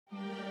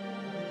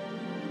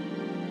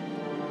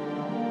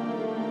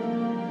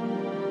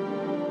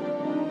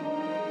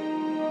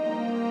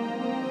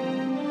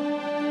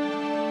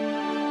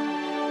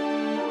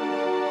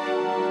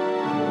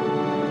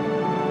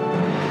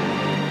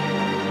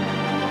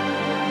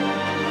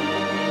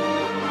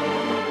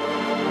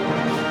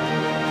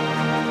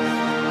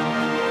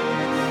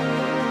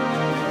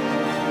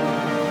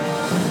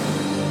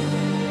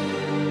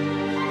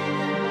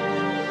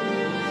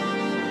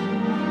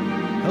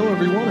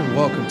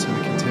Welcome to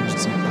the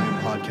Contingency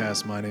Plan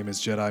Podcast. My name is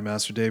Jedi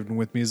Master David, and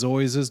with me as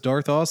always is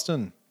Darth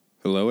Austin.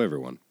 Hello,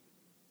 everyone.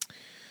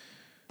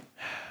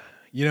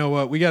 You know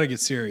what? We got to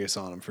get serious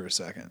on him for a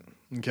second,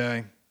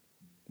 okay?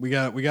 We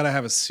got to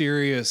have a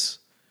serious,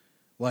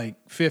 like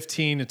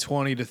 15 to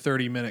 20 to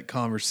 30 minute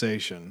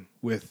conversation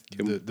with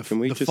Can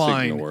we just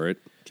ignore it?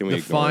 Can we the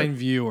ignore fine it?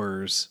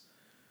 viewers,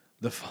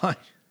 the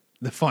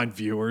fine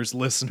viewers,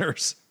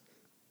 listeners.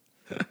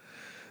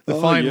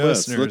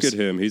 Listeners. Look at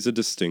him. He's a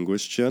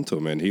distinguished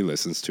gentleman. He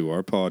listens to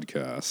our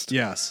podcast.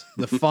 Yes,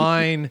 the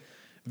fine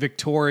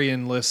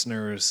Victorian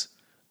listeners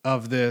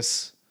of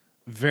this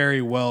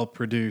very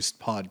well-produced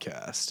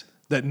podcast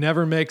that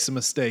never makes a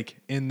mistake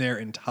in their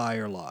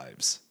entire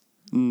lives.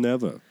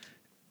 Never.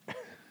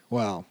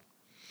 Wow.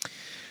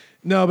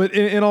 No, but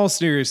in all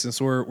seriousness,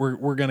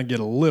 we're going to get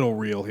a little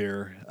real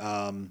here.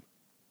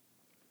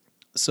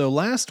 So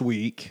last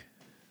week,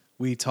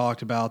 we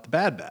talked about the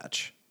Bad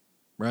Batch,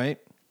 right?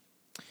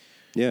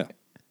 Yeah.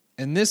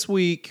 And this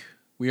week,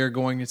 we are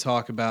going to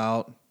talk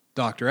about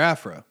Dr.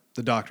 Aphra,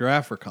 the Dr.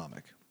 Aphra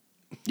comic.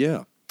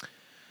 Yeah.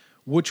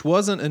 Which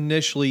wasn't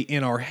initially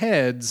in our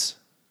heads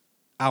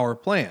our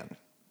plan.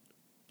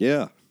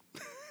 Yeah.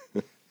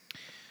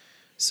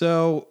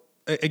 So,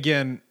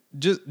 again,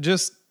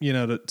 just you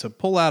know, to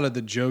pull out of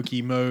the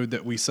jokey mode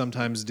that we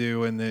sometimes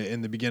do in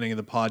the beginning of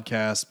the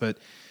podcast, but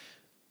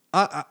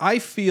I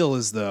feel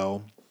as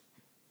though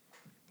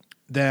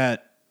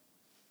that,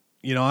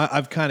 you know,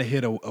 I've kind of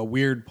hit a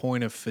weird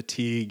point of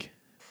fatigue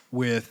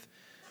with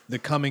the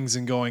comings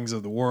and goings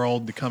of the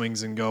world, the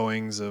comings and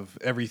goings of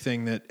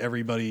everything that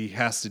everybody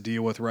has to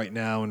deal with right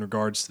now in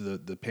regards to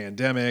the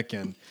pandemic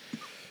and,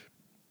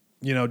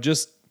 you know,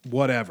 just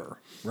whatever,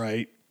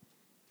 right?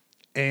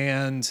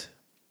 And,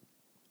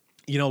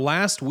 you know,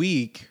 last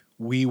week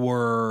we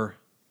were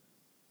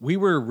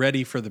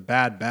ready for the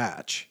Bad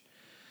Batch.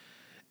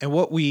 And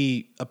what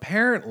we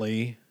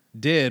apparently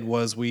did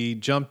was we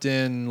jumped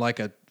in like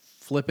a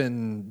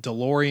flippin'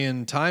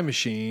 DeLorean time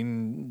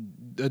machine,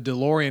 a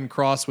DeLorean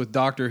crossed with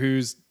Doctor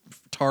Who's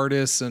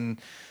TARDIS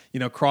and, you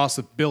know, crossed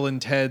with Bill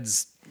and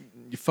Ted's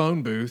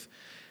phone booth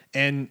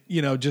and,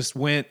 you know, just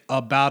went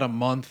about a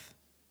month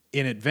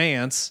in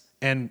advance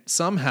and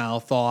somehow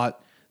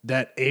thought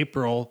that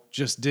April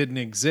just didn't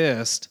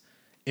exist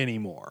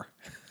anymore.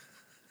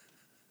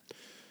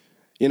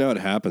 You know what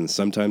happens?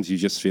 Sometimes you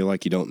just feel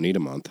like you don't need a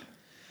month.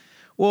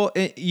 Well,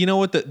 you know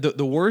what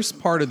the worst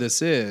part of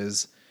this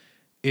is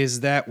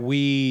that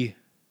we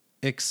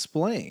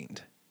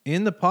explained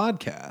in the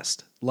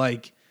podcast,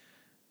 like,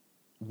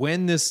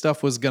 when this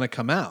stuff was going to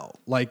come out.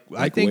 Like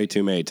I think way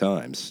too many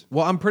times.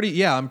 Well, I'm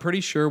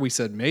pretty sure we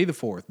said May the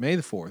 4th,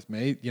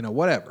 May, you know,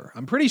 whatever.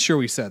 I'm pretty sure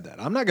we said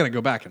that. I'm not going to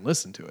go back and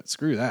listen to it.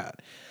 Screw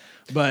that.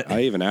 But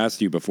I even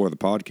asked you before the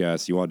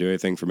podcast, you want to do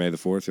anything for May the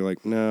 4th? You're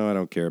like, no, I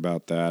don't care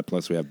about that.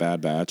 Plus we have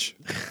Bad Batch.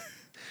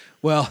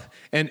 Well,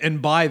 and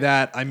by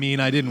that, I mean,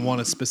 I didn't want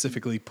to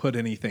specifically put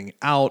anything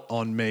out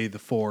on May the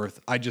 4th.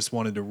 I just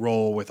wanted to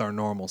roll with our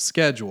normal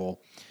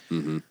schedule.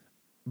 Mm-hmm.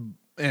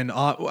 And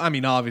I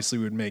mean, obviously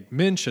we would make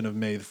mention of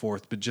May the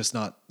 4th, but just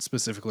not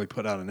specifically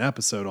put out an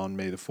episode on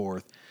May the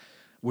 4th,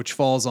 which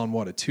falls on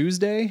what, a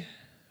Tuesday?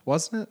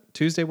 Wasn't it?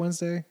 Tuesday,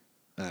 Wednesday?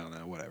 I don't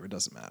know, whatever. It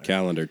doesn't matter.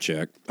 Calendar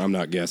check. I'm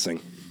not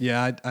guessing.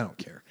 Yeah, I don't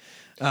care.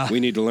 We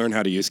need to learn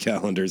how to use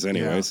calendars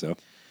anyway, yeah. so...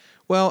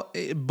 Well,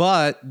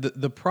 but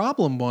the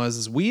problem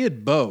was we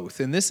had both,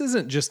 and this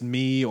isn't just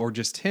me or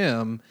just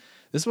him.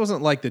 This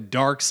wasn't like the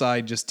dark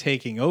side just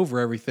taking over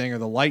everything or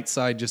the light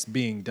side just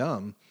being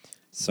dumb.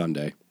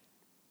 Sunday.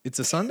 It's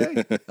a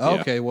Sunday? Yeah.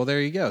 Okay, well,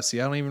 there you go.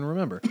 See, I don't even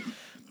remember.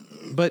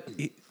 But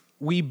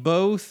we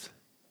both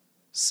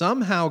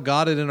somehow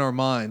got it in our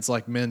minds,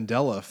 like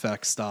Mandela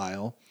effect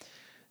style,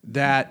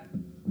 that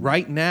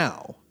right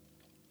now,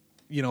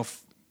 you know,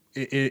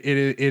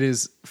 It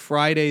is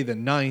Friday the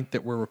 9th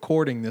that we're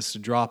recording this to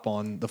drop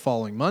on the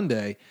following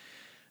Monday.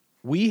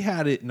 We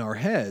had it in our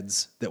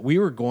heads that we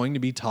were going to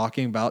be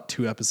talking about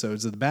 2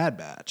 episodes of The Bad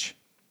Batch.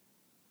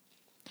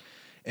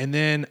 And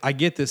then I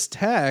get this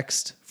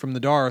text from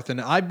the Darth,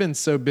 and I've been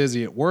so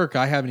busy at work,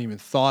 I haven't even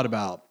thought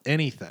about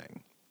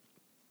anything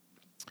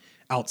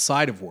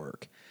outside of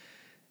work.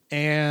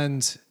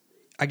 And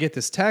I get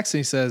this text,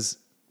 and he says,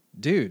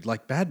 dude,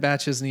 like Bad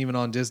Batch isn't even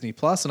on Disney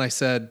Plus. And I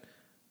said,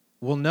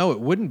 well, no, it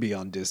wouldn't be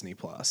on Disney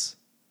Plus.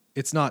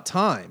 It's not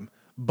time.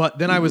 But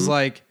then I was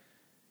like,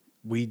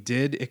 we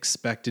did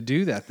expect to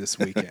do that this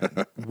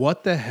weekend.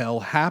 What the hell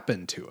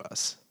happened to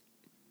us?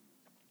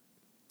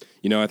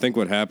 You know, I think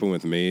what happened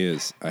with me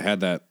is I had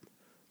that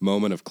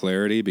moment of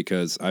clarity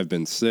because I've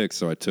been sick,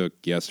 so I took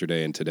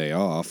yesterday and today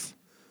off.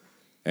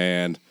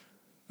 And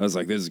I was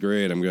like, this is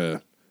great. I'm going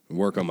to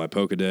work on my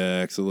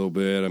Pokedex a little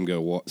bit. I'm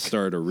going to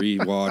start a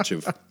rewatch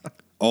of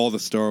all the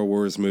Star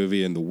Wars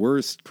movie in the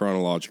worst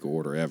chronological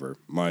order ever.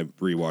 My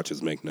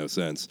rewatches make no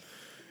sense.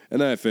 And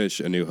then I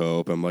finished A New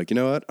Hope. I'm like, you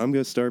know what? I'm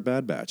going to start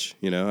Bad Batch.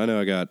 You know, I know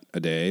I got a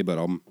day, but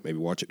I'll maybe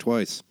watch it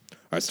twice.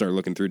 I start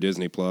looking through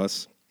Disney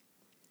Plus,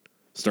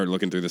 start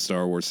looking through the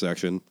Star Wars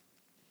section,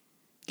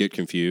 get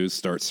confused,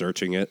 start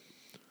searching it,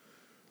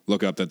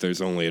 look up that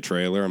there's only a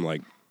trailer. I'm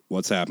like,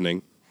 what's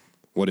happening?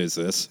 What is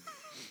this?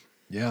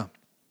 Yeah.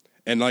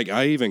 And like,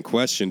 I even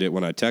questioned it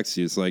when I texted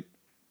you. It's like,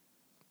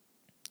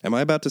 am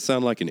I about to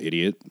sound like an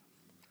idiot?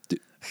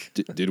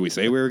 Did we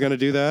say we were going to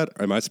do that?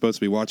 Am I supposed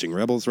to be watching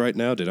Rebels right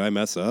now? Did I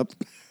mess up?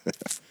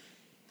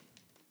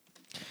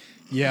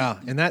 Yeah.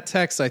 And that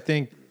text, I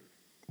think,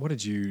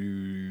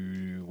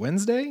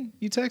 Wednesday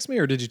you text me,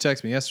 or did you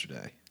text me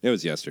yesterday? It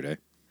was yesterday.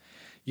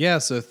 Yeah.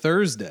 So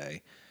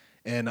Thursday.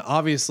 And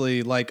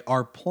obviously, like,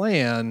 our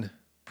plan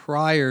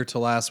prior to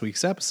last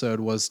week's episode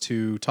was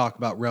to talk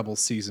about Rebels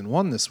season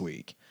 1 this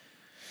week.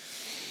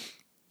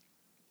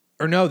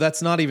 Or no,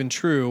 that's not even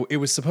true. It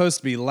was supposed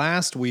to be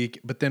last week,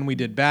 but then we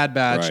did Bad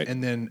Batch, Right.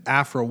 and then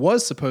Aphra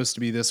was supposed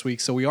to be this week.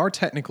 So we are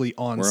technically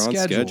on We're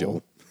schedule. on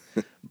schedule.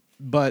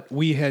 But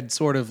we had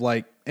sort of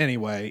like,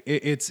 anyway,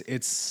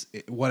 it's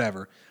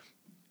whatever.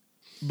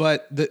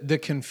 But the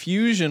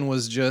confusion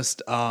was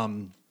just,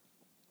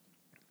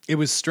 it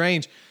was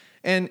strange.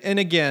 And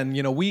again,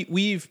 you know,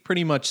 we've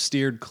pretty much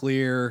steered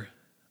clear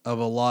of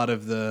a lot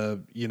of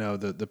the, you know,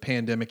 the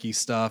pandemic-y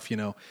stuff. You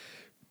know,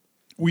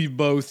 we've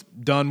both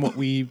done what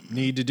we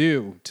need to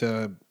do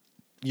to,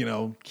 you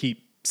know,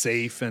 keep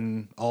safe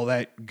and all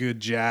that good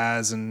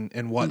jazz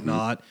and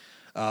whatnot.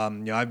 You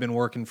know, I've been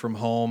working from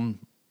home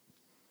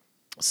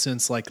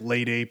since like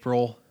late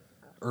April,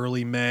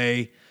 early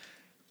May.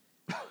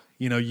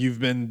 You know, you've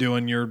been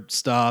doing your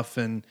stuff,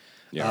 and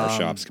Yeah, our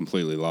shop's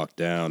completely locked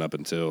down up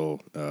until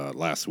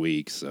last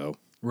week, so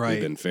Right.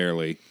 we've been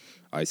fairly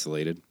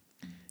isolated.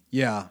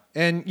 yeah,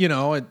 and you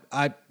know,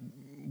 I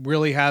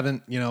really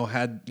haven't, you know,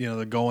 had, you know,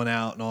 the going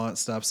out and all that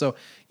stuff. So,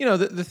 you know,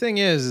 the thing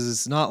is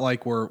it's not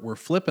like we're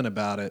flipping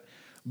about it,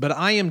 but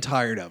I am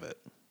tired of it.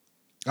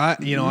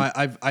 You know,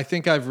 I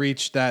think I've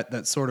reached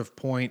that sort of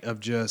point of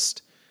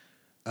just,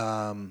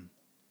 you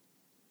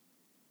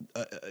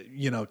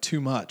know,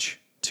 too much,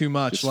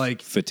 Just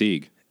like,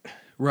 fatigue.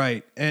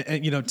 right.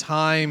 And, you know,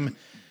 time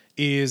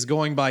is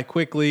going by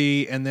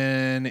quickly, and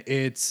then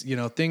it's, you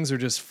know, things are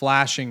just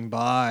flashing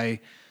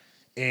by.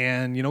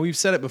 And, you know, we've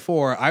said it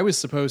before. I was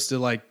supposed to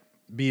like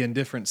be in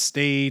different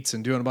states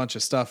and doing a bunch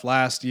of stuff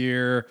last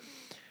year.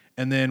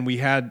 And then we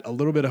had a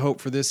little bit of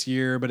hope for this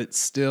year, but it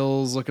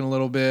still's looking a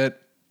little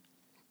bit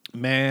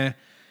meh.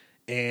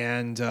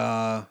 And,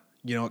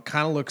 you know, it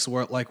kind of looks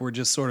like we're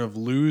just sort of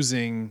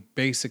losing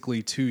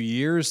basically 2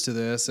 years to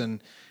this. And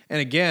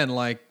again,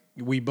 like,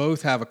 we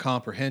both have a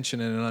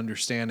comprehension and an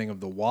understanding of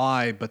the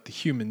why, but the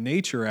human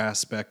nature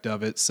aspect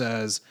of it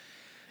says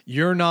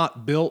you're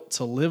not built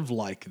to live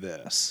like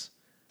this.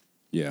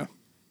 Yeah.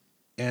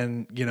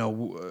 And, you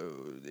know,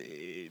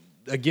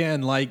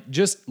 again, like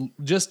just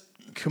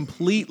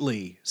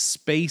completely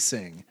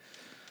spacing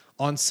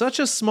on such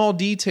a small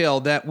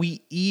detail that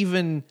we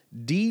even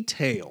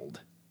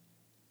detailed.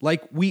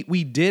 Like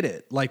we did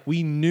it, like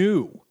we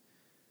knew.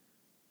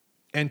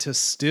 And to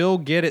still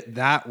get it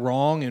that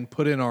wrong and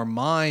put in our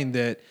mind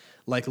that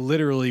like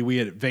literally we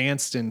had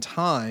advanced in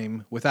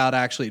time without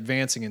actually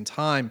advancing in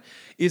time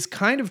is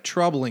kind of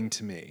troubling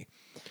to me.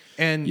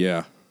 And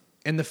Yeah.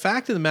 And the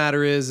fact of the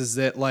matter is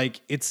that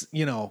like, it's,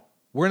 you know,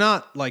 we're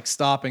not like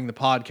stopping the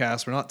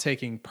podcast. We're not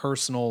taking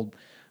personal,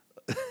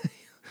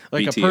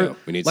 like PTO.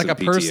 We need like some a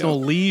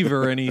personal PTO. leave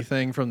or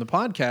anything from the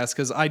podcast.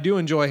 Cause I do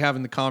enjoy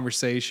having the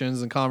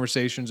conversations, and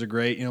conversations are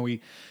great. You know,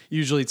 we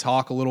usually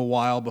talk a little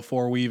while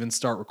before we even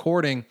start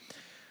recording,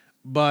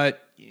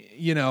 but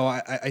you know,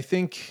 I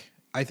think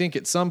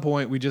at some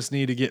point we just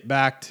need to get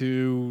back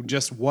to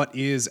just what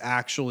is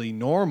actually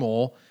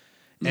normal.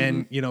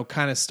 And, you know,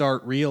 kind of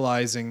start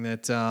realizing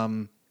that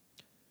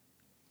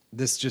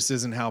this just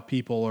isn't how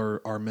people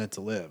are meant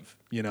to live.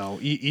 You know,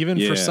 even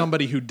for Yeah.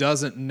 somebody who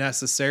doesn't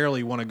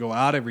necessarily want to go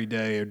out every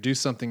day or do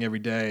something every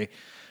day,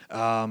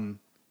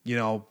 you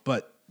know,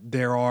 but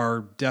there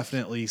are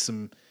definitely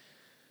some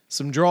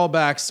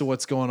drawbacks to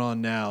what's going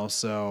on now.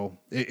 So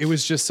it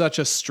was just such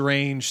a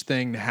strange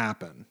thing to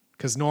happen,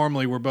 because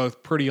normally we're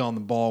both pretty on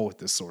the ball with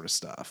this sort of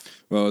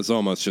stuff. Well, it's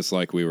almost just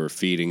like we were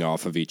feeding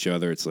off of each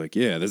other. It's like,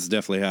 yeah, this is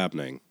definitely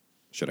happening.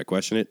 Should I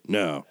question it?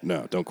 No,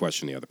 don't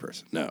question the other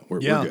person. No, we're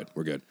good.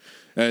 We're good.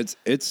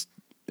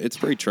 It's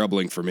pretty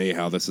troubling for me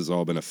how this has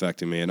all been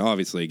affecting me. And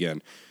obviously,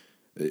 again,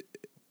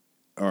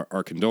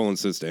 our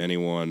condolences to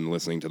anyone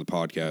listening to the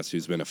podcast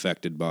who's been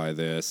affected by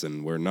this.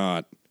 And we're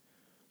not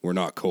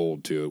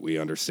cold to it. We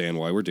understand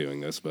why we're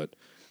doing this. But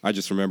I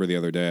just remember the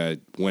other day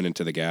I went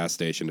into the gas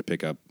station to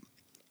pick up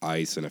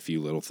ice and a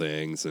few little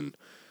things, and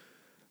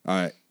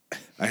I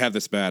have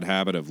this bad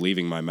habit of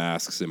leaving my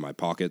masks in my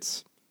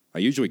pockets. I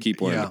usually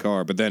keep one in the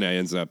car, but then I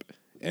ends up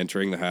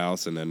entering the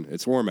house, and then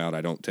it's warm out.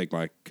 I don't take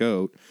my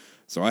coat,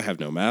 so I have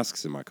no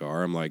masks in my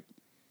car. I'm like,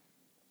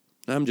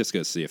 I'm just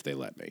going to see if they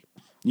let me.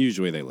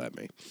 Usually they let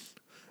me.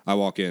 I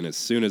walk in. As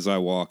soon as I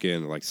walk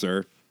in, like,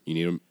 sir,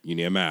 you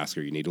need a mask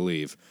or you need to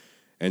leave.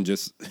 And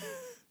just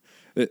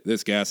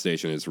this gas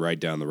station is right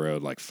down the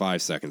road, like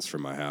 5 seconds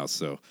from my house,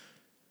 so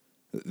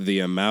the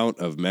amount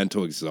of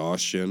mental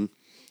exhaustion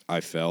I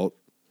felt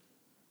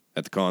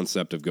at the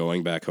concept of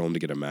going back home to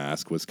get a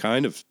mask was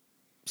kind of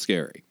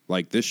scary.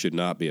 Like, this should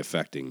not be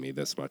affecting me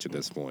this much at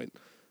this point.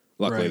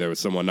 Luckily, Right. there was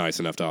someone nice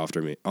enough to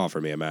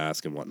offer me a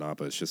mask and whatnot.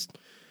 But it's just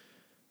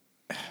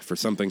for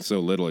something so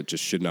little, it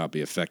just should not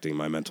be affecting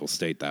my mental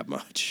state that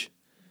much.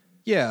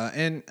 Yeah,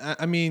 and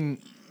I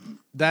mean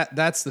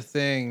that's the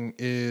thing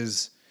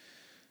is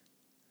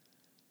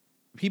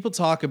people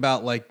talk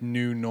about like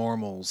new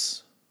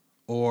normals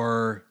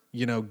or,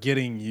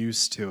 getting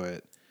used to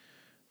it.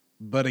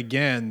 But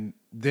again,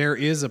 there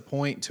is a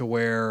point to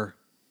where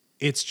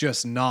it's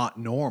just not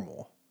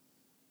normal.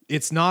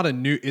 It's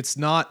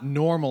not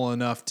normal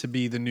enough to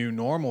be the new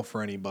normal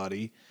for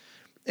anybody.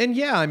 And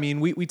yeah, I mean,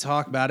 we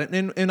talk about it.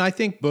 And I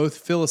think both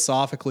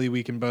philosophically,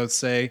 we can both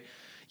say,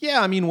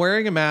 yeah, I mean,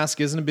 wearing a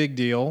mask isn't a big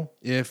deal.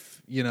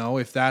 If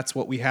that's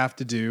what we have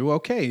to do,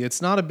 okay,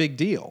 it's not a big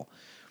deal.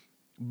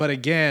 But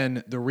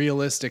again, the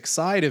realistic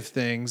side of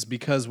things,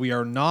 because we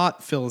are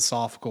not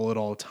philosophical at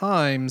all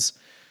times,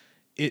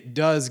 it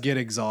does get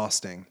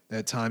exhausting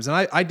at times. And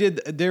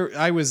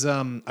I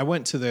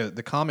went to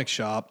the comic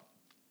shop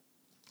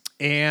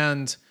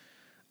and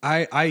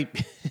I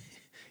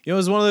it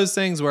was one of those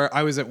things where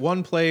I was at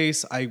one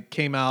place, I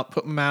came out,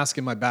 put my mask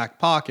in my back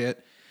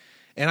pocket,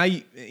 and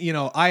I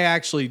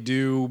actually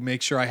do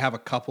make sure I have a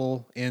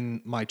couple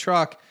in my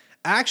truck,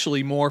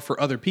 actually more for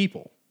other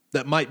people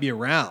that might be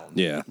around.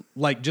 Yeah.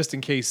 Like just in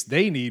case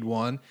they need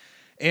one.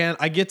 And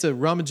I get to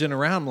rummaging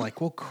around, I'm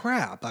like, well,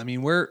 crap. I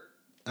mean,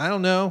 I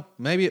don't know,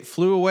 maybe it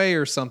flew away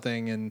or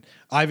something. And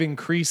I've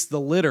increased the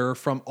litter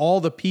from all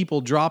the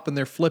people dropping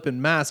their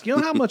flipping masks. You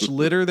know how much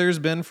litter there's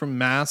been from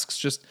masks?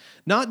 Just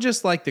not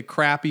just like the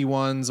crappy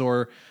ones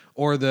or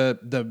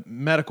the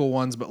medical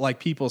ones, but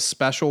like people's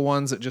special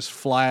ones that just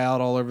fly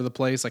out all over the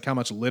place. Like how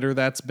much litter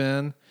that's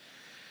been.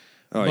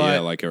 Oh, yeah,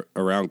 like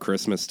around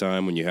Christmas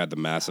time when you had the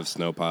massive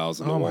snow piles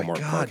in the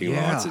Walmart parking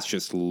lots, it's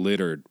just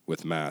littered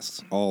with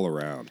masks all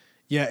around.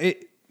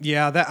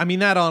 Yeah,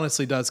 that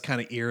honestly does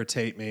kind of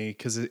irritate me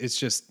because it's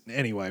just,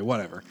 anyway,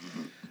 whatever.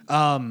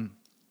 But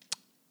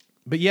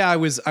yeah, I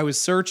was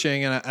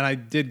searching and I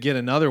did get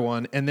another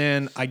one, and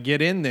then I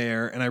get in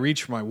there and I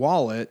reach for my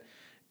wallet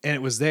and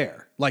it was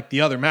there. Like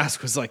the other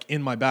mask was like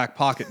in my back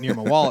pocket near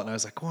my wallet, and I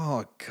was like,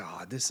 "Oh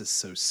God, this is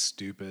so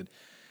stupid."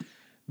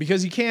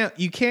 Because you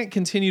can't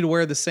continue to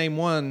wear the same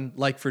one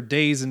like for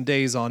days and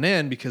days on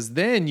end, because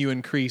then you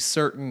increase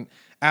certain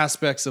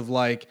aspects of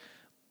like,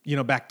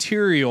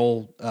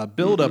 bacterial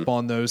buildup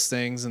on those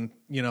things. And,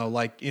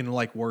 like in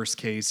like worst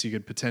case, you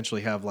could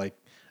potentially have like,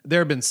 there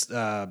have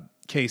been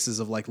cases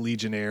of like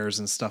Legionnaires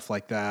and stuff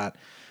like that.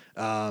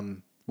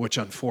 Which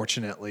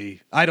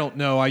unfortunately, I don't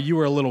know. You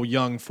were a little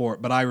young for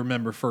it, but I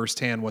remember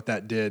firsthand what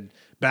that did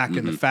back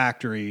in the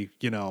factory,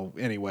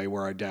 anyway,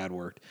 where our dad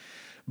worked.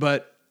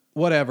 But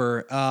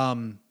whatever.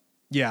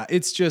 Yeah,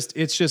 it's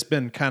just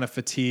been kind of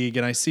fatigue,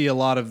 and I see a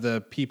lot of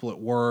the people at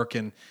work,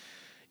 and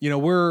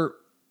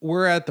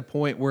we're at the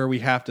point where we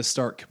have to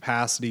start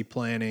capacity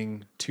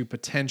planning to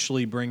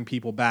potentially bring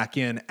people back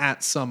in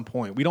at some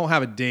point. We don't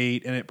have a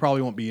date, and it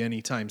probably won't be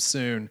anytime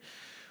soon,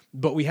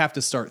 but we have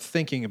to start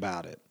thinking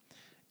about it.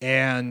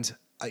 And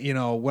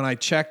when I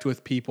checked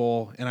with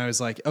people and I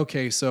was like,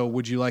 okay, so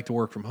would you like to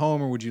work from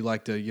home, or would you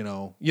like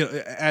to,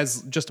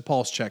 as just a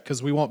pulse check,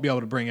 because we won't be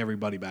able to bring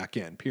everybody back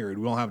in, period.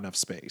 We won't have enough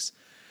space.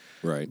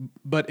 Right.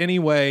 But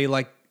anyway,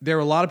 like there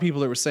were a lot of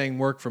people that were saying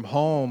work from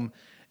home.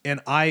 And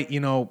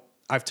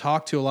I've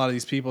talked to a lot of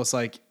these people. It's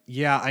like,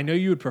 yeah, I know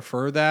you would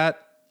prefer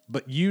that,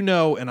 but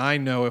and I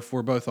know, if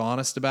we're both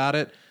honest about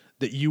it,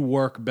 that you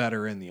work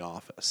better in the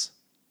office.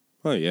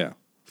 Oh yeah,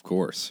 of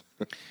course.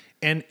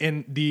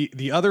 And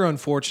the other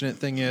unfortunate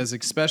thing is,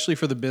 especially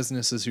for the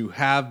businesses who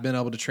have been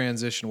able to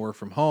transition work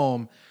from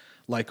home,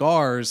 like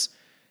ours,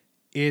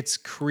 it's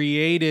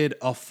created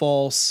a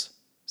false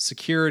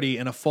security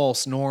and a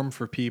false norm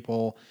for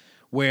people,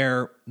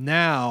 where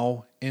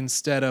now,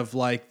 instead of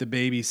like the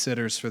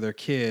babysitters for their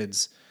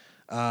kids,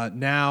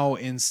 now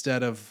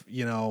instead of,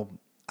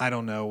 I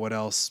don't know what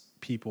else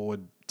people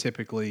would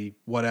typically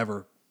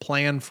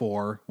plan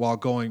for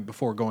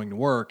before going to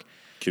work.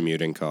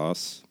 Commuting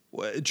costs.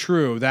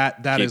 True,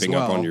 that as well. Keeping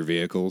up on your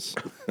vehicles.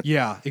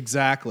 Yeah,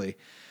 exactly.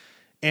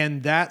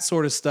 And that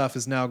sort of stuff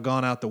has now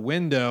gone out the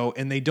window,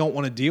 and they don't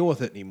want to deal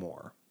with it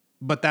anymore.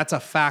 But that's a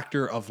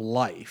factor of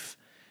life.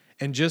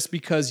 And just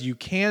because you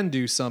can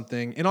do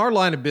something in our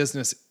line of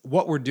business,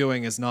 what we're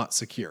doing is not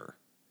secure.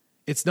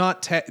 It's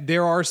not.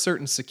 There are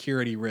certain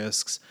security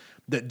risks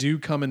that do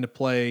come into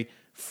play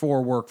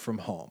for work from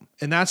home,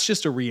 and that's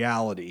just a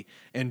reality.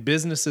 And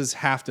businesses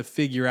have to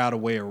figure out a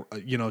way,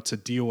 to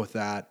deal with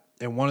that.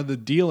 And one of the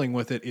dealing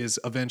with it is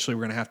eventually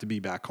we're going to have to be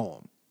back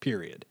home,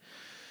 period.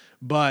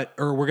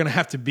 Or we're going to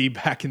have to be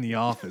back in the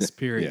office,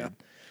 period. Yeah.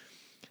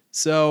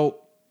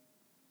 So,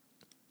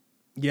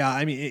 yeah,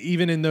 I mean,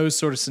 even in those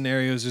sort of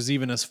scenarios, there's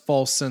even a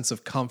false sense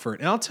of comfort.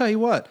 And I'll tell you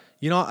what,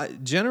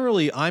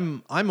 generally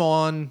I'm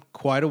on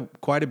quite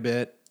a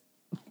bit,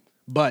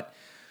 but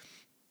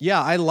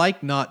yeah, I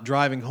like not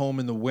driving home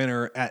in the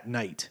winter at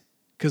night,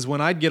 because when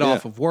I'd get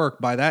off of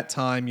work, by that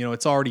time,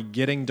 it's already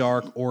getting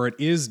dark, or it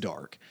is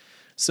dark.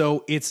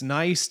 So it's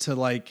nice to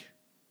like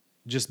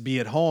just be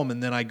at home,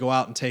 and then I go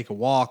out and take a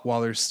walk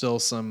while there's still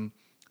some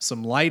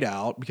some light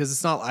out because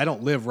it's not, I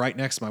don't live right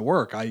next to my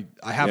work. I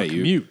have Yeah, a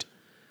commute.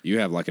 You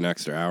have like an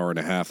extra hour and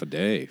a half a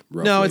day.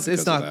 Roughly, No, it's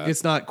because of not that.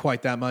 it's not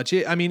quite that much.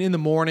 I mean, in the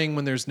morning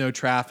when there's no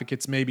traffic,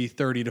 it's maybe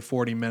 30 to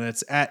 40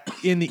 minutes.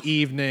 In the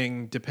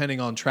evening, depending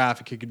on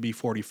traffic, it could be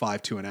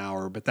 45 to an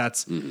hour, but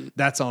that's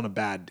on a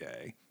bad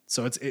day.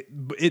 So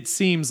it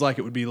seems like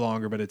it would be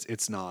longer, but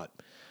it's not.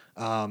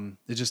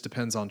 It just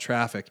depends on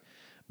traffic.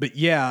 But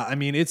yeah, I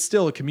mean, it's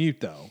still a commute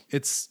though.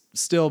 It's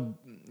still,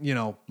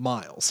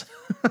 miles.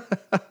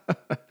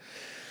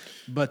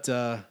 But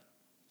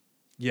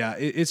yeah,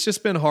 it's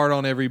just been hard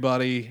on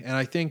everybody, and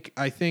I think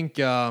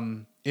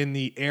in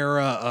the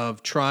era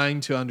of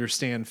trying to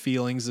understand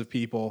feelings of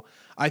people,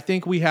 I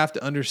think we have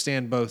to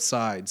understand both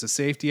sides, the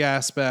safety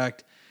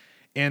aspect,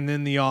 and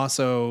then the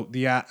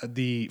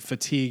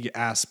fatigue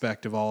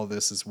aspect of all of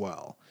this as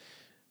well.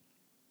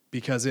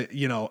 Because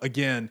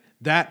again,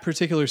 that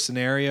particular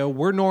scenario,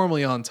 we're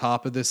normally on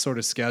top of this sort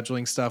of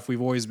scheduling stuff.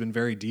 We've always been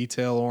very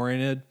detail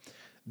oriented.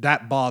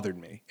 That bothered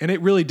me. And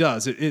it really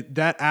does.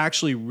 That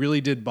actually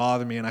really did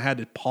bother me. And I had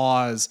to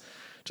pause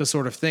to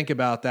sort of think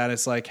about that.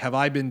 It's like, have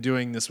I been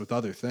doing this with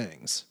other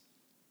things?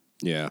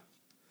 Yeah.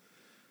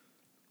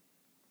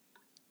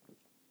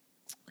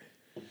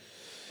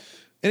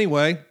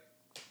 Anyway,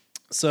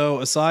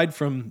 so aside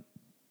from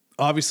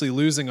obviously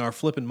losing our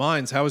flipping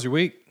minds, how was your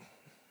week?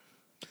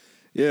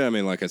 Yeah, I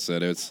mean, like I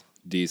said, it's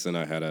decent.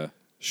 I had a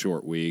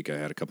short week. I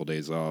had a couple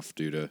days off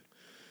due to a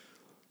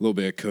little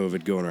bit of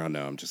COVID going around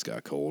now. I'm just got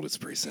a cold. It's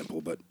pretty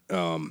simple, but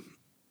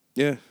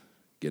yeah,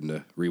 getting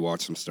to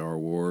rewatch some Star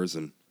Wars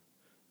and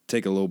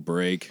take a little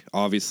break.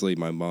 Obviously,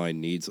 my mind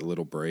needs a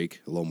little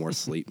break, a little more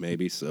sleep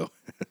maybe. So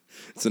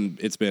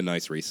it's been a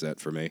nice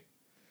reset for me.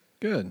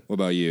 Good. What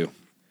about you?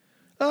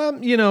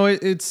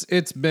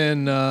 It's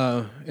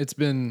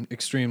been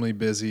extremely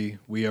busy.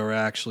 We are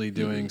actually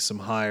doing some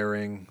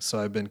hiring, so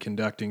I've been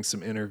conducting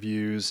some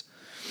interviews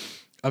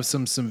of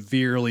some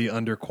severely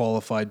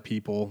underqualified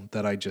people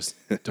that I just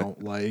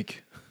don't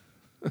like.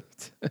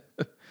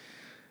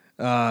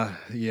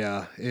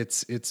 Yeah,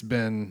 it's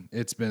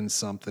been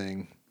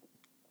something.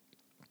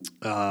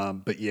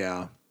 But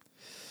yeah,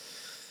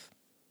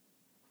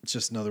 it's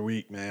just another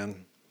week,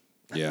 man.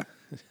 Yeah.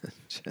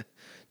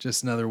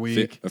 Just another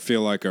week. I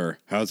feel like our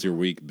 "How's your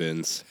week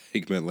been"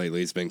 segment lately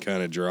has been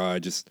kind of dry.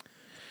 Just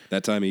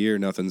that time of year,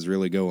 nothing's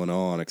really going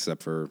on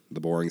except for the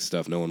boring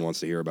stuff. No one wants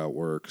to hear about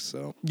work.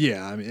 So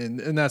Yeah, I mean,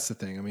 and that's the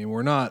thing. I mean,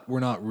 we're not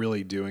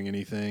really doing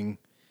anything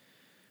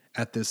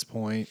at this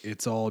point.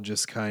 It's all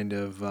just kind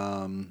of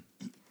the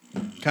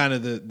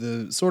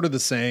sort of the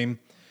same.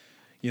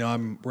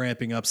 I'm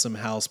ramping up some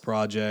house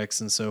projects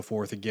and so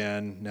forth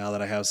again now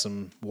that I have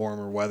some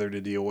warmer weather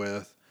to deal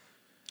with.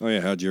 Oh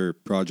yeah, how'd your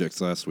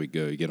projects last week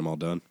go? You get them all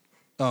done?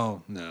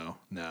 Oh no,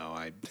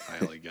 I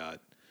only got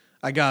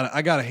I got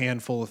a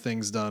handful of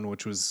things done,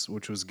 which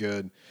was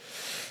good.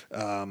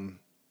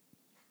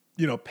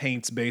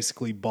 Paint's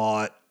basically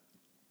bought.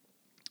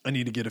 I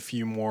need to get a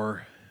few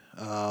more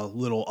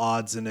little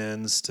odds and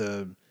ends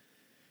to.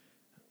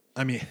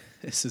 I mean,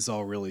 this is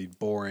all really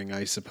boring,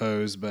 I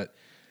suppose, but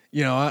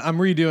I'm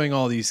redoing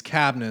all these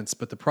cabinets.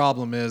 But the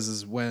problem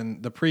is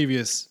when the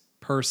previous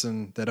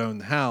person that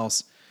owned the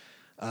house.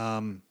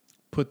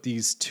 Put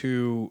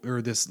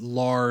this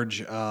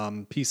large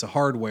piece of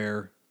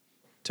hardware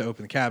to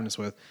open the cabinets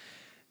with.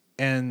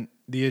 And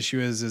the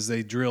issue is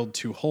they drilled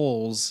 2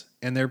 holes,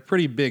 and they're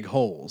pretty big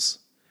holes.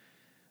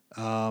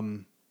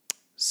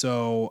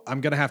 So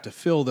I'm going to have to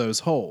fill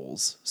those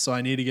holes. So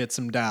I need to get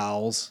some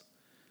dowels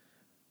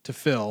to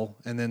fill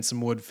and then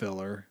some wood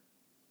filler.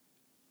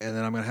 And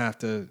then I'm going to have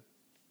to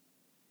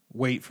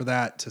wait for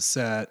that to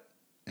set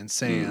and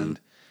sand.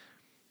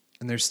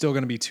 And there's still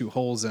going to be 2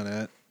 holes in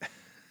it.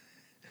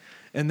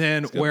 And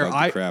then where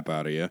the crap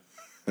out of you.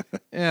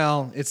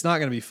 Well, it's not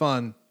going to be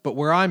fun, but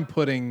where I'm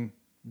putting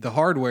the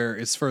hardware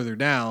is further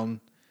down,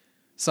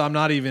 so I'm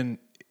not even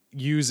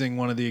using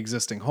one of the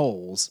existing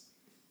holes.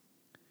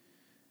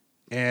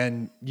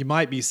 And you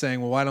might be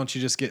saying, well, why don't you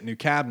just get new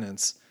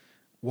cabinets?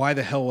 Why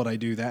the hell would I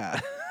do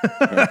that?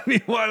 I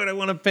mean, why would I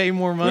want to pay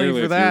more money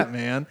Clearly, for that,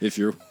 man? If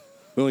you're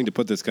willing to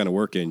put this kind of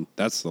work in,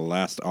 that's the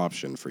last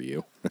option for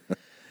you.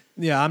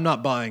 Yeah, I'm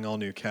not buying all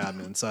new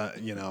cabinets.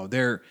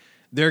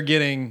 They're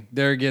getting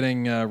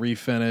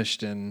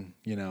refinished, and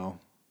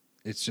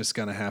it's just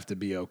gonna have to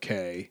be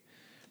okay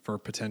for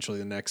potentially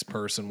the next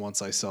person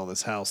once I sell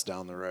this house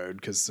down the road,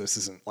 because this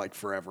isn't like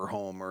forever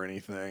home or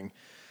anything.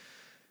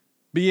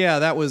 But yeah,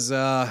 that was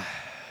that.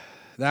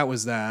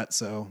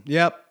 So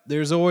yep,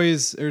 there's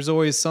always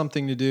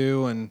something to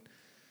do, and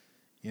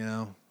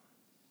I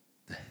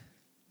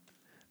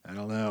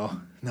don't know,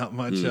 not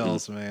much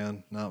else,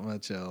 man, not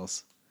much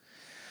else.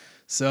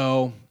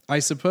 So I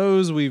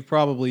suppose we've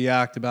probably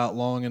yacked about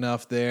long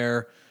enough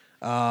there.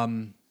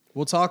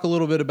 We'll talk a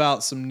little bit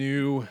about some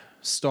new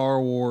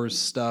Star Wars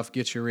stuff,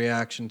 get your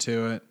reaction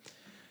to it.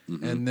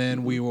 And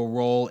then we will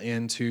roll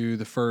into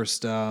the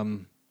first,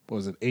 what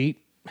was it,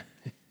 8?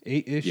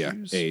 8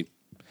 issues? Yeah, 8.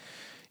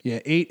 Yeah,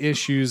 8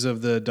 issues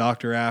of the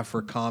Dr.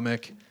 Aphra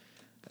comic,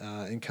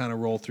 and kind of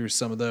roll through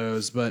some of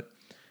those. But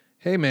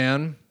Hey,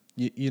 man,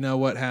 you know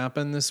what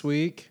happened this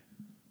week?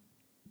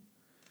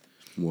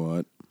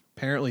 What?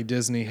 Apparently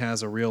Disney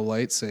has a real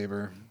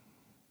lightsaber.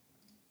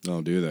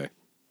 Oh, do they?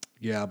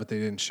 Yeah, but they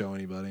didn't show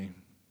anybody.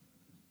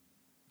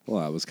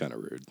 Well, that was kind of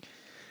rude.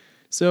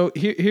 So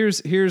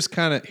here's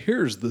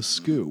the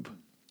scoop.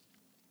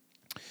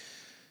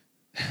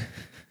 I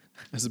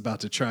was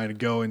about to try to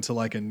go into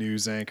like a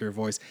news anchor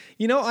voice.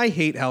 You know, I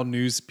hate how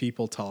news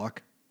people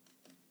talk.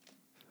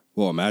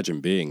 Well,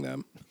 imagine being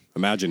them.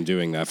 Imagine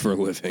doing that for a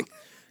living.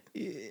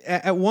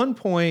 At one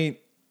point,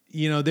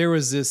 you know, there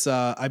was this,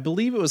 I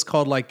believe it was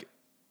called like,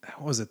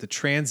 what was it, the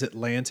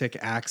transatlantic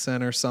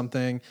accent or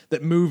something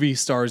that movie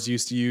stars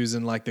used to use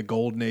in like the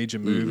golden age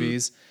of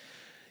movies.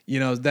 You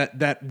know,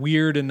 that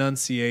weird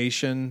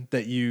enunciation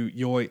that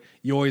you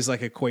always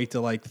like equate to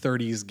like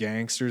 30s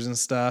gangsters and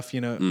stuff,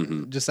 you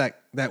know, just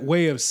that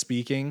way of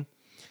speaking.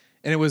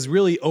 And it was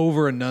really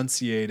over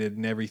enunciated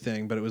and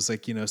everything, but it was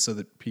like, you know, so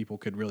that people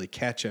could really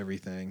catch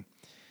everything.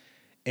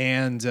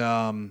 And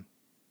I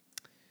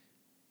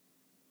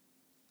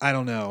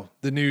don't know,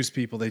 the news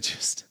people, they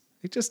just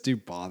do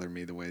bother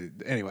me the way.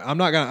 Anyway, I'm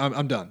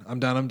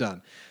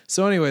done.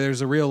 So anyway,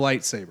 there's a real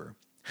lightsaber,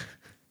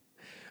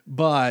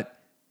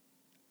 but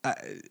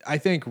I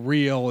think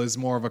real is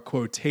more of a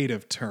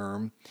quotative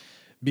term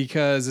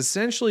because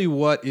essentially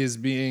what is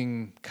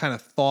being kind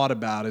of thought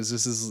about is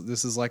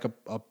this is like a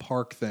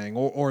park thing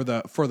or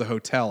for the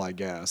hotel, I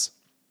guess.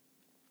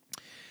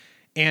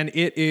 And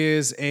it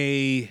is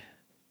a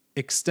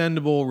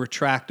extendable,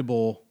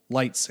 retractable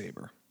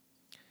lightsaber.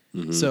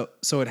 So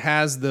it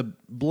has the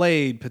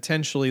blade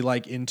potentially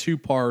like in two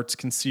parts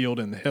concealed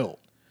in the hilt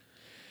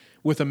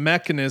with a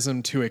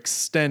mechanism to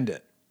extend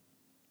it.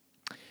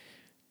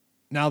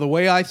 Now, the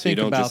way I think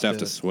about you don't just have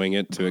to swing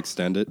it to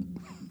extend it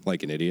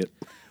like an idiot.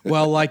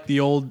 well, like the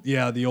old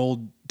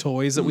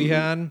toys that we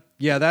had.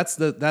 Yeah, that's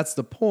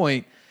the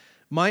point.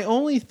 My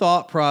only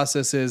thought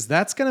process is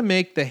that's going to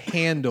make the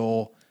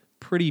handle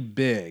pretty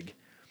big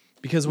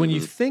because when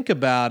you think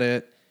about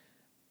it,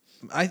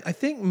 I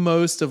think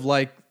most of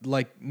like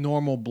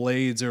normal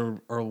blades are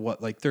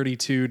what, like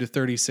 32 to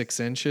 36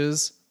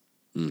 inches.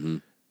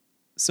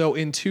 So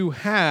in two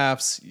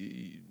halves,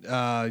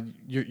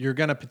 you're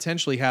going to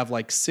potentially have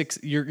like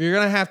you're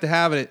going to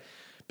have it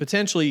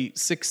potentially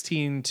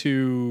 16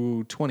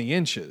 to 20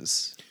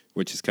 inches.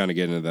 Which is kind of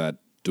getting into that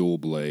dual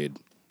blade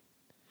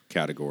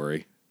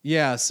category.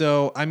 Yeah.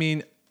 So, I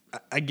mean,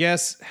 I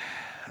guess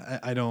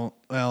I don't,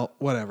 well,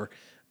 whatever.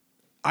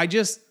 I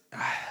don't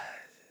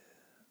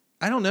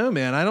know,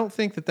 man. I don't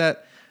think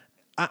that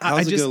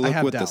How's it going to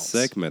look with doubts. the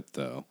segment,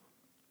 though?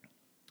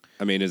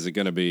 I mean, is it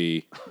going to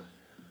be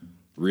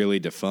really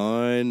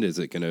defined? Is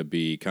it going to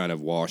be kind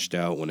of washed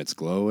out when it's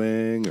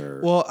glowing?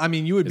 Or well, I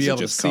mean, you would be able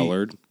to see.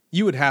 Colored?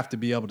 You would have to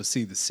be able to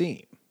see the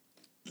seam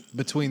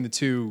between the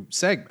two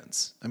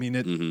segments. I mean,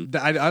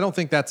 I don't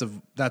think that's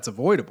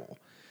avoidable.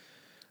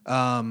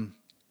 I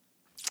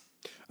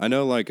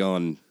know, like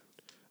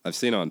I've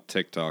seen on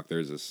TikTok,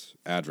 there's this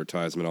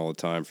advertisement all the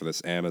time for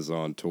this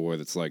Amazon toy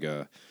that's like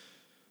a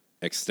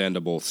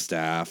extendable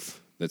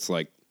staff that's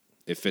like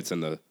it fits in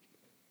the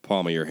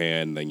palm of your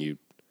hand, and then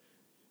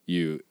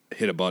you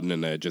hit a button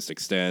and it just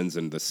extends,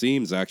 and the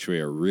seams actually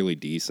are really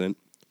decent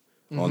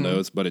on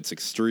those, but it's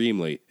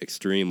extremely,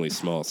 extremely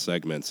small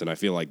segments, and I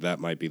feel like that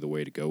might be the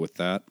way to go with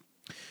that.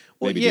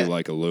 Maybe do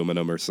like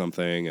aluminum or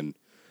something, and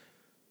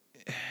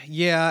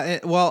yeah.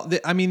 Well,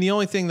 I mean, the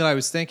only thing that I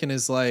was thinking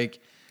is like,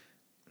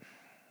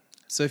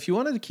 so if you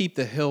wanted to keep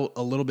the hilt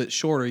a little bit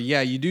shorter,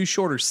 yeah, you do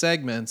shorter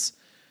segments,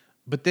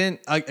 but then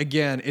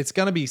again, it's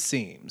going to be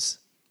seams.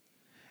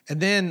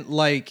 And then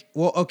like,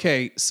 well,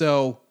 okay,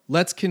 so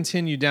let's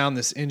continue down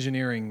this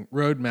engineering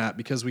roadmap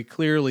because we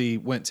clearly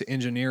went to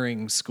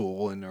engineering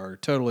school and are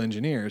total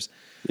engineers.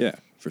 Yeah,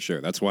 for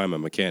sure. That's why I'm a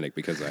mechanic,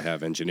 because I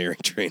have engineering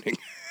training.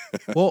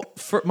 Well,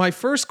 my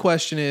first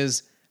question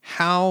is,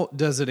 how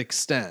does it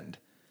extend?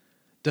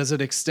 Does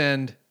it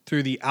extend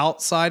through the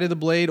outside of the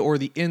blade or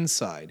the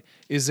inside?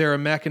 Is there a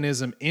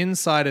mechanism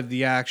inside of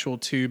the actual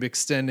tube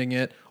extending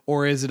it,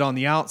 or is it on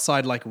the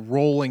outside like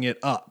rolling it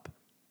up?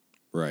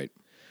 Right.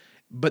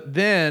 But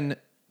then,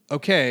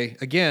 okay,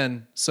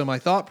 again, so my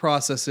thought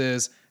process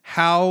is,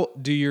 how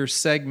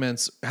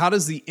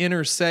does the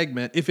inner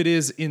segment, if it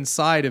is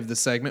inside of the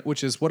segment,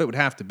 which is what it would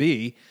have to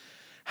be,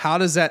 how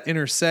does that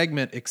inner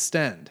segment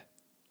extend?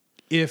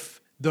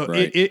 If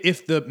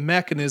the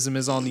mechanism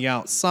is on the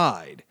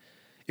outside,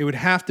 it would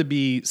have to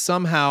be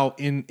somehow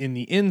in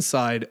the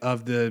inside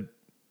of the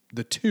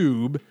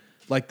tube,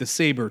 like the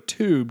saber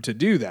tube, to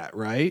do that,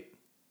 right?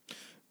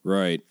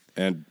 Right.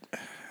 And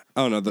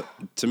I don't know,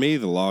 to me,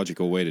 the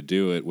logical way to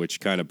do it, which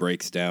kind of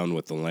breaks down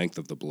with the length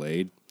of the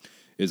blade,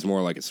 is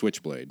more like a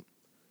switchblade.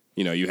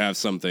 You know, you have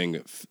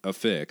something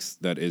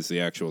affixed that is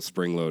the actual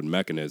spring-load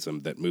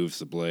mechanism that moves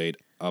the blade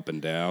up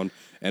and down.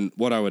 And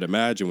what I would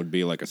imagine would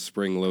be like a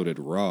spring-loaded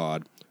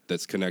rod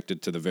that's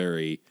connected to the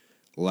very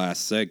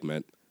last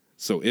segment.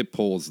 So it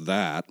pulls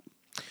that,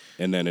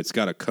 and then it's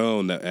got a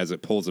cone that as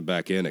it pulls it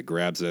back in, it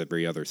grabs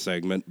every other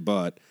segment.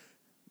 But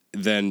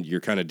then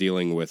you're kind of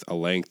dealing with a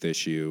length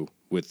issue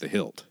with the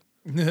hilt.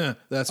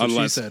 That's what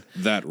Unless she said.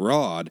 that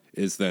rod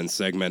is then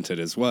segmented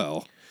as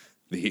well.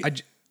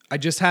 I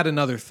just had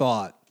another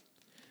thought.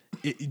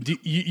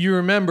 You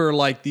remember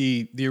like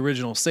the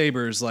original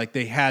sabers, like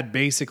they had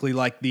basically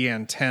like the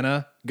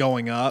antenna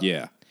going up.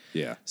 Yeah.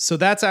 So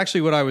that's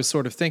actually what I was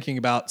sort of thinking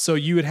about. So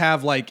you would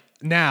have like,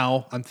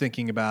 now I'm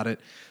thinking about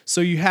it.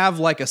 So you have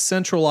like a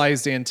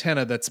centralized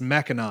antenna that's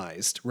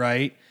mechanized,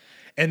 right?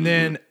 And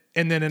then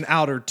an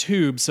outer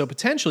tube. So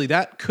potentially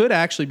that could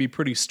actually be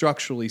pretty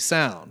structurally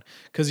sound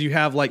because you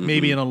have like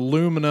maybe an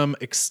aluminum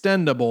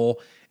extendable,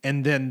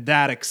 and then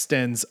that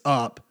extends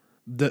up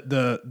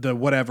the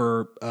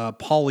whatever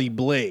poly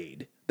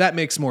blade. That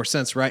makes more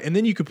sense, right? And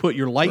then you could put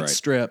your light Right.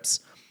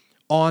 strips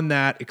on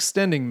that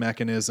extending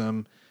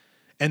mechanism,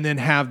 and then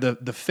have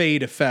the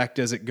fade effect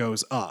as it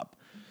goes up.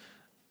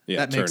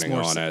 Yeah, That makes turning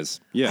more on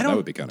sense. as that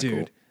would be kind of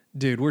cool.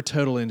 Dude, we're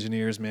total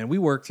engineers, man. We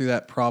work through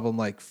that problem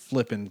like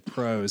flipping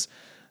pros.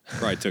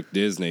 Probably took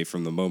Disney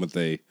from the moment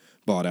they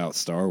bought out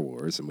Star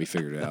Wars, and we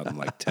figured it out in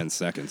like 10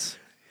 seconds.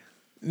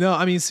 No,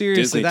 I mean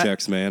seriously, Disney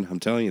checks, man. I'm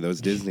telling you,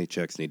 those Disney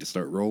checks need to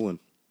start rolling.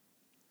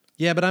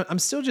 Yeah, but I'm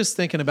still just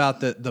thinking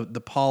about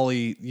the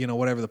poly,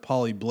 whatever the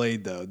poly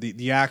blade though,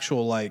 the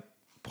actual like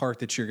part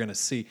that you're going to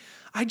see.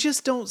 I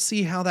just don't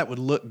see how that would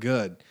look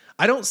good.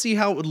 I don't see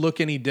how it would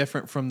look any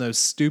different from those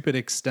stupid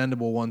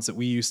extendable ones that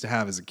we used to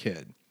have as a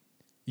kid.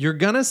 You're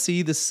going to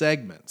see the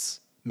segments,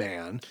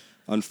 man.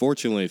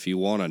 Unfortunately, if you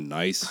want a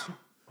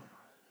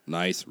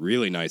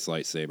really nice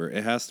lightsaber,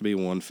 it has to be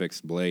one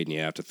fixed blade and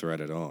you have to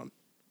thread it on.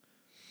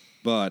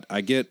 But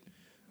I get,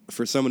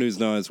 for someone who's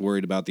not as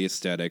worried about the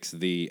aesthetics,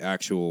 the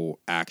actual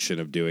action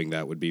of doing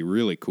that would be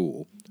really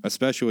cool,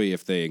 especially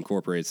if they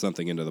incorporate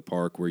something into the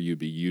park where you'd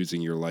be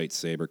using your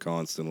lightsaber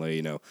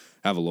constantly,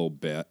 have a little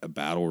a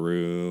battle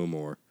room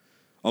or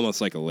almost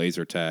like a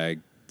laser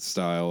tag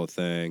style of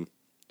thing.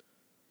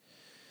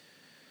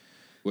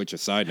 Which, a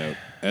side note,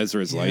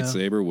 Ezra's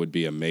lightsaber would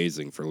be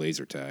amazing for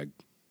laser tag.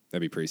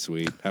 That'd be pretty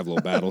sweet. Have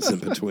little battles in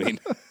between.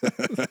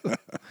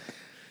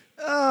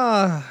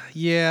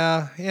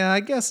 Yeah, I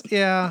guess,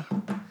 yeah.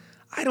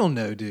 I don't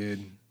know,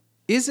 dude.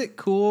 Is it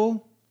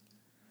cool?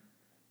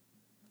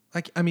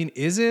 Like, I mean,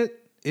 is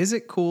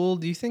it cool?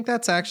 Do you think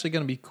that's actually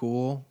going to be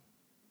cool?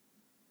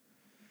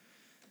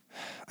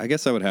 I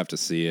guess I would have to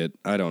see it.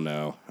 I don't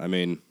know. I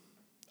mean,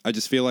 I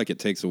just feel like it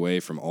takes away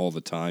from all the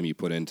time you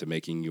put into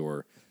making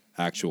your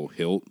actual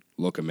hilt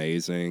look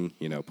amazing,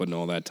 putting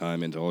all that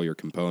time into all your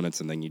components,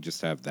 and then you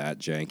just have that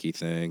janky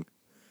thing.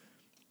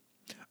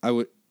 I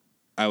would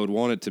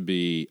want it to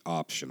be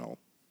optional.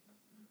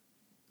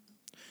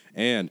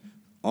 And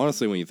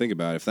honestly, when you think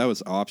about it, if that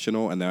was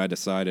optional and then I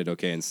decided,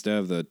 okay, instead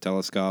of the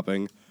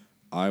telescoping,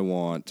 I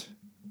want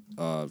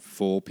a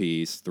full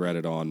piece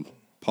threaded on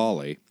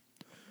poly,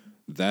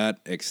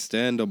 that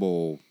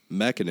extendable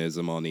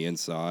mechanism on the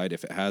inside,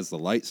 if it has the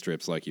light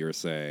strips like you were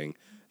saying,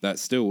 that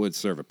still would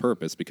serve a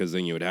purpose because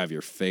then you would have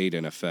your fade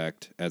in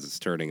effect as it's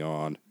turning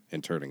on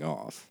and turning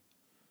off.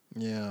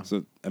 Yeah.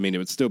 So, I mean, it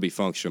would still be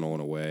functional in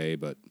a way,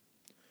 but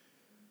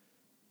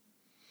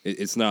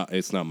it's not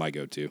my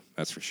go-to,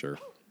 that's for sure.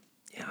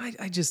 Yeah,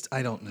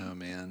 I don't know,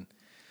 man.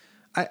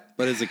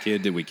 But as a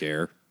kid, did we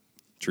care?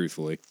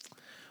 Truthfully.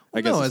 I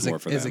guess it's more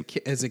for them.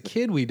 As a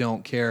kid, we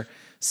don't care.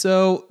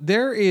 So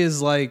there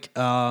is like,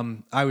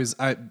 I was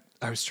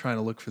trying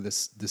to look for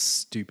this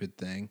stupid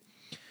thing.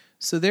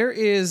 So there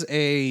is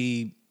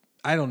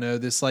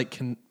this like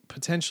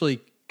potentially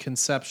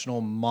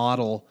conceptual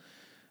model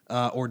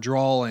or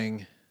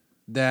drawing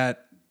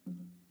that,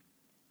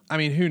 I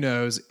mean, who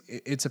knows?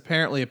 It's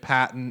apparently a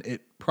patent.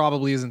 It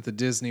probably isn't the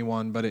Disney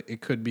one, but it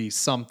could be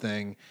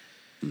something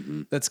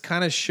that's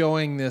kind of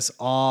showing this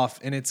off.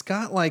 And it's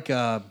got like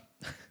a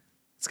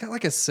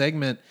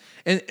segment.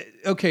 And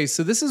okay,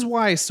 so this is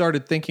why I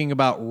started thinking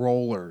about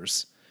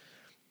rollers,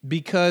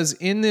 because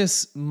in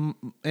this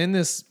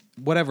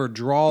whatever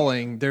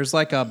drawing, there's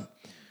like a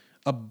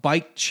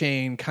bike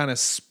chain kind of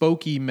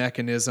spokey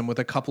mechanism with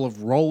a couple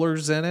of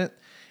rollers in it.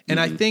 And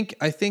I think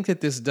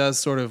that this does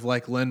sort of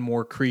like lend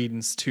more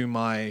credence to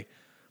my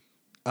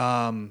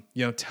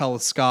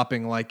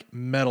telescoping like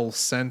metal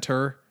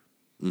center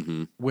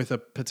with a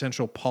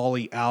potential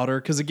poly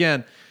outer. Because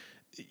again,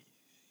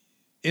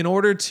 in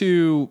order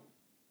to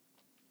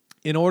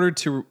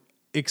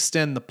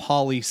extend the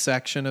poly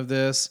section of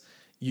this,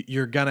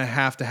 you're gonna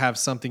have to have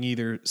something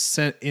either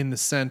in the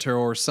center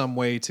or some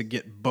way to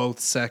get both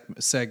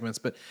segments.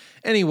 But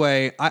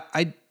anyway,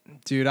 I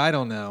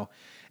don't know.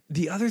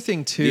 The other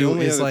thing too the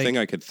only is other like thing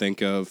I could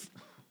think of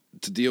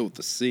to deal with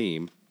the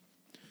seam.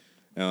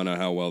 I don't know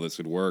how well this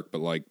would work, but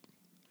like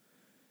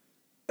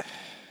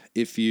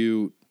if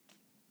you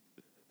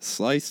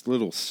sliced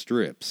little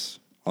strips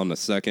on the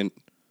second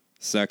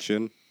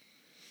section,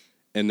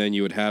 and then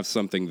you would have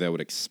something that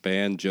would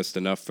expand just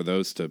enough for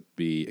those to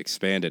be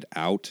expanded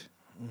out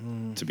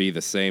to be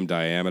the same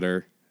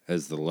diameter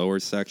as the lower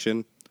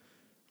section,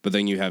 but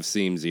then you have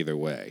seams either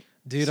way.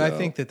 Dude, I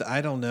think that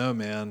I don't know,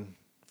 man.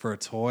 For a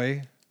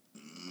toy,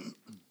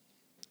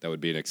 that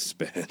would be an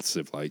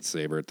expensive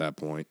lightsaber at that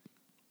point.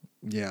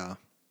 yeah.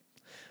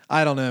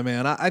 I don't know,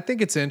 man. I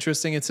think it's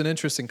interesting. It's an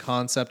interesting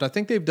concept. I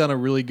think they've done a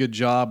really good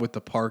job with the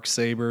park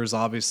sabers.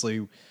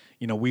 Obviously,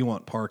 we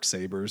want park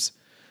sabers,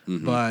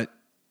 but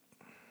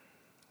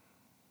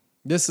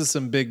this is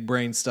some big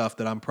brain stuff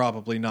that I'm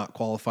probably not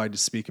qualified to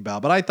speak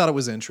about. But I thought it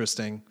was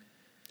interesting.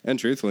 And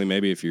truthfully,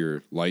 maybe if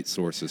your light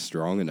source is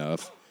strong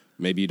enough,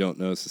 maybe you don't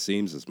notice the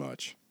seams as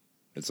much.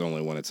 It's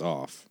only when it's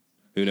off.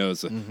 Who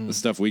knows? The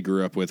stuff we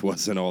grew up with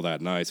wasn't all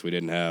that nice. We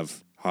didn't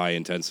have high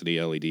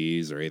intensity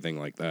LEDs or anything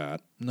like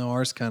that. No,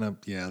 ours kind of,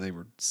 they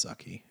were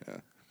sucky. Yeah.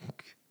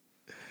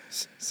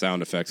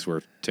 Sound effects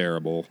were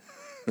terrible.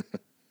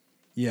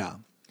 Yeah.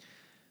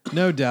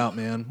 No doubt,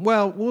 man.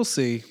 Well, we'll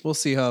see. We'll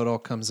see how it all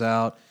comes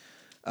out.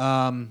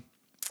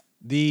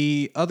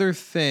 The other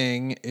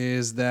thing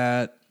is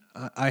that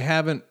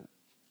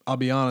I'll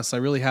be honest, I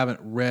really haven't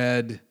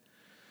read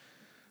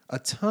a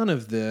ton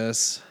of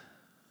this,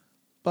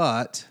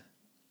 but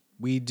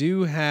we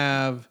do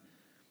have,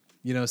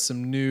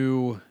 some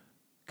new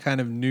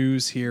kind of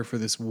news here for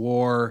this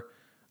War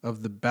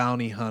of the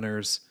Bounty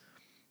Hunters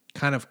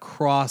kind of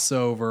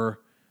crossover,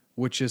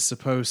 which is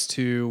supposed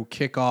to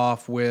kick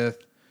off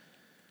with,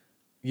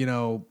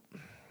 I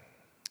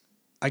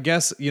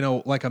guess,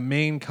 like a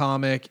main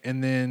comic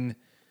and then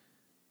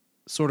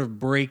sort of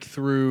break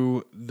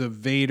through the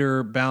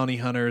Vader Bounty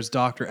Hunters,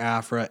 Dr.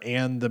 Aphra,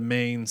 and the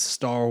main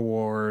Star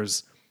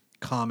Wars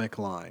comic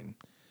line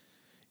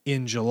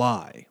in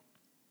July.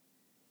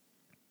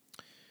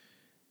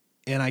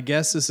 And I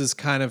guess this is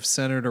kind of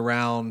centered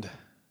around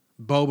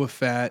Boba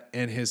Fett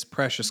and his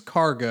precious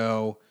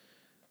cargo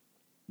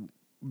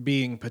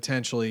being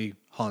potentially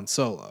Han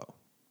Solo.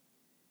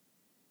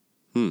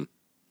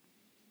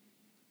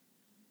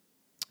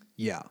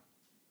 Yeah.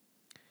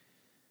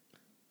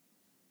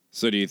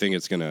 So do you think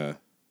it's going to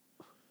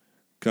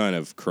kind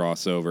of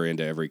cross over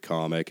into every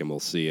comic and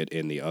we'll see it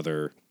in the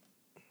other,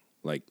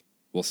 like,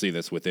 we'll see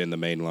this within the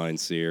mainline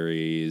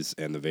series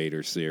and the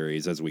Vader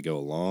series as we go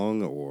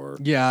along, or?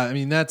 Yeah, I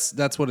mean, that's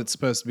what it's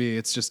supposed to be.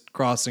 It's just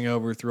crossing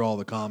over through all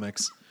the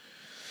comics.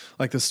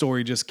 Like the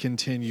story just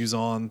continues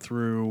on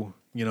through,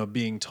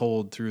 being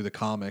told through the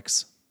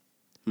comics.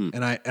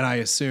 And I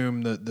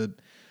assume that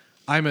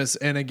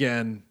and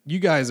again, you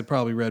guys have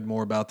probably read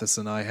more about this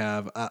than I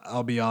have.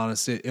 I'll be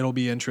honest, it'll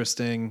be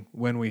interesting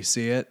when we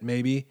see it,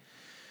 maybe.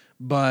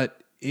 But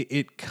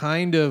it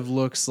kind of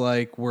looks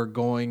like we're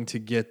going to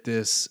get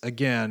this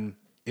again.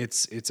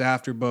 It's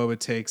after Boba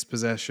takes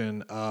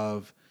possession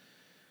of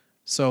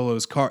Solo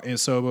and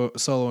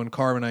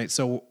Carbonite.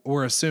 So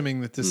we're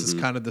assuming that this is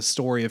kind of the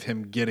story of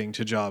him getting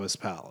to Jabba's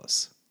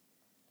palace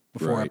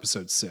before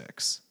episode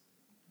 6.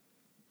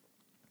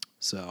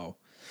 So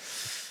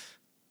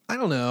I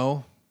don't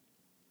know.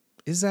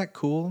 Is that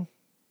cool?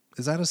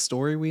 Is that a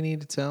story we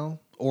need to tell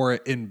or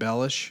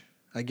embellish?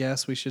 I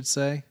guess we should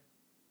say.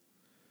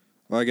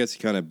 Well, I guess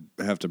you kind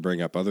of have to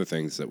bring up other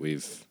things that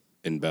we've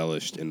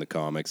embellished in the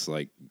comics,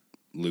 like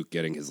Luke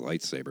getting his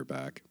lightsaber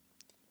back.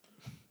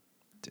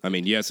 I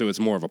mean, yes, it was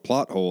more of a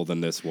plot hole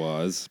than this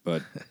was,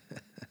 but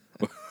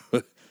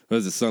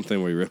was it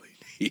something we really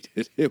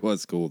needed? It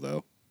was cool,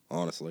 though,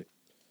 honestly.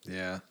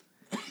 Yeah.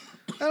 I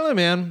don't know,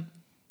 man.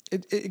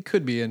 It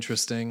could be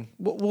interesting.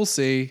 We'll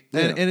see.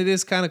 Yeah. And it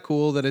is kind of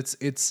cool that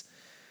it's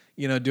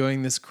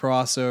doing this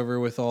crossover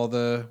with all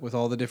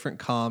the different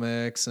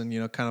comics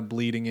and kind of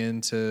bleeding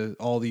into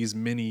all these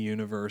mini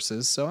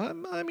universes. So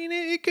I mean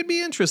it could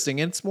be interesting.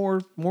 It's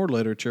more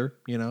literature,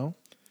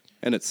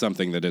 And it's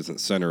something that isn't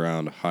centered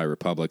around High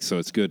Republic, so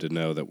it's good to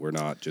know that we're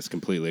not just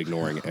completely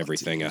ignoring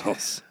everything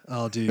else.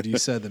 Oh, dude, you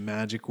said the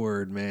magic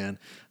word, man.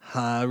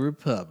 High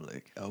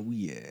Republic. Oh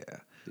yeah.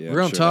 Yeah, we're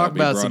going to talk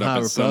about some High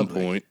at some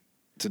Republic point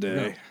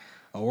today.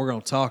 We're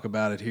going to talk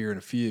about it here in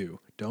a few.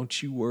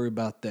 Don't you worry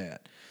about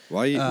that.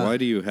 Why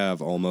do you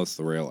have almost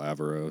the Rail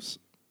Averos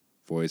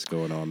voice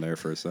going on there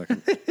for a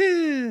second?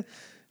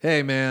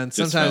 Hey, man,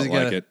 Just sometimes felt you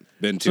got like it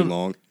been too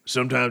long.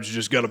 Sometimes you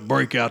just got to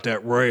break out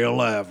that Rail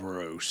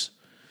Averos.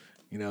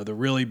 The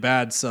really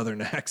bad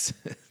Southern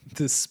accent,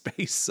 the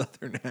space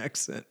Southern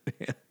accent,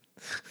 man.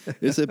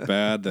 Is it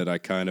bad that I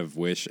kind of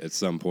wish at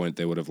some point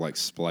they would have like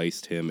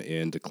spliced him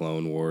into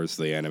Clone Wars,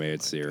 the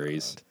animated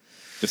series? God.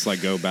 Just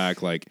like go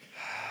back like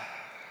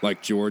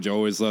George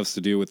always loves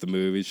to do with the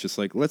movies. Just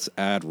like, let's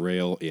add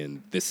Rail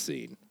in this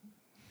scene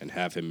and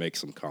have him make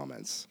some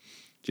comments.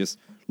 Just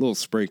a little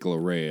sprinkle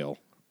of Rail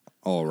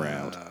all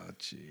around. Oh,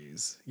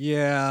 jeez.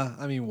 Yeah,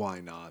 I mean,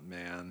 why not,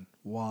 man?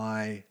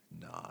 Why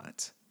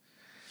not?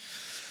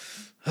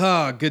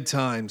 Ah, good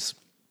times.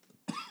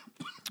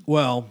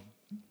 Well,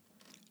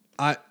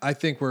 I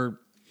think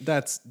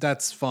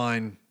that's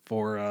fine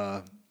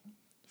for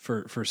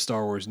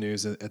Star Wars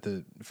news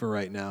for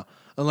right now,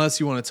 unless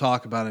you want to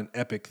talk about an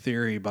epic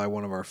theory by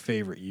one of our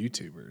favorite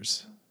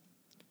YouTubers.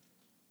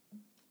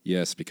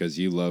 Yes, because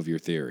you love your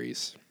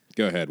theories.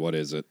 Go ahead. What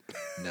is it?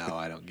 No,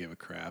 I don't give a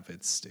crap.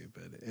 It's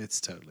stupid.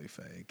 It's totally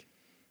fake.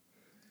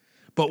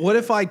 But what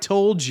if I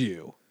told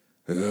you?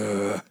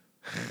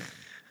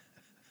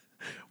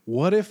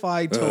 What if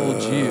I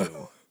told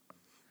you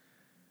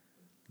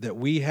that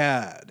we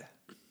had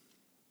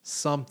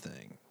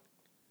something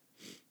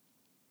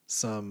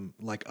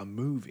a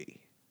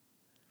movie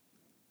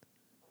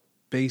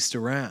based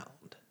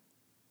around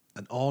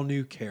an all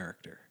new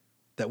character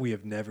that we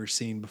have never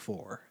seen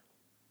before.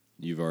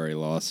 You've already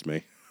lost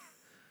me.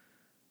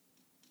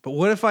 But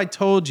what if I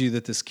told you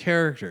that this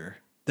character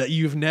that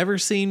you've never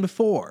seen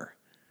before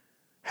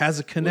has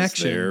a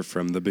connection? Was there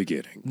from the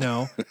beginning.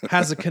 No,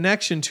 has a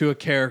connection to a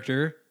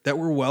character that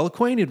we're well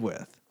acquainted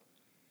with.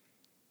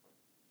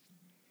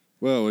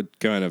 Well, it would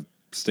kind of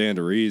stand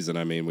to reason.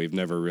 I mean, we've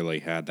never really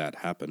had that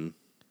happen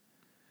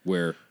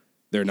where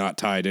they're not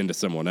tied into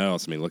someone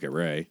else. I mean, look at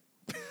Ray.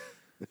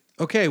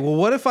 Okay, well,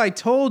 what if I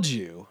told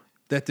you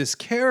that this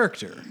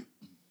character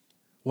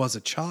was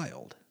a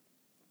child?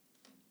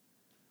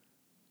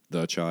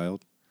 The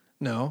child?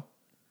 No,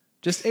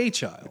 just a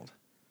child.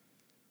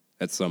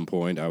 At some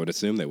point, I would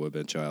assume they would have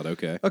been a child.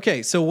 Okay.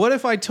 Okay, so what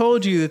if I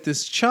told you that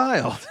this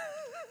child...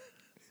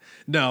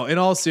 No, in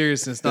all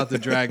seriousness, not to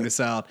drag this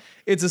out,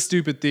 it's a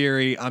stupid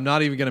theory. I'm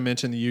not even going to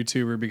mention the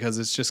YouTuber because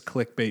it's just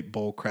clickbait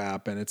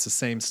bullcrap and it's the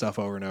same stuff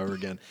over and over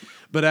again.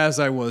 But as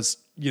I was,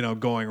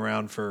 going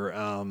around for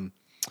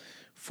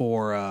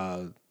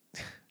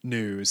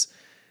news,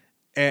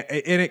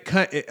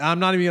 I'm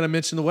not even going to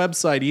mention the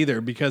website either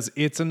because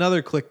it's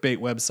another clickbait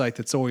website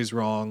that's always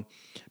wrong.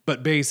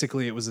 But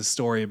basically, it was a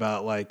story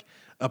about like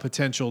a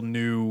potential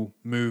new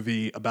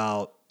movie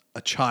about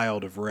a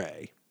child of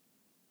Ray.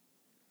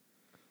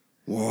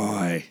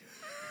 Why?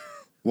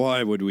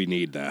 Why would we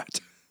need that?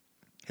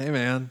 Hey,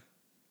 man,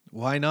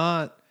 why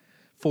not?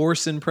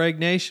 Force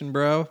impregnation,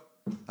 bro.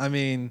 I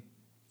mean,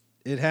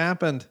 it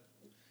happened.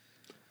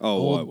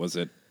 Oh, what was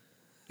it?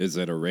 Is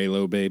it a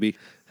Raylo baby?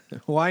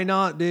 Why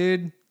not,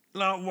 dude?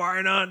 No,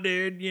 why not,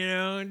 dude?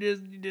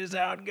 Just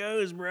how it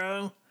goes,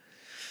 bro.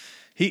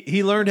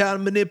 He learned how to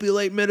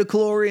manipulate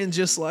midichlorians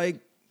just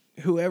like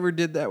whoever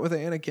did that with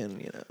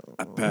Anakin,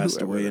 I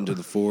passed away into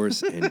the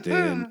Force, and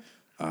then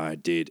I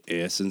did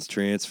essence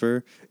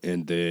transfer,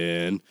 and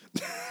then...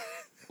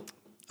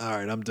 All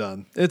right, I'm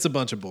done. It's a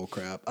bunch of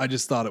bullcrap. I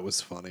just thought it was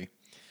funny.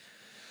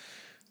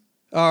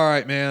 All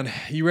right, man.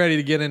 You ready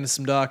to get into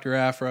some Dr.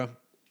 Aphra?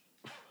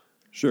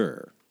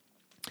 Sure.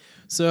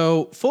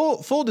 So,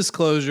 full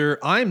disclosure,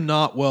 I'm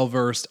not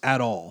well-versed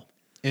at all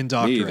in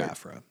Dr.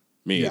 Aphra.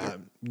 Me either.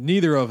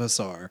 Neither of us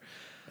are.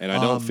 And I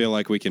don't feel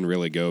like we can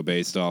really go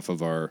based off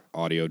of our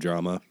audio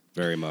drama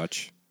very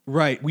much.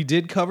 Right. We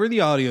did cover the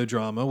audio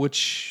drama,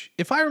 which,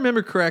 if I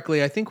remember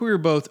correctly, I think we were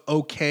both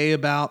okay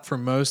about for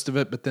most of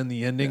it, but then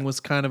the ending was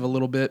kind of a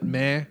little bit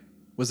meh.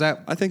 Was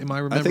that, am I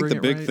remembering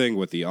the big right? thing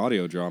with the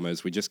audio drama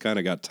is we just kind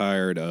of got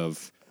tired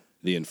of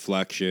the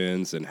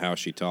inflections and how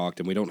she talked,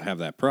 and we don't have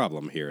that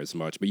problem here as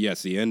much. But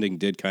yes, the ending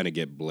did kind of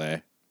get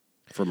bleh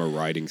from a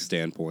writing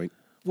standpoint.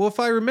 Well,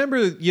 if I remember,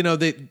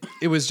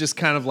 it was just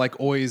kind of like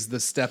always the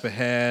step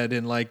ahead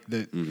and like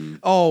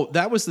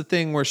that was the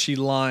thing where she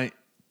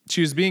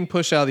was being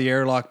pushed out of the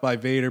airlock by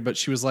Vader, but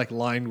she was like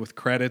lined with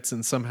credits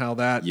and somehow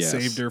that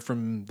saved her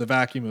from the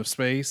vacuum of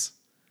space.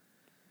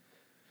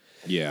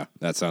 Yeah,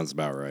 that sounds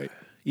about right.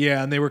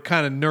 Yeah, and they were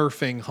kind of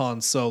nerfing Han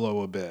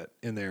Solo a bit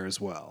in there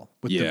as well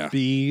with the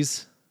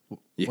bees.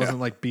 Yeah. Wasn't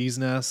like bees'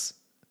 nests.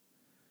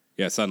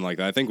 Yeah, something like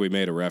that. I think we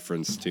made a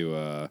reference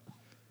to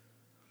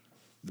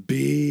the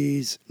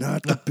bees,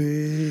 not the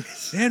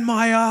bees. In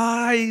my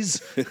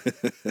eyes.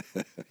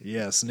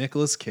 Yes,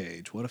 Nicolas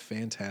Cage. What a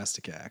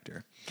fantastic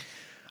actor.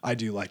 I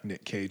do like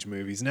Nick Cage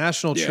movies.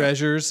 National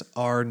treasures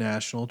are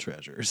national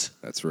treasures.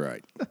 That's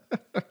right.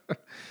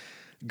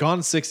 Gone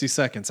in 60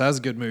 Seconds. That was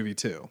a good movie,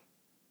 too.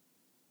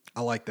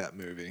 I like that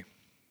movie.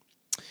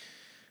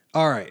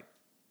 All right.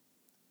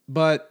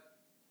 But,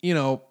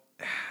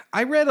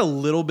 I read a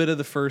little bit of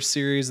the first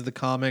series of the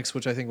comics,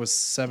 which I think was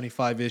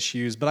 75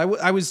 issues, but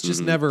I was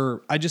just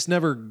I just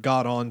never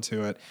got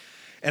onto it.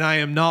 And I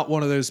am not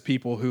one of those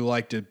people who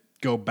like to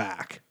go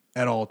back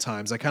at all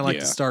times. I kind of like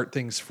to start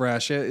things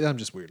fresh. I'm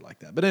just weird like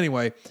that. But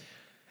anyway,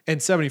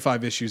 and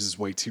 75 issues is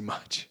way too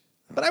much.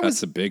 But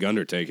That's a big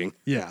undertaking.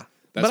 Yeah.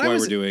 That's why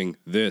we're doing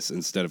this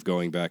instead of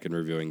going back and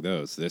reviewing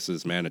those. This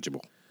is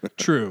manageable.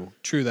 True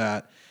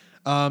that.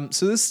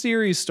 So this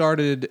series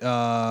started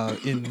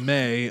in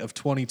May of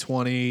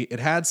 2020. It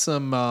had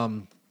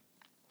some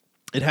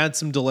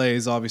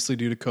delays, obviously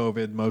due to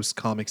COVID. Most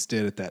comics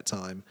did at that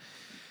time,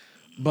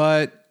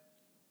 but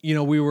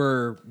we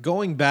were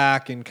going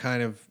back and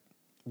kind of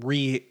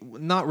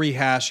not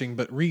rehashing,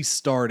 but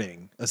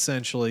restarting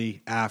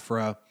essentially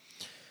Aphra,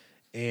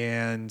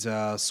 and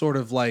sort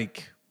of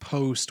like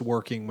post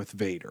working with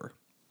Vader,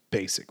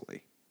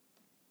 basically.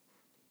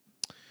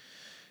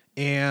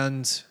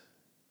 And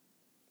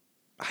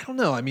I don't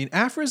know. I mean,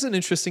 Aphra is an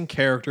interesting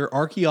character,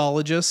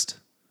 archaeologist,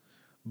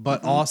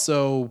 but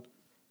also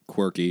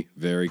quirky,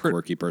 very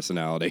quirky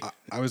personality.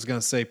 I was going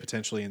to say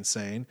potentially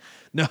insane.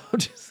 No,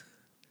 just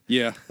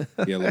yeah,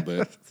 a little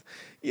bit.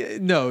 Yeah,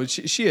 no,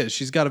 she is.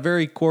 She's got a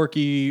very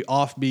quirky,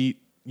 offbeat,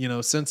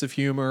 sense of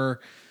humor.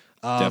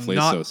 Definitely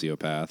a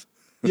sociopath.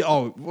 Yeah.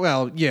 Oh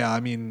well, yeah. I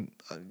mean,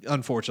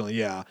 unfortunately,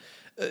 yeah.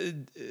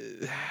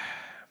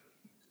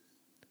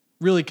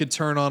 Really could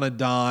turn on a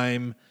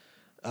dime.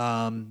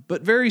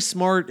 but very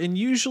smart and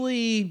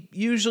usually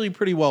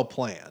pretty well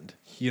planned.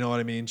 You know what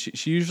I mean?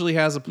 She usually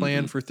has a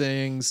plan for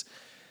things,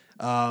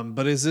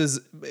 but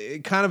is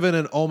kind of in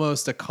an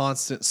almost a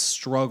constant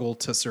struggle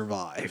to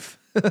survive.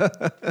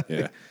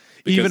 Yeah.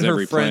 Even her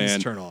every friends plan,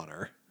 turn on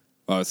her.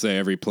 I would say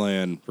every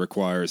plan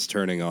requires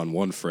turning on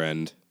one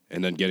friend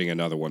and then getting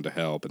another one to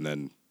help, and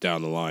then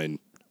down the line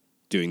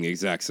doing the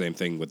exact same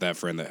thing with that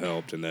friend that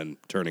helped and then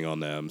turning on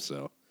them.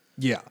 So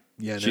Yeah,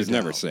 no she's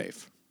never doubt.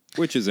 safe,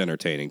 which is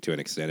entertaining to an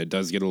extent. It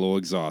does get a little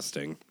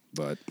exhausting,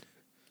 but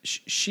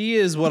She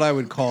is what I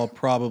would call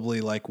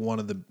probably like one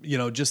of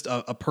the, just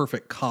a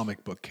perfect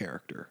comic book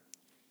character.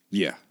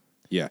 yeah.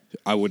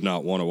 I would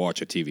not want to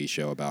watch a TV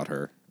show about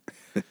her.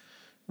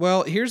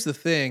 Well, here's the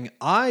thing.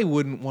 I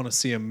wouldn't want to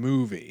see a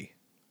movie,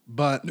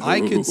 but No.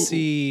 I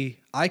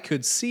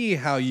could see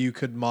how you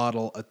could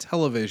model a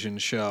television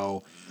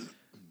show,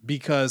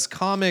 because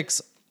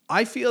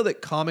I feel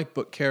that comic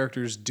book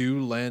characters do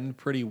lend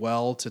pretty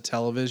well to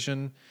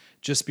television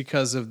just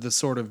because of the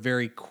sort of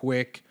very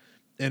quick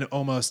and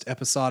almost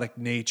episodic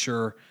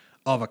nature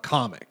of a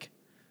comic.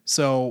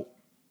 So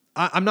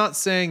I'm not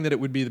saying that it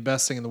would be the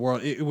best thing in the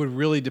world. It would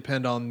really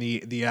depend on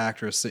the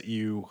actress that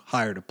you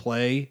hire to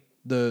play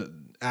the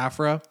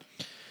Aphra.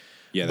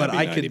 Yeah, But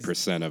that'd be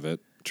 90% of it,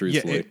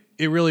 truthfully. Yeah,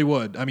 it really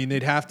would. I mean,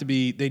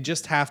 they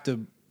just have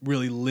to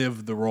really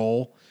live the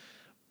role.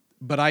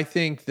 But I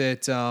think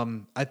that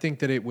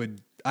it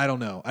would, I don't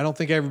know. I don't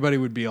think everybody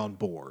would be on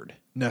board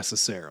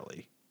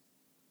necessarily.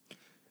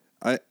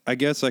 I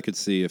guess I could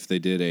see if they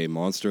did a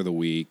Monster of the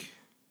Week,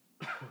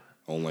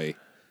 only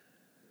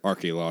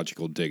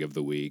archaeological dig of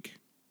the week,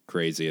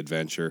 crazy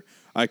adventure.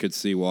 I could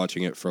see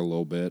watching it for a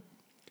little bit.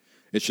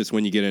 It's just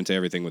when you get into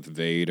everything with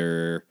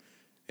Vader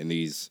and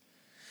these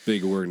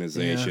big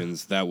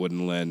organizations, that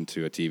wouldn't lend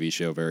to a TV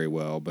show very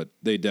well, but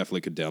they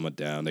definitely could dumb it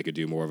down. They could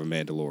do more of a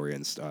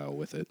Mandalorian style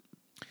with it.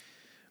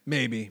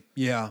 Maybe.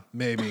 Yeah,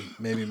 maybe.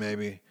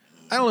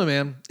 I don't know,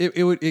 man.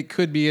 It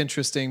could be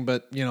interesting,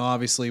 but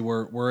obviously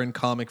we're in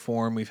comic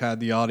form. We've had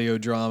the audio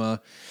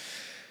drama.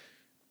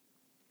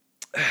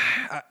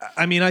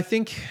 I mean, I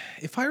think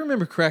if I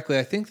remember correctly,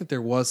 I think that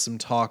there was some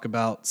talk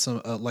about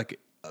some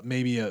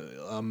maybe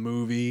a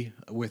movie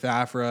with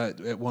Aphra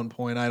at one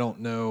point. I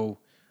don't know.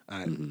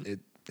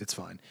 It's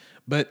fine.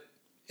 But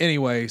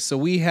anyway, so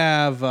we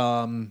have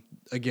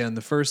again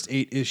the first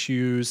 8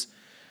 issues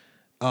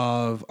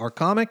of our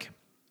comic.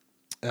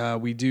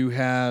 We do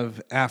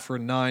have Aphra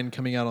 9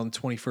 coming out on the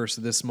 21st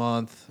of this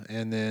month,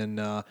 and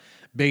then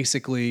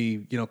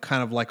basically,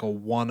 kind of like a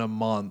one a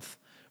month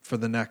for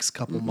the next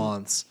couple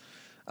months.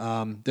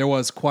 There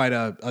was quite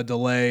a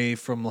delay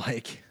from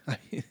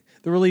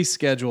the release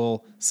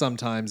schedule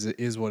sometimes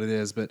is what it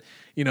is, but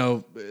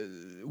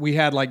we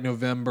had like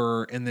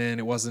November, and then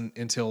it wasn't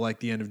until like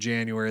the end of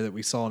January that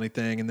we saw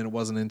anything, and then it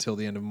wasn't until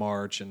the end of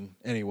March. And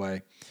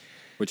anyway,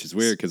 which is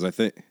weird because I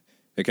think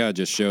it kind of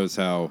just shows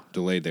how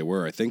delayed they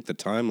were. I think the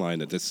timeline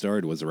that this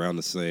started was around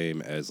the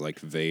same as like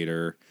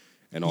Vader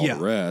and all the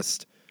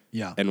rest.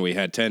 Yeah. And we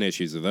had 10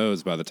 issues of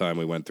those by the time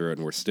we went through it,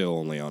 and we're still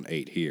only on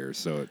 8 here.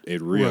 So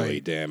it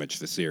really damaged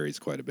the series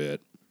quite a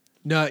bit.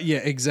 No, yeah,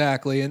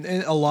 exactly. And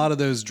a lot of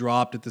those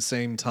dropped at the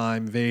same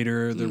time.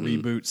 Vader, the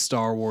reboot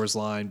Star Wars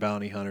line,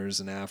 Bounty Hunters,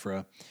 and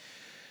Aphra.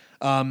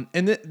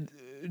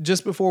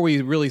 Just before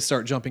we really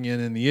start jumping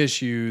in the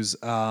issues,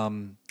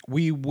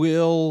 we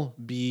will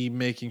be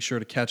making sure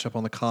to catch up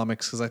on the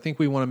comics, because I think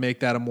we want to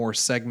make that a more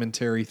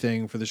segmentary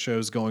thing for the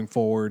shows going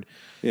forward.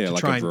 Yeah, to like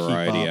try a and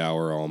variety keep up.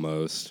 hour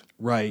almost.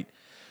 Right.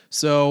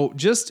 So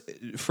just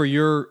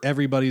for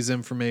everybody's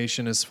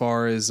information, as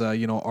far as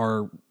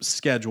our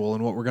schedule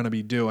and what we're going to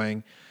be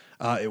doing,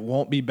 it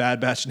won't be Bad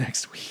Batch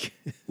next week.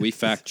 We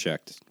fact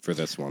checked for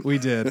this one. We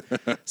did.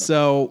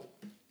 So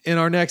in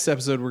our next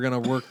episode, we're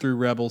going to work through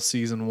Rebels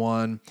Season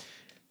 1,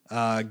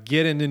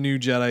 get into New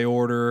Jedi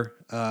Order.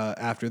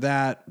 After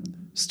that,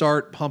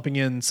 start pumping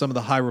in some of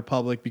the High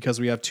Republic, because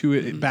we have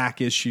 2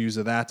 back issues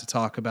of that to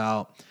talk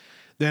about.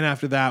 Then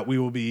after that, we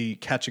will be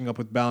catching up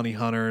with Bounty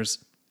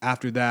Hunters.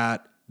 After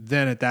that,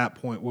 then at that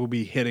point, we'll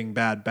be hitting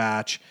Bad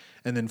Batch.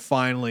 And then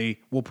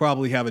finally, we'll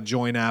probably have a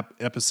joint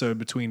episode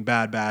between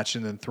Bad Batch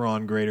and then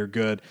Thrawn Greater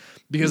Good,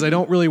 because I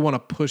don't really want to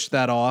push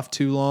that off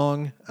too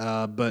long,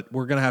 but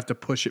we're going to have to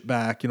push it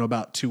back,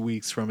 about 2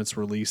 weeks from its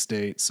release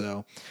date.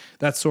 So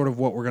that's sort of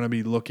what we're going to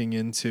be looking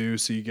into.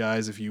 So you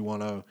guys, if you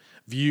want to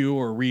view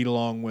or read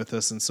along with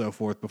us and so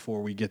forth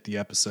before we get the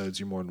episodes,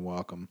 you're more than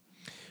welcome,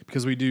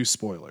 because we do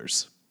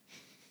spoilers.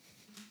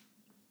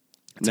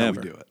 That's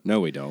Never. how we do it. No,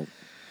 we don't.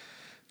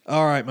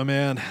 All right, my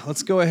man.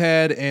 Let's go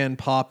ahead and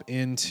pop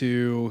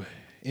into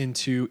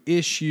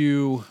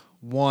issue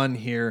 1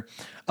 here.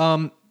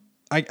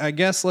 I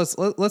guess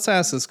let's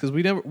ask this, because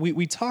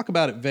we talk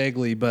about it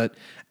vaguely, but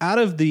out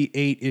of the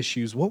 8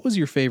 issues, what was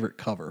your favorite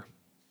cover?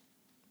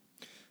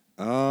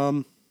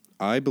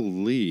 I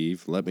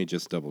believe. Let me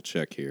just double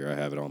check here. I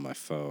have it on my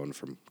phone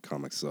from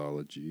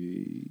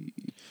Comixology.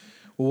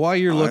 Well, while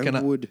you're looking,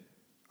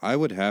 I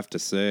would have to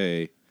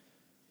say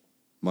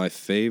my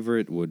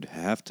favorite would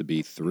have to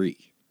be 3.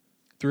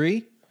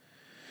 3?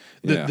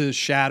 The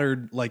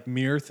shattered like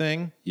mirror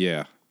thing.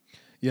 Yeah.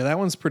 Yeah, that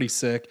one's pretty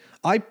sick.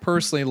 I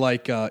personally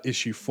like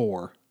issue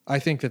 4. I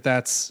think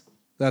that's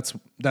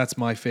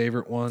my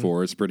favorite one.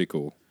 4 is pretty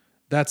cool.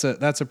 That's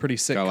a pretty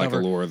sick Got cover.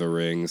 like a Lord of the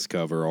Rings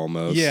cover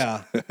almost.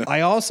 Yeah.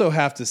 I also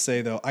have to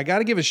say though, I got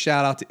to give a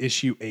shout out to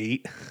issue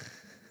 8.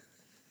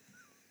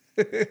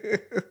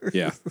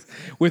 Yeah.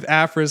 With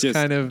Aphra's Just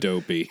kind of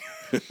dopey.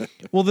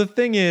 Well, the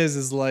thing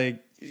is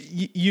like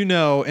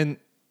and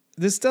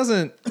this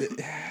doesn't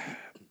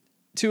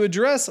to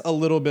address a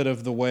little bit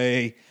of the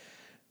way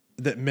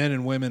that men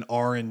and women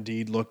are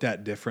indeed looked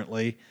at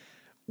differently.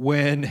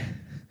 When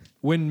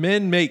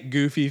men make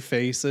goofy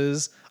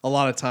faces, a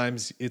lot of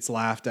times it's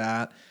laughed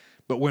at.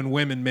 But when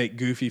women make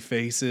goofy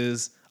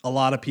faces, a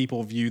lot of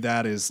people view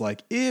that as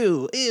like,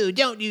 ew,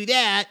 don't do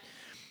that.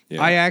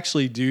 Yeah. I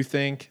actually do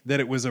think that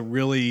it was a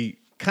really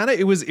kind of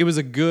it was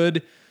a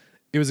good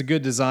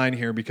design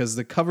here, because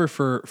the cover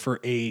for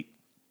 8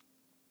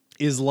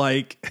 is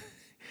like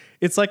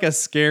it's like a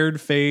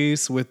scared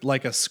face with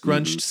like a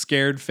scrunched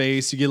scared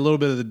face. You get a little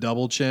bit of the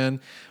double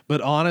chin,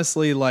 but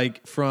honestly,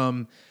 like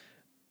from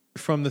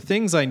the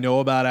things I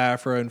know about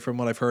Aphra and from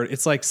what I've heard,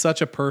 it's like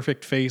such a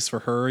perfect face for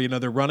her. You know,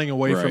 they're running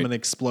away from an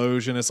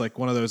explosion. It's like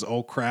one of those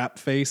oh crap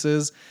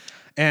faces.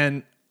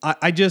 And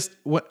I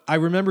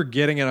remember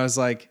getting it. I was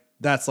like,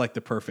 that's like the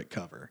perfect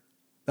cover.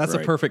 That's a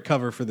perfect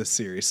cover for this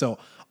series. So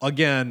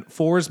again,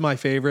 4 is my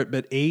favorite,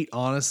 but 8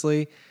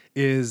 honestly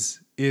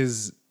is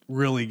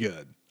really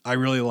good. I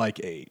really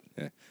like 8.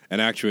 Yeah. And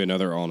actually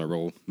another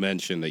honorable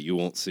mention that you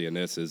won't see in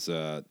this is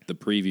the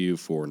preview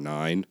for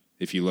 9.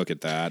 If you look at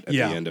that at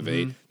the end of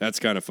 8, that's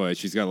kind of funny.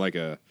 She's got like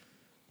a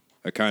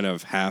kind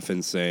of half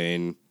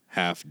insane,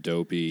 half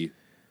dopey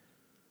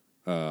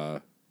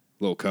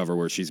little cover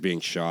where she's being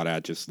shot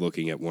at just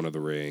looking at one of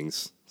the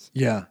rings.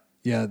 Yeah.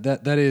 Yeah,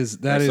 that is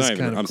kind of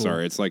cool. I'm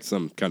sorry, it's like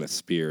some kind of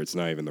spear. It's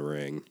not even the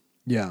ring.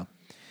 Yeah.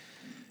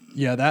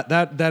 Yeah,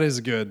 that is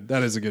good.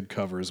 That is a good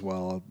cover as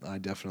well. I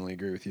definitely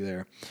agree with you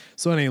there.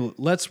 So anyway,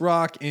 let's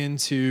rock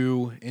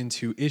into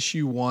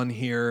issue 1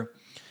 here.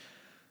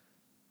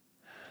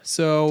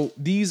 So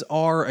these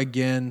are,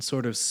 again,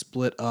 sort of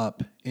split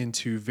up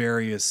into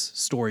various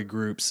story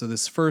groups. So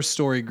this first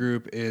story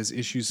group is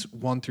issues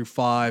 1 through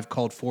 5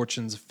 called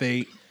Fortunes of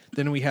Fate.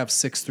 Then we have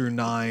 6 through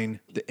 9,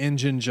 The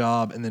Engine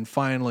Job. And then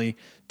finally,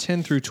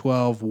 10 through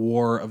 12,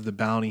 War of the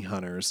Bounty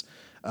Hunters.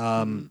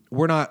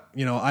 We're not,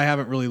 I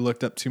haven't really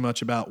looked up too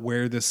much about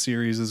where this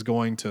series is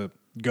going to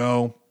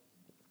go.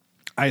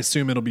 I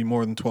assume it'll be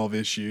more than 12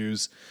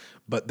 issues,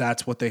 but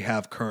that's what they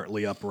have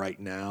currently up right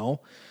now.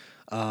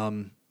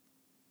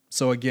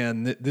 So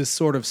again, this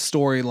sort of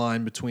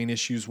storyline between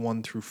issues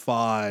 1 through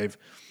 5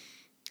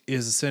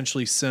 is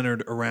essentially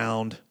centered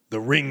around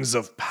the Rings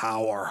of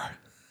Power.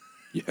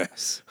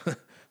 Yes.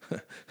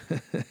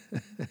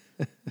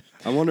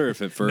 I wonder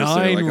if at first 9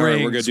 they're like, all right,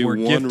 rings we're going to do were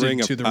one gifted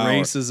ring of to the power.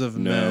 races of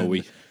men.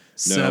 We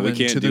 7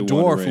 can't to the do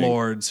one dwarf ring.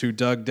 lords who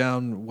dug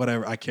down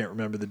whatever. I can't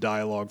remember the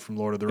dialogue from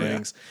Lord of the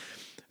Rings.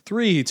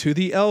 3 to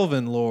the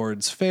elven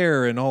lords,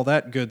 fair and all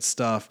that good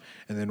stuff.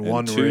 And then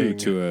 1 2 ring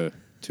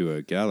to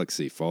a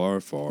galaxy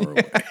far, far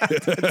away.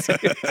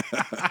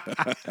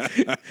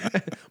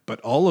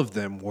 But all of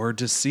them were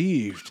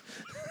deceived.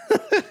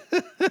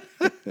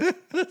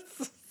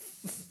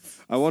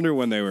 I wonder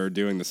when they were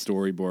doing the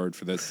storyboard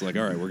for this, like,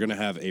 all right, we're going to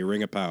have a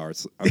ring of power.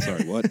 I'm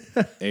sorry, what?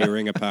 A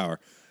ring of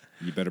power.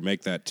 You better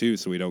make that 2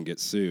 so we don't get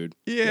sued.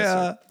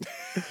 Yeah.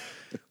 Yes,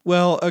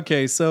 well,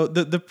 okay, so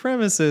the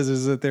premise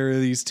is that there are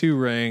these 2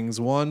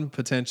 rings. One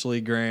potentially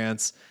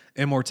grants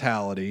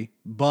immortality,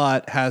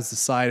 but has the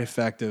side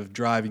effect of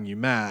driving you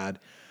mad.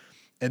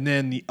 And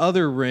then the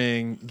other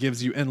ring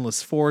gives you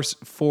endless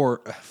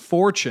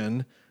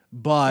fortune,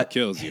 but... It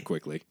kills you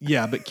quickly.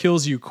 Yeah, but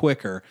kills you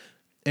quicker.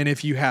 And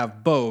if you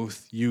have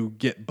both, you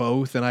get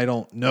both. And I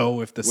don't know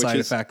if the side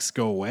effects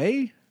go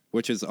away.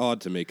 Which is odd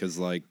to me because,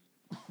 like,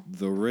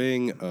 the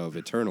ring of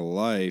eternal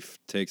life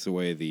takes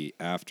away the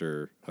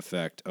after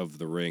effect of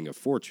the ring of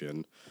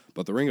fortune,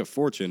 but the ring of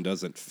fortune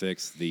doesn't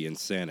fix the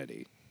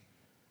insanity.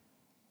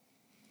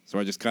 So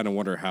I just kind of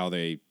wonder how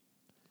they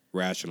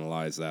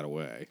rationalize that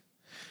away.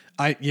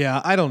 I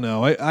don't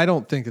know. I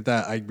don't think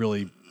that I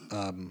really...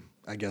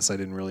 I guess I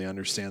didn't really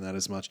understand that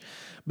as much.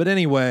 But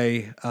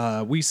anyway,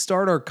 we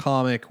start our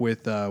comic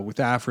with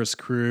Aphra's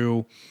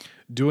crew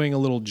doing a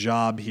little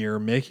job here,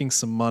 making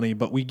some money,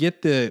 but we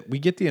get the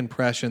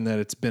impression that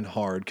it's been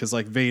hard because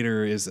like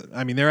Vader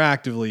they're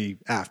actively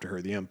after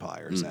her. The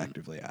Empire is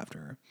actively after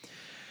her.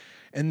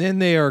 And then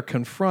they are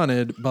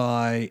confronted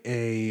by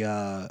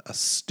a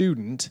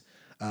student,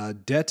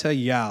 Deta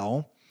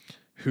Yao,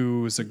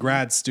 who's a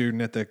grad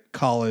student at the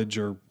college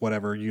or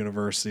whatever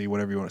university,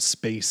 whatever you want,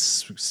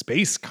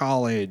 space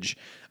college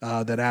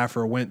that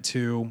Aphra went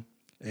to.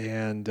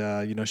 And,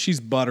 she's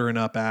buttering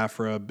up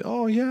Aphra.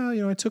 Oh,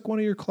 yeah, I took one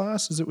of your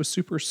classes. It was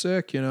super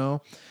sick,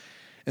 And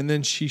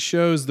then she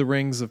shows the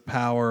Rings of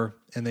Power,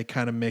 and they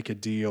kind of make a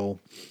deal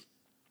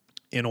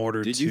in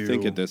order to... Did you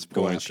think at this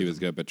point she was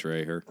going to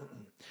betray her?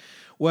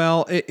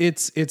 Well,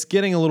 it's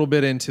getting a little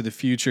bit into the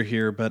future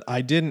here, but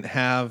I didn't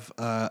have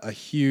a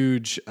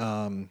huge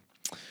amount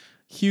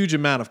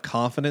of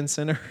confidence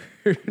in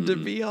her, to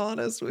be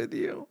honest with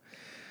you.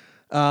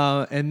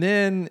 And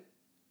then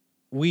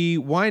we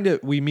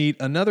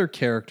meet another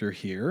character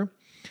here,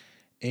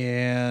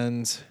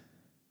 and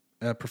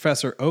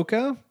Professor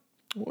Oka.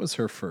 What was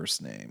her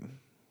first name?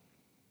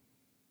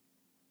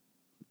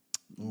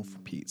 Oh, for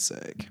Pete's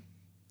sake.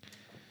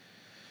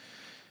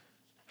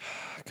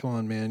 Come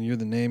on, man. You're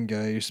the name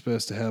guy. You're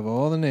supposed to have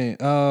all the name.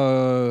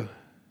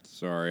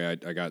 Sorry,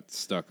 I got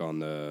stuck on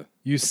the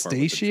Eustacia?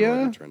 part with the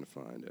droid. I'm trying to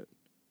find it.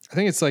 I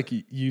think it's like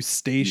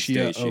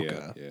Eustacia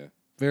Oka. Yeah.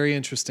 Very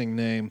interesting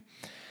name.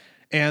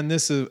 And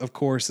this, of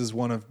course, is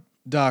one of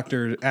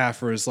Dr.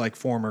 Aphra's like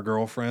former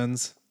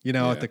girlfriends,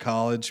 at the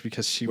college,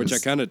 because she was...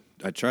 Which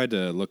I tried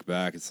to look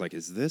back. It's like,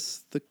 is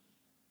this the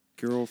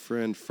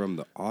girlfriend from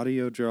the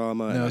audio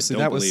drama? No, I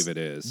don't believe it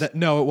is.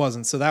 No, it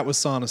wasn't. So that was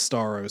Sana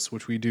Staros,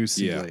 which we do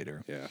see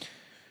later. Yeah.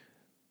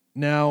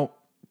 Now,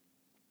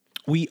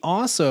 we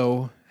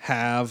also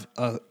have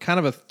a kind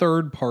of a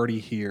third party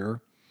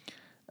here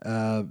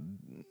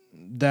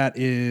that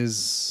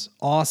is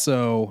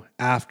also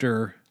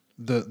after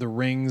the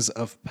rings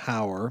of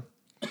power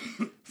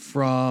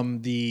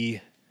from the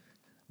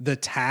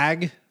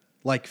tag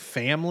like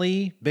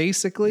family,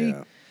 basically.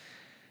 Yeah.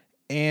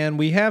 And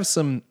we have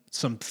some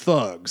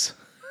thugs,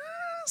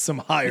 some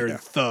hired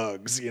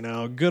thugs,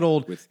 good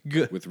old with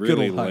good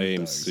really old hired lame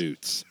thugs.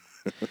 suits.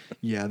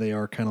 Yeah, they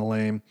are kind of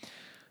lame.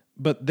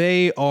 But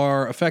they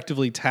are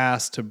effectively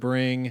tasked to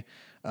bring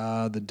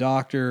the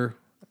Dr.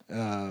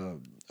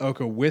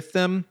 Oka with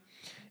them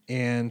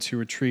and to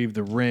retrieve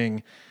the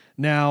ring.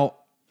 Now,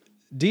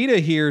 Dita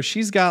here,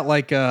 she's got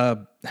like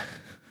an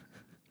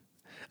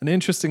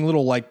interesting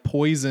little like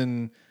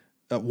poison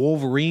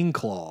Wolverine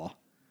claw.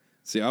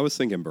 See, I was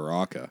thinking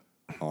Baraka,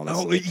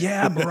 honestly. Oh,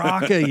 yeah,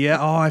 Baraka. Yeah.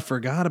 Oh, I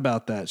forgot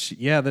about that.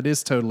 That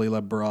is totally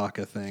a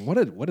Baraka thing. What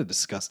a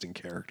disgusting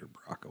character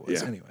Baraka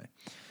was. Yeah. Anyway.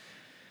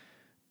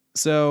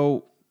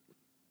 So,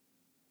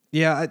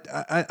 yeah,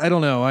 I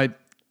don't know.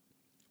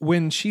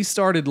 When she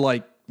started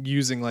like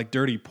using like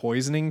dirty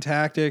poisoning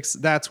tactics,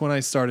 that's when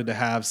I started to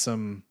have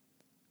some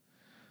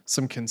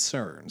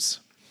concerns.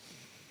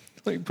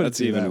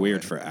 That's even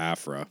weird for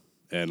Aphra,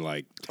 and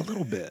like a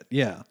little bit.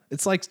 Yeah,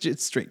 it's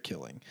straight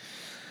killing.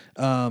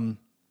 I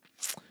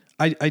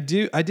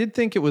did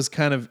think it was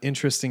kind of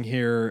interesting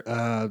here.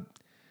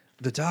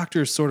 The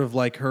Doctor's sort of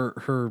like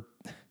her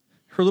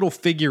little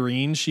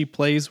figurine she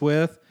plays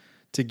with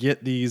to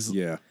get these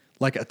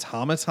like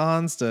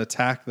automatons to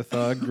attack the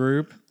thug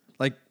group.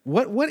 Like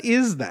what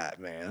is that,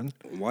 man?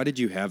 Why did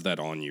you have that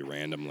on you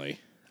randomly?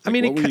 I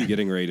mean, what were you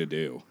getting ready to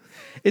do?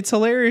 It's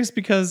hilarious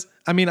because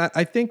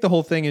I think the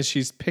whole thing is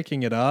she's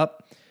picking it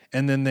up,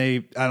 and then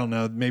I don't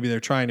know, maybe they're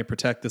trying to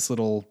protect this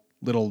little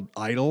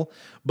idol,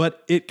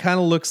 but it kind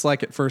of looks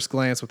like at first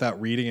glance, without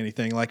reading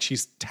anything, like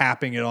she's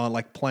tapping it on,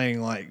 like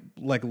playing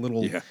like a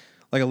little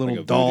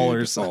doll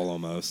or something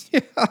almost.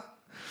 Yeah.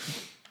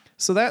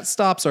 So that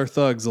stops our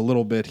thugs a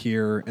little bit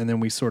here, and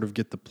then we sort of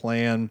get the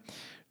plan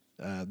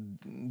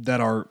that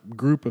our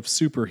group of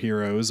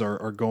superheroes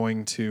are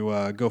going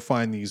to go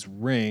find these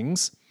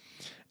rings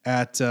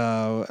at,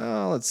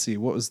 let's see,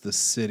 what was the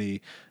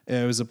city?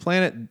 It was a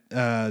planet,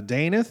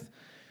 Daneth,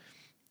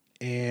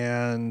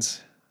 and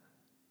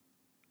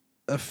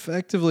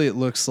effectively it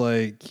looks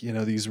like,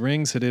 these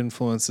rings had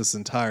influenced this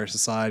entire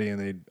society,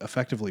 and they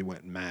effectively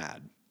went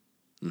mad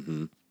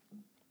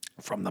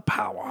from the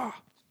power.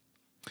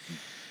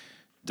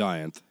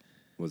 Dianth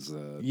was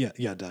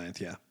Dianth,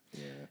 yeah.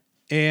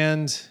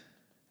 And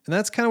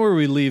that's kind of where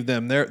we leave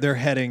them. They're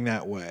heading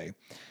that way.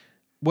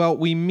 Well,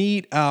 we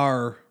meet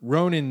our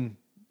Ronin.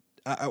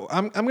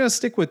 I'm going to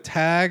stick with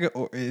Tag,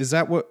 or is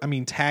that what I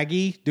mean?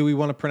 Taggy? Do we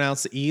want to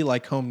pronounce the E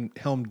like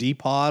Helm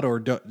D-Pod, or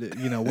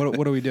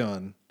what are we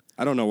doing?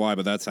 I don't know why,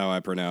 but that's how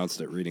I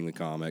pronounced it reading the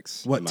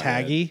comics. What,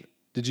 Taggy?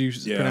 Did you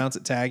pronounce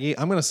it Taggy?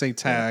 I'm going to say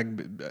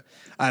Tag. But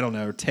I don't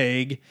know,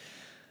 Tag.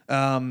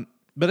 But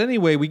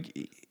anyway,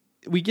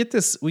 we get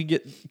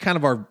kind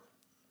of our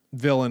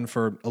villain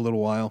for a little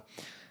while,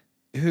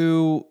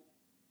 who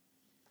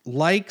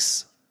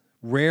likes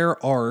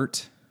rare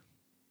art,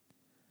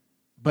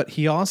 but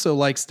he also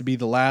likes to be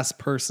the last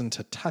person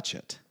to touch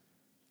it.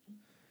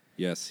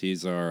 Yes,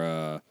 he's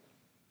our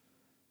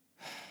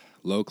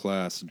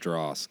low-class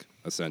Drosk,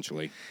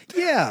 essentially.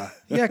 Yeah,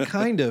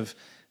 kind of.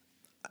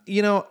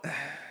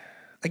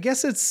 I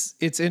guess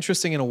it's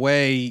interesting in a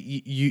way.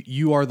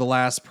 You are the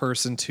last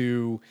person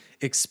to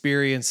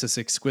experience this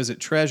exquisite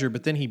treasure,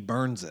 but then he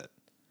burns it.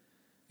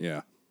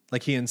 Yeah.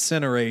 Like he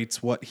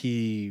incinerates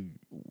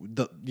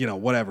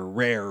whatever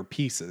rare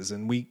pieces,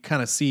 and we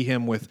kind of see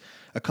him with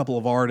a couple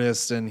of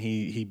artists, and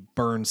he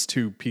burns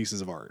 2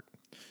 pieces of art.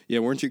 Yeah,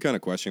 weren't you kind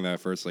of questioning that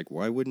at first? Like,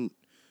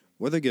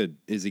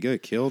 is he gonna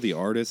kill the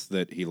artist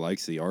that he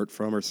likes the art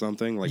from or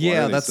something? Like, why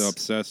are they so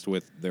obsessed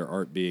with their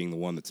art being the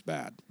one that's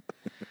bad?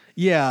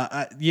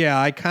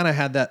 I kind of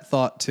had that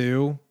thought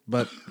too,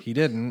 but he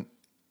didn't.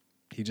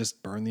 He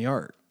just burned the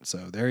art. So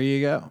there you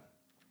go.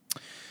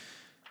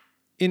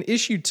 in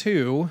issue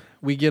 2,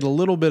 we get a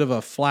little bit of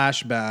a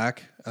flashback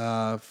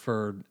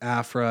for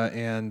Aphra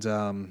and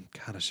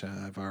gosh,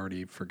 I've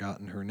already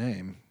forgotten her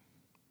name.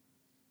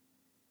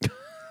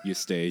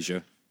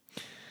 Eustasia.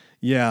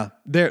 Yeah,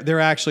 they're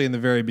actually in the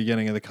very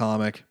beginning of the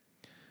comic.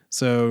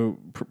 So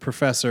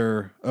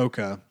Professor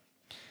Oka,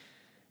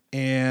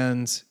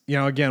 and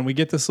again, we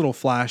get this little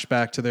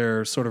flashback to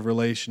their sort of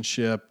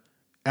relationship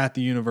at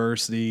the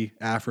university.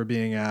 Aphra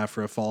being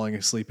Aphra, falling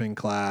asleep in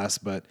class,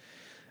 but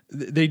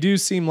they do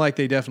seem like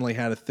they definitely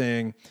had a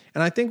thing.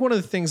 And I think one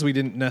of the things we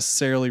didn't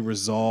necessarily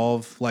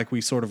resolve, like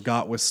we sort of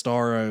got with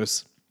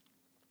Staros,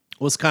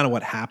 was kind of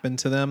what happened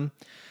to them.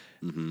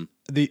 Mm-hmm.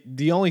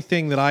 The only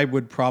thing that I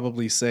would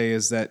probably say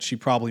is that she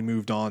probably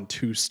moved on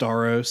to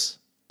Staros,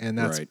 and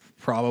that's Right.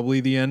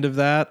 probably the end of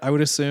that, I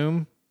would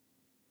assume.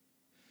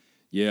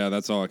 Yeah,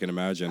 that's all I can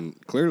imagine.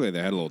 Clearly, they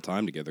had a little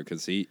time together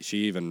because she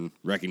even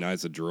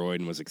recognized the droid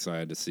and was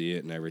excited to see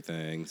it and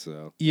everything.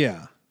 So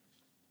Yeah.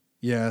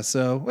 Yeah,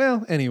 so,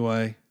 well,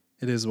 anyway,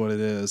 it is what it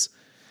is.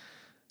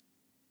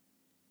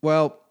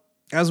 Well,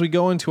 as we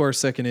go into our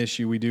second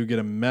issue, we do get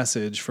a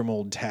message from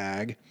old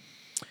Tag,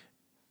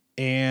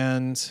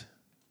 and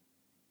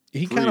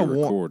he kind of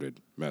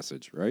pre-recorded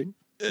message, right?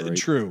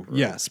 True. Right.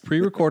 Yes.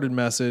 Pre-recorded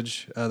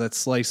message that's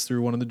sliced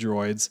through one of the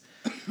droids.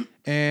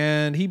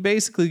 And he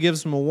basically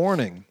gives him a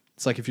warning.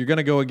 It's like, if you're going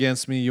to go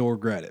against me, you'll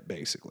regret it,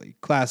 basically.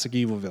 Classic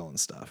evil villain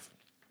stuff.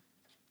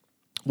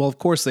 Well, of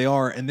course they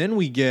are. And then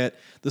we get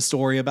the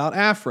story about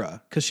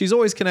Aphra, because she's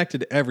always connected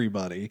to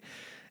everybody.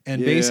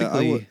 And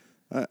basically...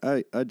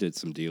 I did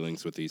some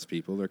dealings with these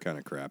people. They're kind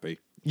of crappy.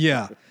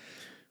 Yeah.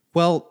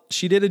 Well,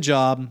 she did a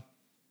job,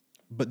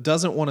 but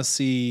doesn't want to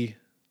see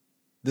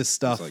this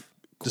stuff like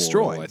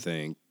destroyed. Coral, I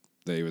think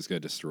that he was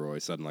going to destroy,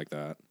 something like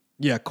that.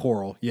 Yeah,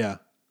 coral. Yeah.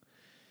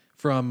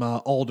 From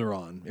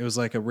Alderaan. It was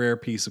like a rare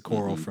piece of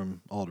coral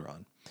from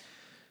Alderaan.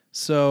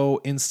 So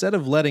instead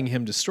of letting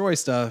him destroy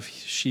stuff,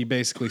 she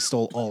basically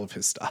stole all of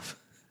his stuff.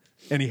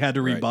 And he had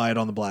to rebuy it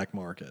on the black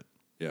market.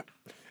 Yeah.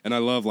 And I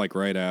love, like,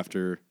 right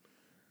after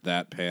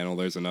that panel,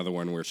 there's another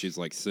one where she's,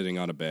 like, sitting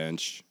on a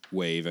bench,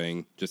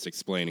 waving, just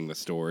explaining the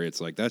story.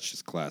 It's like, that's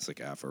just classic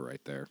Aphra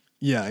right there.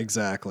 Yeah,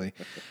 exactly.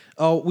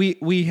 Oh,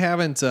 we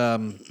haven't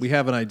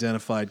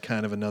identified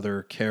kind of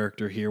another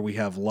character here. We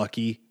have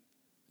Lucky.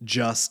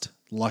 Just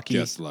Lucky.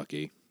 Just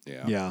Lucky.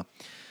 Yeah.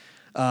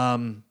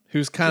 Yeah.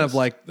 Who's kind of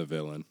like the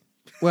villain.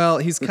 Well,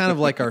 he's kind of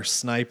like our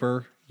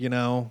sniper,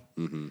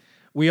 Mm-hmm.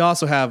 We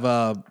also have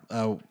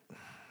Old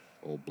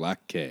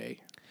Black K.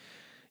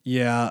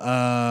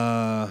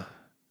 Yeah,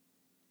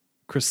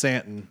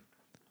 Chrysanthemum.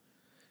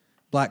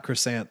 Black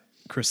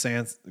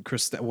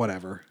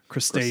whatever.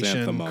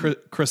 Crustacean.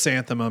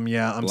 Chrysanthemum,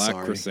 yeah, I'm Black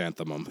sorry.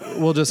 Chrysanthemum.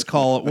 We'll just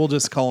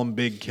call him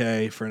Big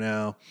K for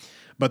now.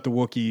 But the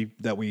Wookiee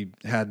that we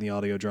had in the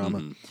audio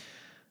drama.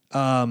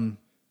 Mm-hmm.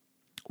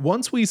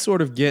 Once we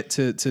sort of get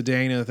to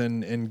Danath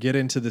and get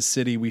into the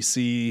city, we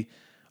see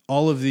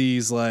all of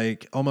these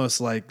like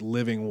almost like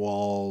living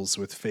walls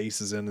with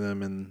faces in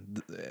them,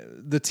 and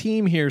the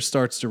team here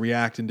starts to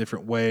react in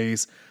different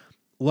ways.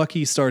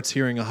 Lucky starts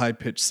hearing a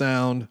high-pitched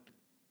sound.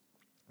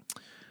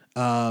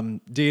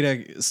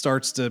 Data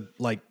starts to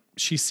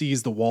she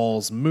sees the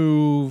walls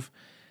move,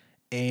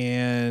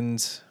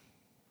 and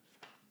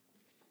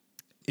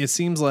it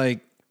seems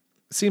like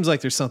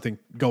there's something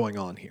going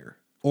on here,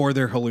 or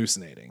they're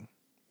hallucinating.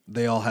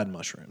 They all had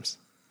mushrooms.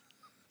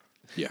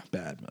 Yeah.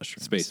 Bad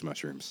mushrooms. Space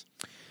mushrooms.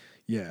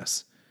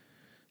 Yes.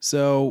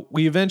 So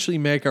we eventually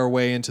make our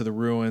way into the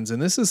ruins, and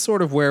this is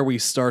sort of where we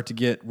start to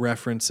get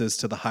references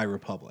to the High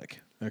Republic,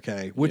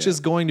 okay? Which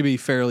is going to be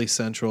fairly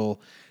central.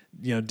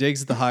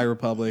 Digs at the High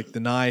Republic,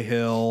 the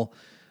Nihil,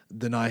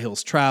 the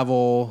Nihil's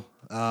travel.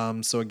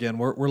 So again,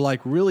 we're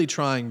like really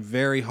trying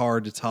very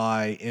hard to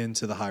tie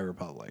into the High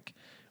Republic,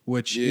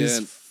 which is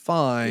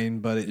fine,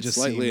 but it just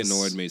slightly seems...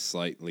 annoyed me,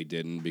 slightly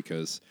didn't,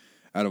 because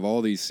out of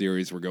all these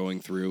series we're going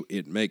through,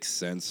 it makes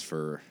sense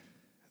for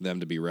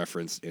them to be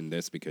referenced in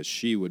this because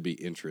she would be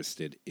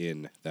interested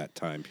in that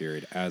time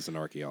period as an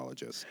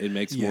archaeologist. It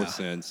makes more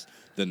sense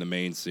than the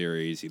main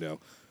series,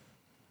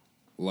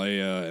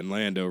 Leia and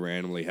Lando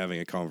randomly having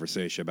a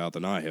conversation about the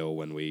Nihil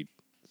when we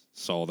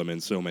saw them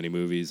in so many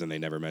movies and they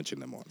never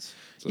mentioned them once.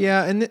 So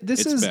yeah, and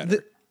this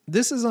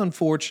is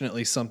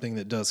unfortunately something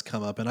that does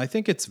come up, and I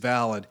think it's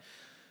valid.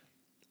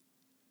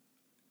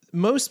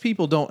 Most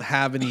people don't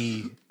have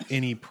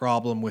any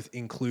problem with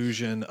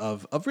inclusion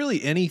of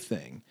really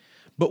anything.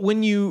 But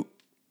when you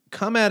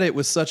come at it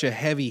with such a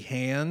heavy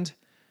hand,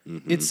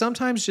 it's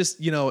sometimes just,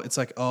 it's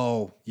like,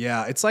 oh,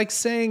 yeah. It's like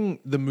saying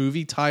the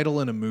movie title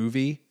in a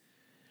movie.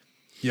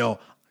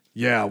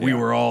 We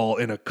were all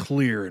in a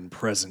clear and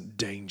present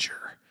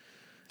danger.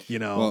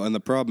 Well, and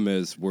the problem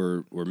is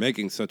we're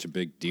making such a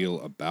big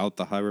deal about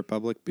the High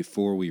Republic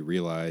before we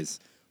realize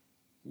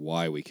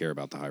why we care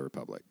about the High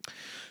Republic.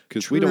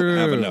 Because we don't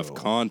have enough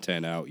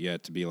content out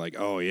yet to be like,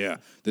 oh, yeah,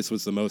 this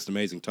was the most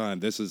amazing time.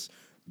 This is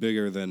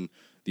bigger than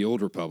the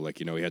Old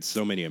Republic. We had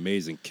so many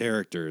amazing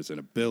characters and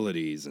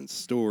abilities and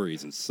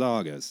stories and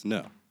sagas.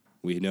 No,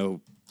 we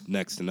know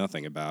next to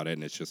nothing about it,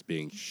 and it's just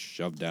being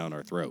shoved down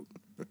our throat.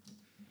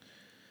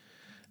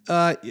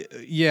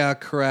 Yeah,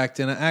 correct.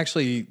 And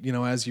actually,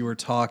 as you were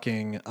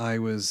talking, I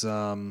was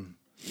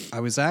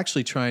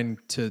actually trying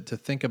to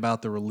think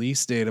about the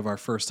release date of our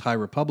first High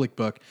Republic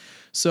book.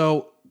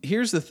 So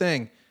here's the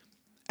thing: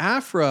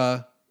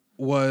 Aphra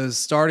was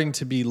starting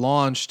to be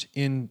launched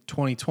in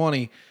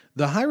 2020.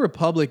 The High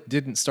Republic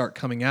didn't start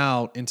coming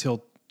out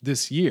until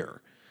this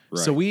year.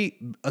 So Right. we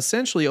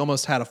essentially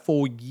almost had a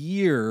full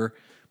year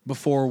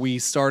before we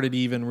started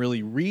even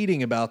really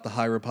reading about the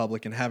High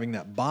Republic and having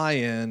that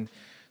buy-in.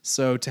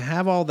 So to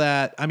have all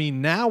that, I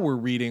mean, now we're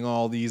reading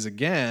all these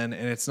again,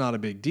 and it's not a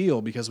big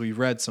deal because we've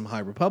read some High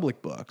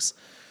Republic books.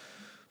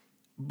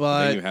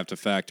 Then you But have to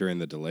factor in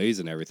the delays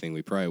and everything.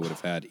 We probably would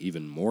have had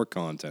even more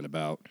content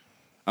about.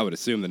 I would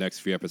assume the next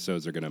few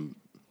episodes are going to,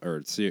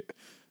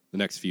 the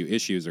next few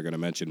issues are going to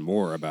mention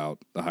more about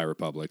the High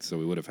Republic. So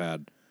we would have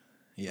had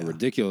a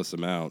ridiculous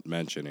amount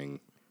mentioning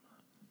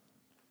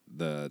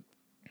the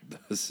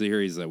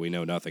series that we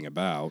know nothing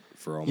about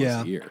for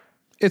almost a year.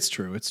 It's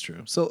true. It's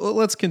true. So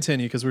let's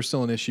continue because we're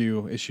still in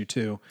issue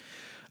 2.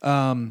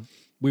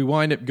 We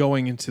wind up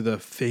going into the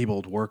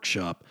fabled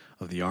workshop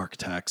of the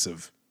architects.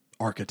 The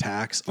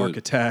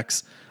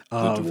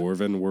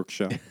Dwarven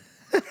workshop.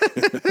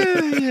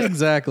 Yeah,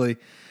 exactly.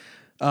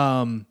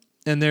 And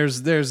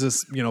there's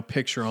this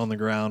picture on the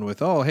ground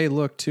with, oh, hey,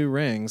 look, 2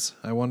 rings.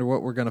 I wonder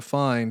what we're gonna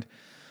find.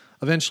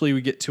 Eventually,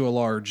 we get to a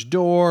large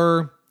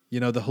door.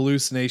 The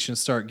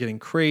hallucinations start getting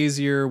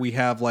crazier. We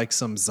have like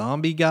some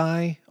zombie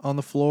guy on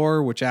the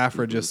floor, which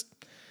Aphra just,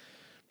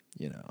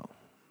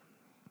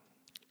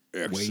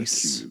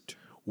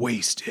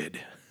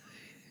 wasted.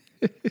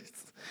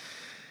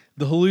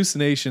 The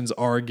hallucinations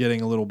are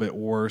getting a little bit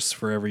worse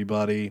for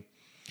everybody.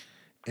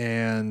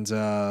 And,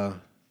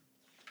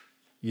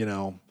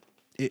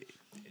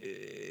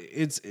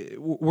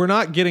 we're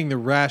not getting the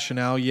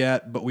rationale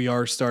yet, but we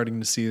are starting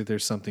to see that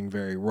there's something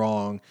very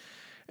wrong.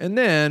 And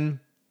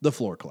then the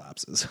floor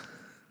collapses.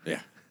 Yeah.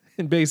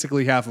 And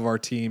basically half of our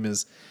team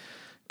is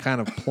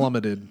kind of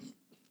plummeted.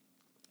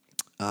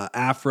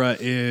 Aphra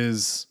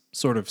is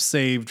sort of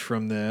saved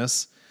from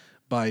this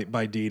by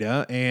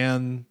Dita,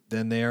 and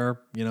then they are,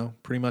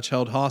 pretty much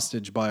held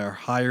hostage by our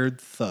hired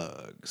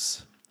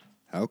thugs.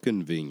 How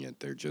convenient.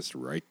 They're just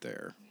right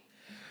there.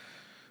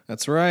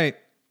 That's right.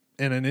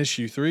 And in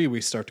issue 3,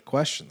 we start to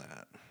question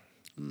that.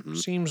 Mm-hmm.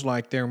 Seems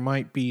like there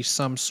might be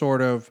some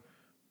sort of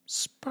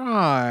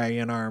spy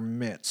in our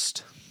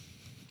midst.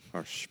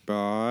 A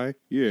spy?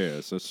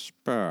 Yes, a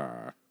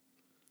spy.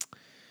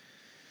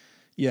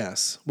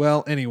 Yes.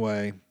 Well,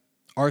 anyway,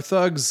 our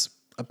thugs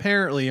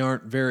apparently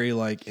aren't very,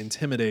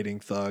 intimidating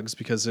thugs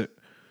because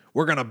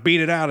we're going to beat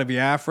it out of you,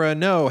 Aphra.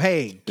 No,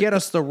 hey, get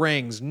us the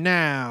rings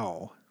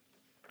now.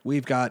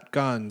 We've got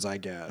guns, I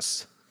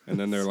guess. And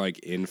then they're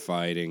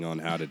infighting on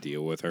how to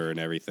deal with her and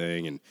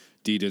everything. And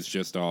Dita's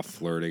just off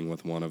flirting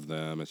with one of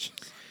them. It's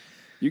just,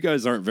 you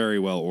guys aren't very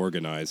well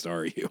organized,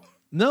 are you?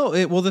 No,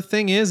 well, the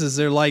thing is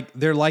they're like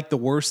the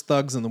worst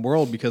thugs in the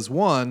world because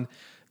one,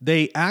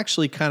 they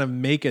actually kind of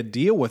make a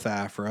deal with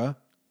Aphra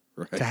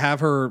to have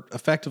her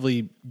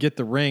effectively get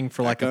the ring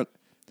for held at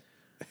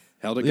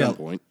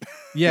gunpoint.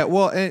 Yeah,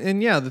 well,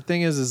 and the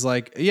thing is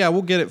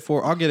I'll get it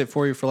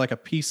for you for a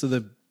piece of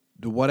the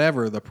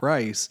whatever the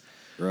price.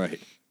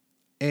 Right.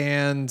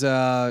 And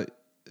the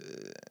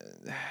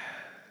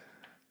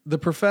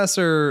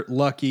Professor,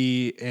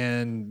 Lucky,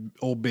 and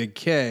old Big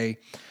K,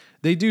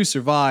 they do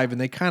survive,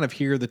 and they kind of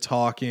hear the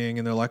talking,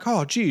 and they're like,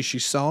 oh, gee,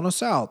 she's selling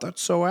us out.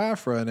 That's so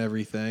Aphra and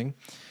everything.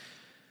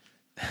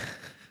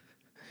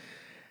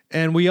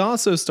 And we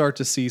also start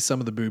to see some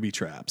of the booby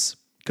traps,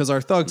 because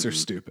our thugs are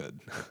stupid.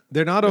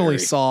 They're not only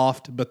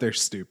soft, but they're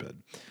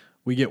stupid.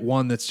 We get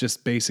one that's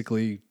just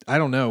basically, I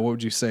don't know, what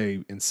would you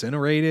say,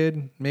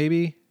 incinerated,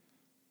 maybe?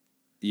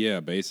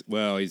 Yeah,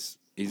 well, he's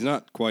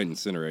not quite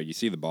incinerated. You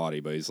see the body,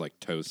 but he's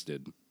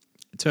toasted.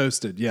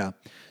 Toasted, yeah.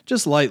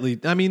 Just lightly.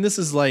 I mean, this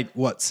is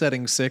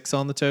setting 6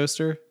 on the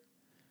toaster?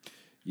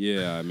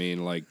 Yeah, I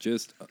mean,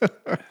 just a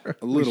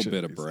little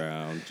bit of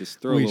brown.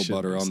 Just throw a little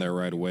butter on there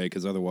right away,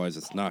 because otherwise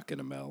it's not going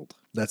to melt.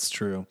 That's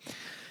true.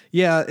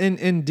 Yeah,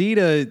 and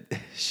Dita,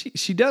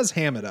 she does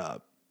ham it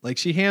up.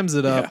 She hams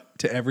it up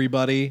to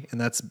everybody,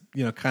 and that's,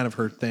 kind of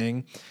her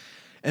thing.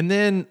 And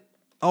then,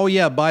 oh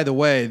yeah, by the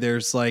way,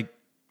 there's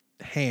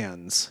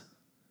hands.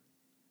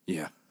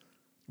 Yeah.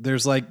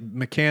 There's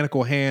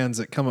mechanical hands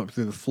that come up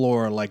through the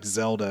floor like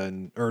Zelda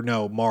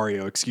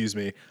Mario, excuse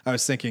me. I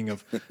was thinking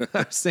of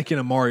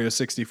Mario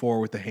 64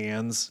 with the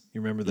hands.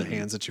 You remember the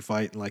hands that you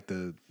fight in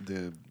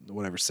the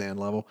whatever sand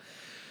level?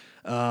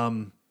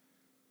 And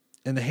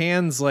the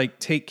hands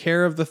take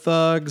care of the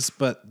thugs,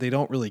 but they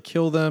don't really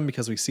kill them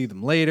because we see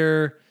them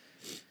later.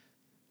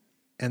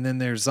 And then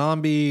there's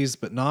zombies,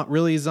 but not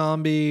really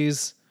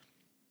zombies.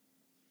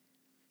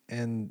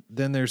 And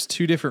then there's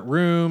 2 different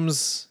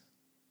rooms.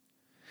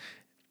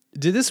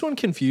 Did this one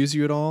confuse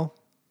you at all?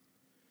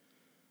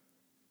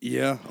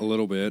 Yeah, a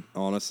little bit,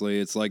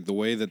 honestly. It's the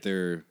way that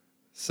they're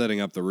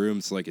setting up the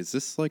rooms. Is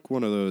this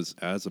one of those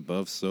as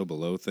above, so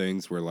below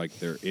things where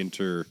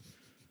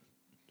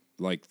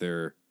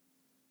they're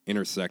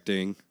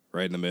intersecting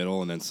right in the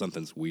middle, and then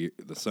something's weird.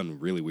 Something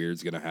really weird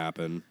is going to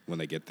happen when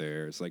they get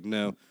there. It's like,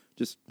 no,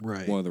 just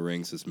one of the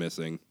rings is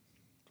missing.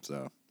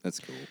 So that's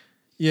cool.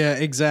 Yeah,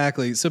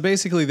 exactly. So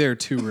basically, there are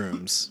 2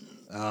 rooms.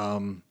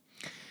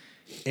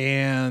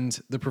 And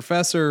the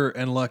professor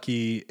and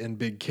Lucky and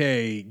Big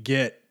K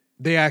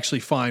they actually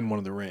find one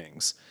of the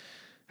rings.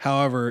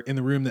 However, in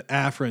the room that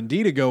Aphra and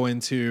Dita go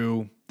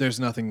into, there's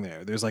nothing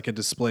there. There's like a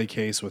display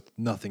case with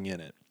nothing in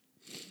it.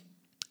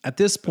 At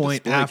this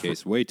point, display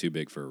case way too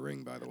big for a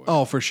ring, by the way.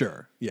 Oh, for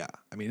sure. Yeah.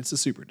 I mean, it's a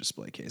super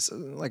display case.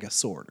 Like a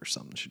sword or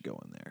something should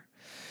go in there.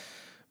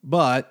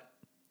 But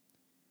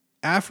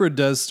Aphra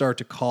does start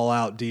to call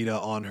out Dita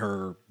on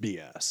her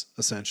BS,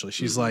 essentially.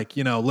 She's like,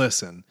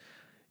 listen,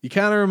 you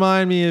kind of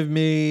remind me of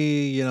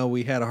me.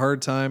 We had a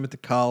hard time at the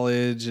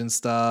college and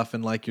stuff,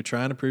 and like you're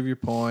trying to prove your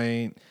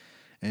point,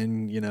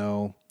 and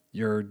you're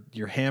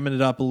hamming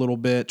it up a little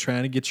bit,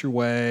 trying to get your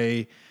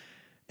way,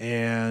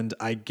 and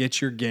I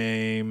get your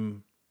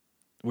game.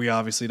 We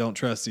obviously don't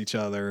trust each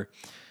other.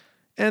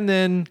 And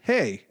then,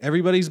 hey,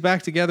 everybody's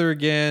back together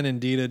again, and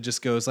Dita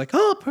just goes like,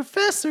 "Oh,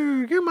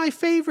 Professor, you're my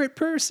favorite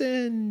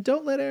person.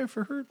 Don't let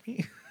Aphra hurt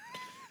me."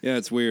 Yeah,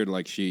 it's weird.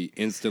 Like, she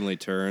instantly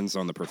turns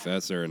on the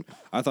professor, and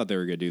I thought they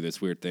were going to do this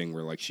weird thing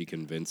where, like, she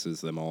convinces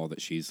them all that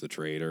she's the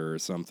traitor or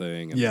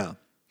something, and yeah.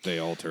 They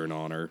all turn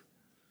on her.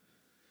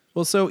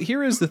 Well, so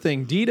here is the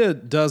thing. Dita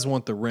does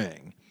want the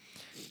ring,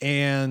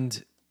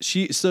 and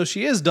she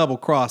is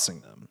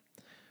double-crossing them,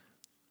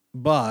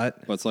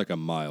 but it's like a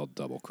mild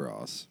double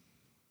cross.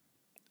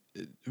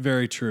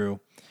 Very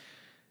true.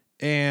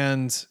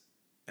 And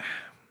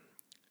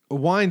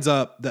winds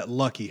up that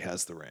Lucky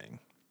has the ring.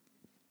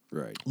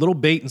 Right. Little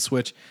bait and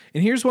switch.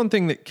 And here's one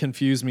thing that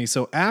confused me.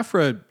 So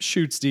Aphra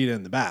shoots Dita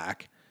in the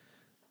back,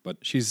 but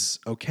she's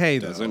okay,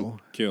 though. Doesn't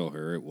kill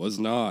her. It was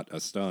not a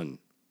stun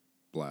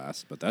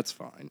blast, but that's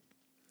fine.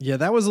 Yeah,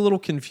 that was a little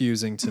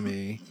confusing to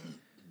me.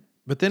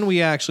 But then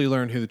we actually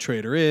learn who the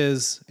traitor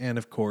is, and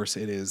of course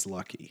it is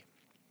Lucky.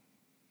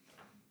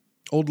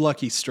 Old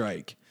Lucky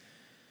Strike.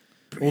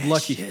 Precious, Old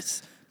Lucky.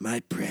 My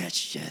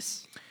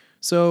precious.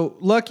 So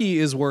Lucky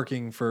is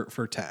working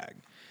for Tag.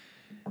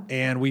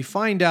 And we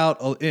find out,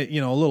 a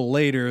little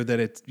later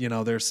that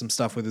there's some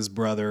stuff with his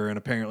brother, and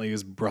apparently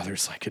his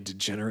brother's like a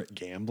degenerate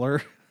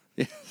gambler.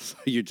 Yeah, so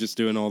you're just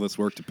doing all this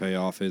work to pay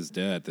off his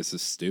debt. This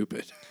is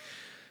stupid.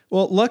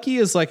 Well, Lucky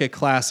is like a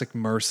classic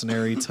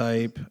mercenary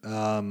type,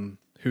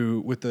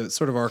 who with the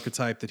sort of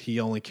archetype that he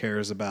only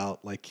cares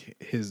about like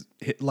his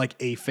like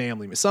a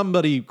family,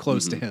 somebody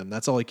close to him.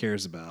 That's all he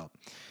cares about,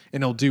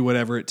 and he'll do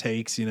whatever it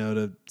takes,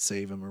 to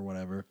save him or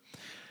whatever.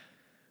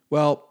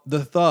 Well,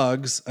 the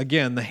thugs,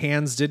 again, the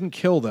hands didn't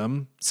kill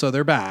them, so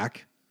they're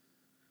back.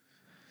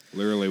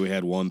 Literally, we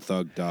had one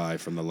thug die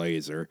from the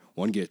laser.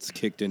 One gets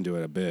kicked into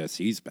an abyss.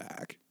 He's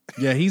back.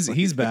 Yeah,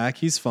 he's back.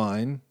 He's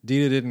fine.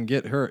 Dita didn't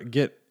get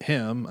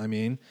him. I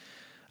mean,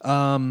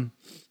 and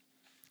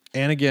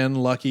again,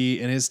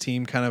 Lucky and his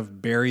team kind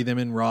of bury them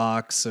in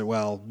rocks.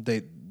 Well,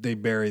 they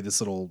bury this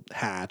little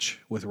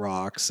hatch with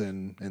rocks,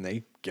 and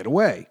they get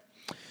away.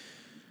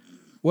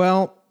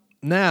 Well,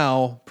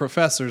 now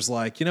Professor's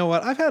like, you know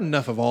what? I've had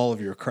enough of all of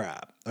your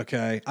crap.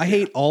 Okay, I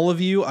hate all of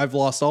you. I've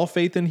lost all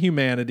faith in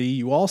humanity.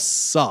 You all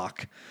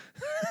suck.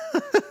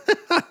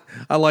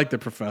 I like the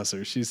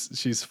Professor.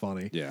 She's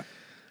funny. Yeah.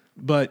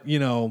 But,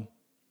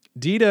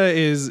 Dita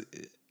is,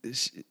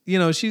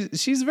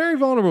 she's a very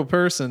vulnerable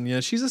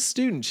person. She's a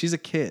student. She's a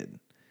kid.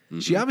 Mm-hmm.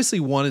 She obviously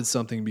wanted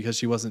something because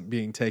she wasn't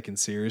being taken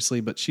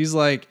seriously, but she's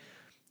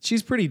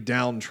pretty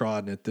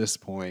downtrodden at this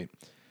point.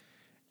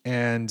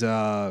 And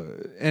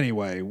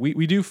anyway,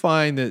 we do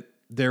find that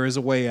there is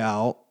a way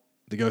out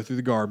to go through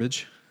the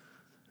garbage.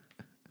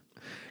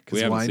 We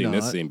haven't seen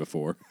this scene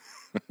before.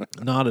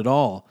 Not at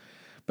all.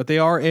 But they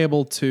are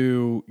able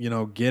to,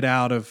 get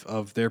out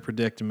of their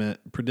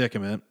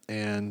predicament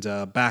and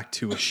back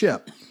to a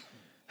ship.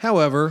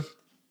 However,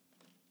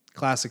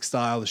 classic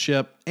style, the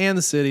ship and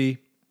the city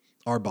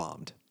are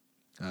bombed.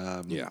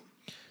 Yeah.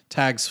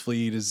 Tag's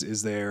fleet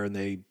is there, and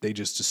they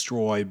just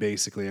destroy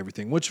basically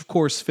everything, which of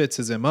course fits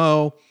his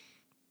MO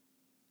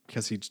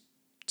because he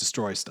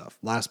destroys stuff.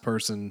 Last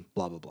person,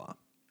 blah, blah,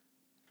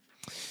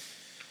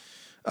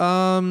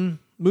 blah.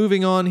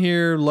 Moving on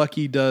here,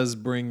 Lucky does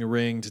bring a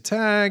ring to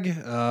Tag.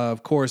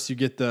 Of course, you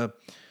get that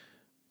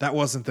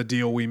wasn't the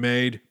deal we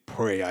made.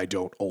 Pray I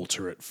don't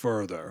alter it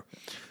further.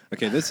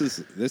 Okay, this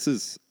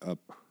is a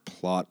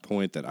plot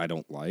point that I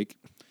don't like.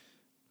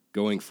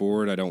 Going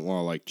forward, I don't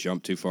want to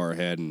jump too far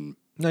ahead and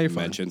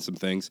mention some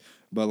things.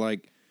 But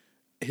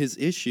his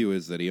issue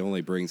is that he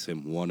only brings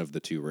him one of the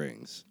 2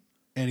 rings.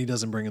 And he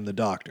doesn't bring him the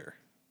doctor.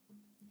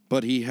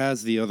 But he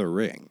has the other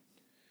ring.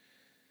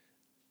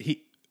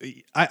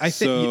 I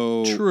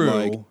think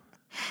true.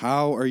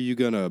 How are you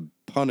going to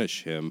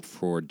punish him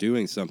for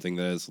doing something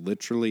that is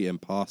literally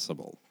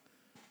impossible?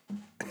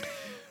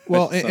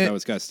 Well, I thought that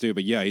was kind of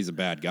stupid. Yeah, he's a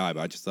bad guy, but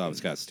I just thought it was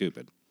kind of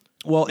stupid.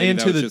 Well, Maybe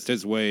that was just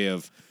his way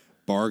of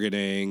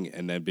bargaining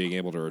and then being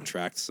able to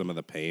retract some of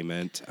the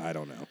payment. I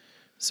don't know.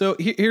 So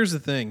here's the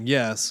thing.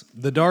 Yes,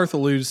 the Darth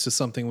alludes to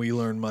something we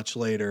learn much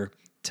later.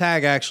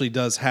 Tag actually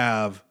does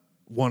have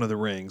one of the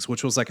rings,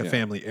 which was like a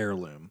family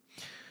heirloom.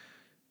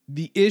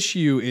 The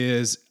issue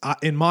is,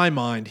 in my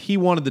mind, he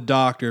wanted the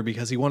doctor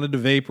because he wanted to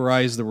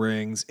vaporize the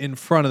rings in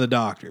front of the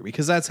doctor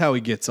because that's how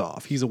he gets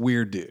off. He's a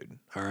weird dude.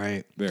 All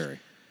right. Very.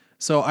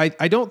 So I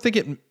don't think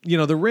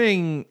the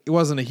ring, it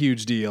wasn't a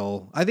huge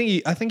deal. I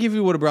think if he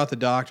would have brought the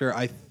doctor,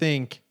 I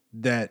think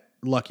that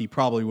Lucky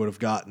probably would have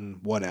gotten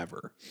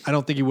whatever. I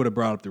don't think he would have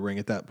brought up the ring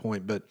at that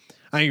point, but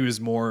I think he was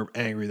more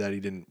angry that he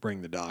didn't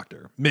bring the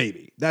doctor.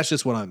 Maybe. That's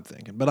just what I'm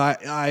thinking. But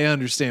I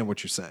understand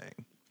what you're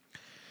saying.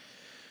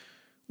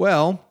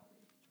 Well,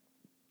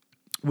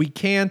 we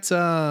can't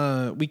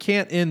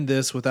end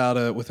this without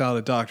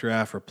a Dr.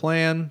 Aphra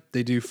plan.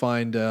 They do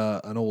find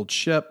an old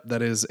ship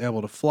that is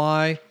able to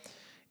fly,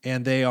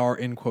 and they are,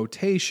 in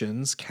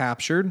quotations,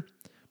 captured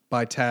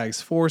by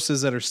Tag's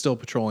forces that are still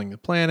patrolling the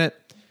planet.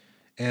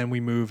 And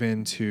we move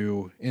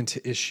into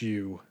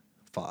issue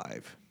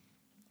 5.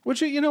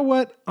 Which, you know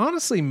what?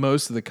 Honestly,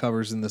 most of the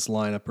covers in this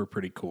lineup are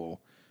pretty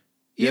cool.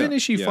 Even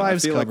issue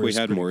 5's I feel cover like we is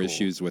had pretty more cool.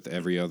 issues with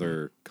every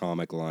other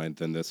comic line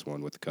than this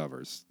one with the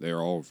covers. They're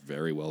all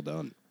very well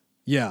done.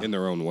 Yeah. In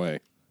their own way.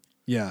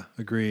 Yeah,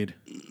 agreed.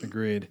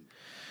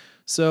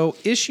 So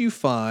issue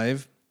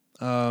 5,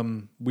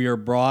 we are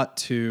brought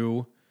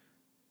to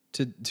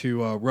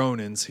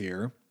Ronin's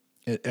here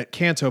at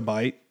Canto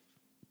Bite.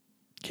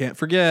 Can't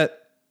forget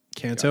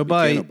Canto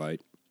Bite. Canto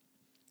Bite.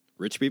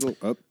 Rich people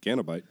up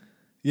Canto Bite.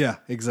 Yeah,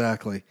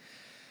 exactly.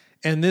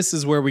 And this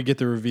is where we get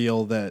the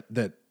reveal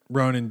that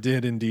Ronin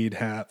did indeed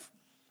have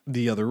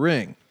the other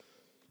ring.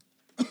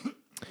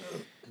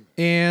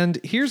 And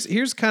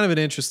here's kind of an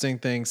interesting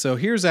thing. So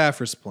here's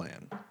Aphra's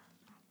plan.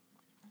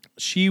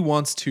 She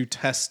wants to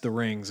test the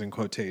rings in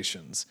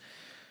quotations.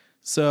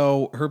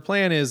 So her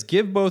plan is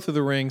give both of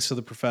the rings to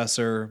the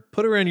professor,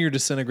 put her in your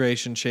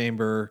disintegration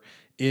chamber.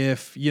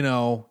 If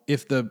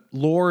the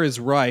lore is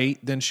right,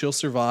 then she'll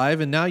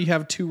survive. And now you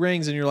have 2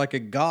 rings and you're like a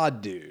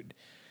god dude.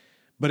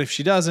 But if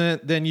she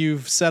doesn't, then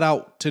you've set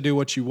out to do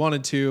what you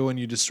wanted to and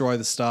you destroy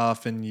the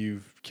stuff and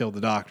you've killed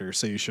the doctor.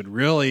 So you should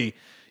really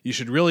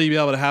be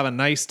able to have a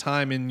nice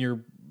time in your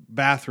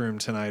bathroom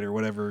tonight or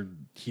whatever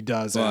he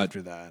does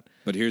after that.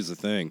 But here's the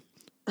thing.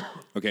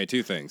 Okay,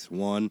 2 things.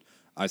 1,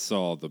 I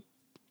saw the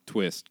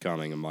twist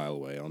coming a mile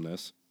away on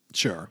this.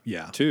 Sure,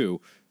 yeah.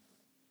 2,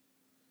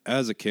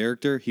 as a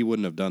character, he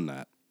wouldn't have done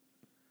that.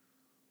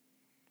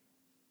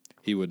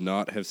 He would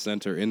not have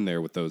sent her in there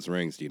with those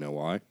rings. Do you know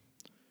why?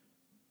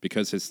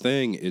 Because his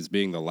thing is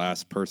being the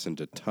last person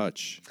to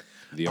touch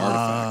the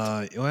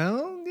artifact.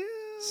 Well, yeah,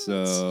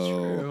 so that's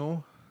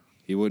true.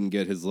 He wouldn't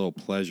get his little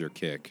pleasure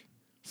kick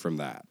from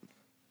that.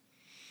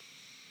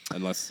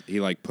 Unless he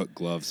put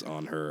gloves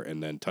on her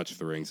and then touched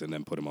the rings and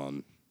then put them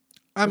on.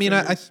 I mean,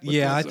 I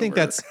think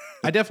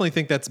I definitely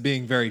think that's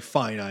being very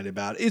finite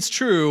about it. It's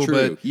true,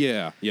 but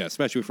yeah,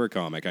 especially for a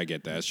comic, I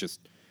get that. It's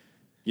just,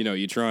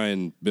 you try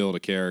and build a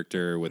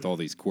character with all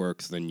these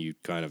quirks, then you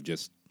kind of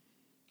just,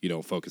 you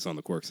don't focus on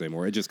the quirks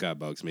anymore. It just kind of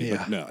bugs me. Yeah.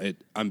 But no,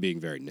 I'm being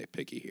very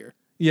nitpicky here.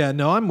 Yeah,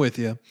 no, I'm with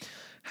you.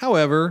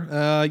 However,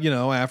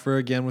 Aphra,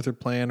 again, with her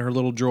plan, her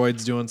little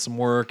droid's doing some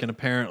work and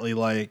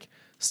apparently,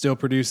 still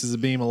produces a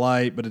beam of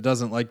light, but it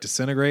doesn't,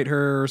 disintegrate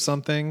her or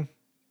something.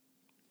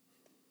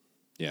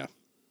 Yeah.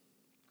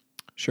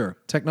 Sure.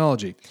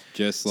 Technology.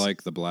 Just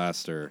like the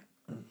blaster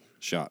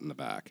shot in the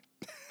back.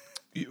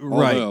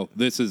 Right. Although,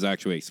 this is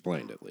actually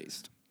explained, at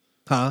least.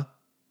 Huh?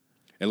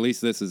 At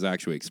least this is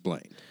actually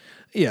explained.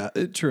 Yeah,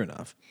 true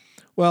enough.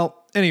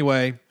 Well,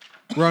 anyway,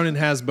 Ronin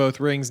has both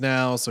rings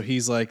now, so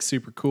he's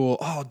super cool.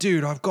 Oh,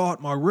 dude, I've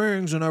got my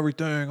rings and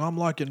everything. I'm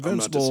invincible. I'm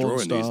not destroying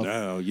and stuff. these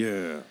now.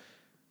 Yeah.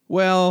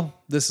 Well,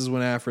 this is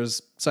when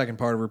Aphra's second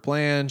part of her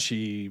plan.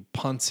 She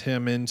punts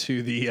him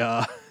into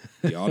the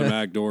the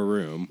automatic door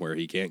room where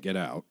he can't get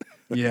out.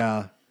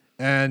 Yeah.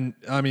 And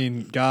I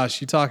mean, gosh,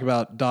 you talk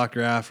about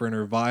Dr. Aphra and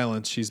her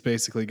violence. She's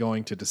basically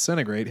going to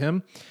disintegrate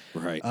him.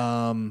 Right.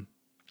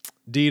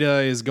 Dita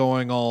is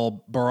going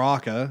all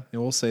Baraka,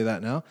 and we'll say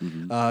that now.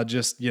 Mm-hmm.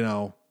 Just,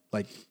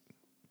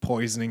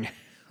 poisoning.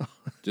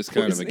 Just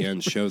kind of,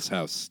 again, shows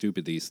how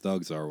stupid these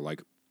thugs are.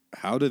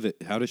 How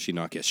does she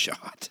not get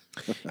shot?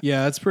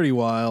 Yeah, it's pretty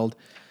wild.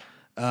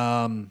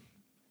 And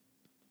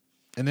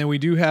then we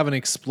do have an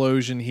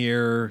explosion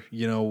here,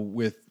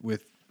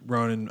 with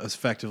Ronin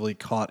effectively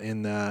caught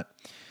in that.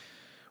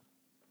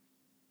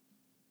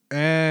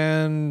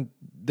 And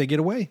they get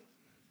away.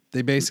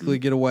 They basically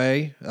get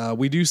away.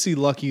 We do see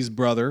Lucky's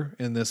brother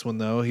in this one,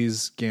 though.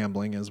 He's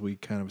gambling, as we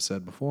kind of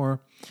said before.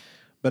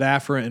 But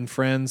Aphra and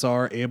friends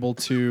are able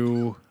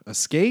to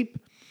escape.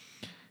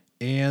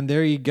 And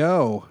there you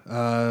go.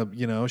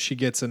 She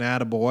gets an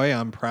attaboy.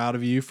 I'm proud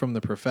of you from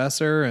the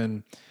professor.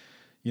 And,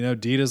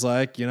 Dita's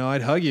like,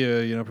 I'd hug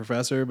you,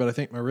 professor, but I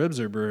think my ribs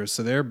are bruised.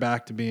 So they're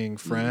back to being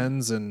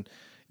friends. And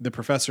the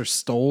professor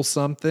stole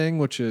something,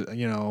 which is,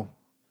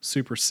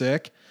 super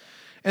sick.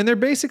 And they're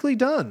basically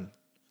done.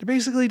 They're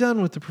basically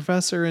done with the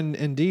professor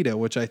and Dita,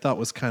 which I thought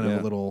was kind of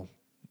a little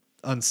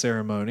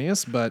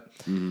unceremonious. But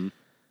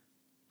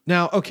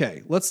now,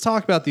 okay, let's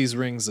talk about these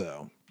rings,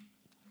 though.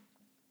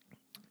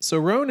 So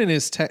Ronin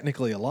is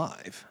technically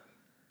alive.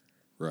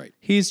 Right.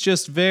 He's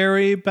just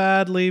very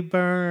badly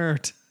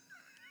burnt.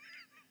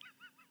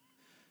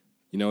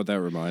 You know what that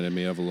reminded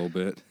me of a little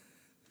bit?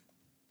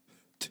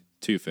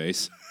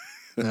 Two-Face.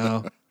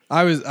 No.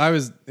 I was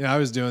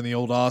doing the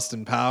old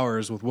Austin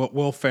Powers with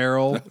Will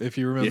Ferrell, if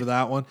you remember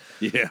that one.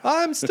 Yeah.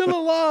 I'm still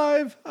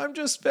alive. I'm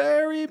just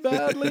very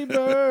badly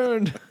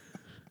burned.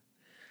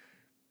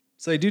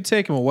 So they do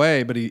take him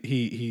away, but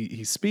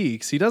he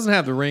speaks. He doesn't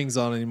have the rings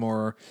on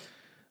anymore.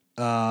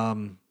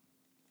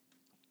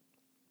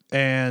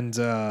 And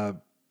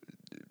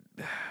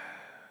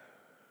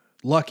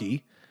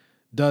Lucky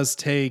does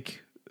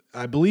take,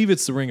 I believe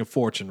it's the Ring of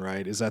Fortune,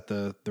 right? Is that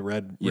the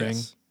red ring?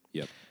 Yes.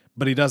 Yep.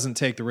 But he doesn't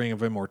take the Ring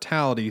of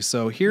Immortality.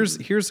 So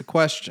here's a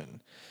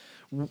question,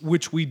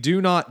 which we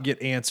do not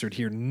get answered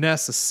here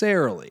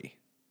necessarily.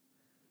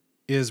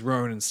 Is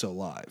Ronan still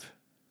alive?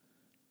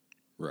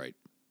 Right.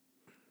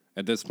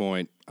 At this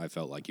point, I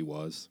felt like he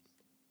was.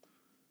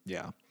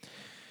 Yeah.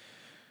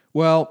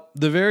 Well,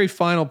 the very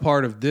final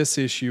part of this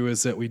issue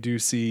is that we do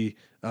see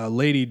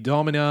Lady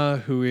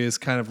Domina, who is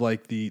kind of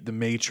like the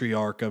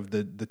matriarch of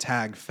the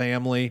Tag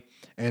family,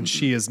 and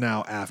she is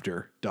now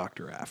after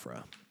Dr.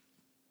 Aphra.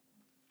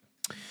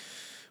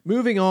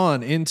 Moving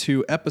on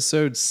into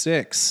episode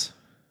 6.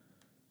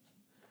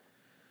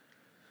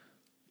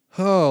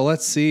 Oh,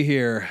 let's see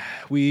here.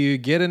 We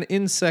get an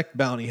insect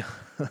bounty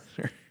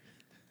hunter.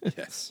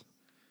 Yes.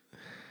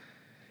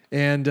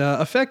 And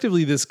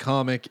effectively, this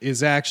comic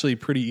is actually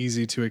pretty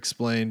easy to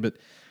explain. But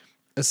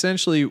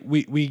essentially,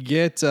 we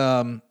get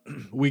Domina,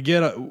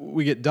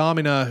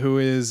 who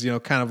is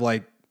kind of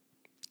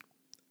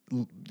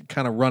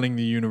running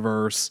the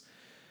universe.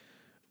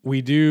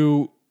 We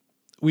do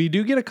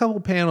get a couple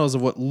panels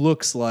of what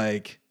looks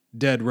like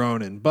dead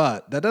Ronan,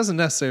 but that doesn't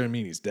necessarily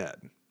mean he's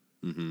dead.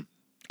 Mm-hmm.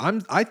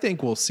 I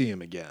think we'll see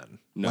him again.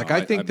 No,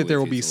 I think that there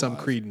will believe be he's some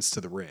alive. credence to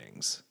the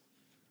rings.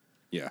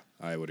 Yeah,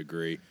 I would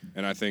agree.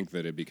 And I think that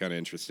it'd be kind of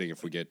interesting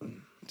if we get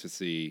to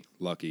see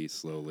Lucky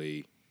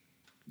slowly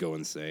go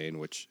insane,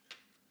 which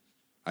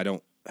I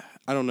don't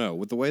know.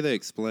 With the way they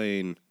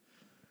explain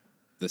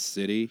the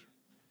city,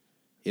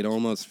 it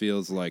almost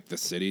feels like the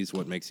city's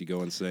what makes you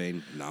go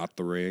insane, not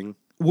the ring.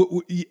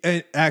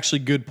 Actually,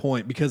 good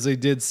point, because they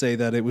did say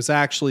that it was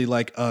actually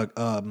like a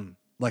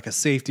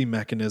safety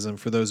mechanism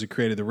for those who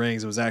created the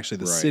rings. It was actually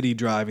the city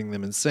driving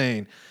them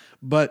insane.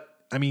 But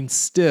I mean,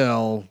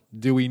 still,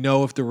 do we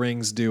know if the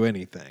rings do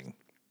anything?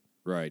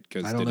 Right,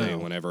 because did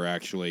anyone ever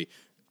actually...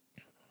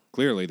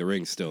 Clearly, the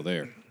ring's still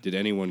there. Did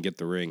anyone get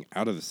the ring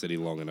out of the city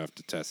long enough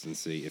to test and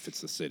see if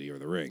it's the city or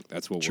the ring?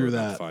 That's what we're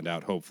about to find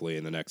out, hopefully,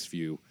 in the next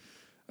few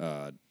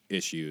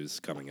issues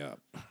coming up.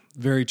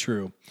 Very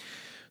true.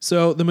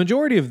 So the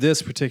majority of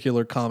this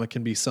particular comic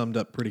can be summed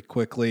up pretty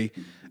quickly.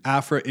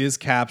 Aphra is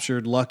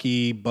captured.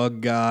 Lucky, Bug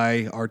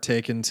Guy are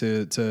taken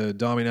to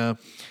Domina.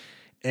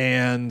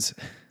 And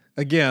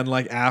again,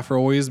 like Aphra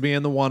always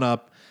being the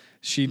one-up,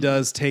 she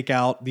does take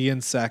out the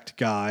insect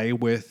guy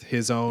with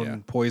his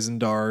own poison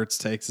darts,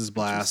 takes his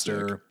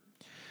blaster.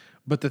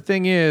 But the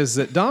thing is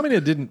that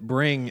Domina didn't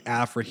bring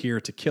Aphra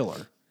here to kill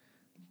her.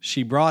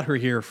 She brought her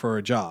here for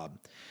a job.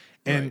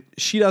 And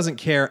she doesn't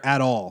care at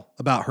all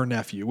about her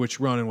nephew, which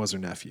Ronan was her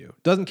nephew.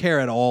 Doesn't care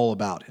at all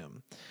about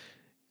him.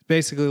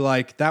 Basically,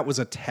 like, that was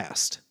a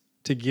test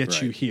to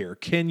get you here.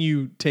 Can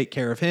you take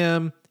care of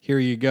him? Here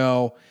you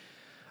go.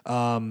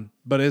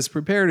 But as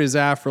prepared as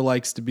Aphra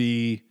likes to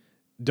be,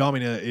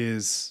 Domina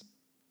is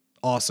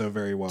also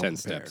very well 10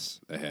 prepared. steps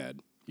ahead,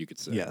 you could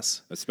say.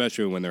 Yes.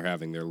 Especially when they're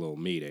having their little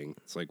meeting.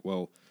 It's like,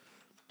 well,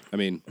 I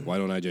mean, why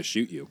don't I just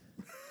shoot you?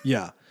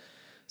 Yeah.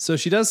 So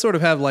she does sort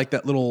of have like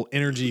that little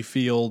energy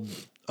field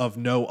of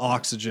no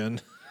oxygen.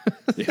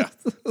 Yeah.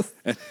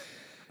 And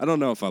I don't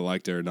know if I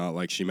liked it or not.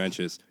 Like she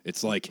mentions,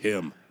 it's like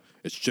him.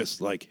 It's just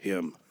like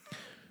him.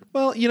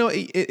 Well,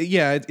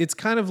 it's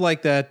kind of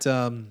like that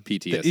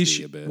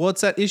PTSD a bit. Well, it's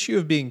that issue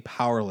of being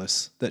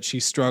powerless that she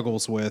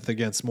struggles with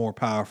against more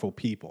powerful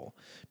people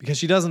because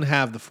she doesn't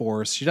have the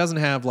force. She doesn't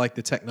have like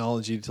the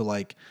technology to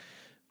like,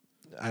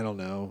 I don't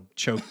know,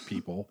 choke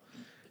people.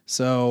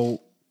 So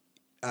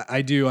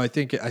I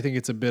think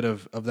it's a bit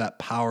of that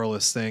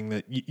powerless thing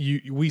that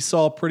we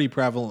saw pretty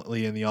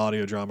prevalently in the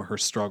audio drama, her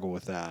struggle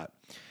with that.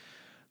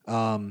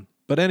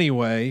 But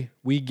anyway,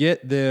 we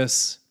get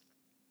this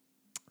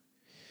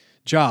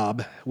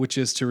job, which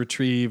is to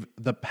retrieve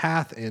the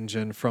Path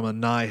engine from a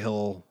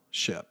Nihil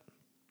ship.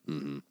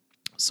 Mm-hmm.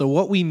 So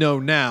what we know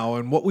now,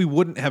 and what we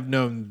wouldn't have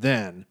known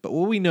then, but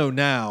what we know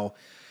now,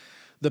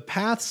 the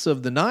paths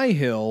of the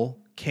Nihil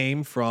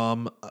came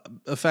from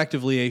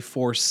effectively a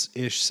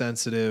Force-ish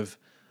sensitive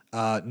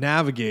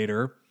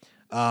navigator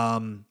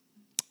who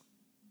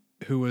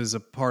was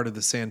a part of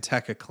the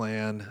Santeca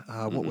clan.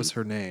 What was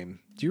her name?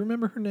 Do you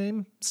remember her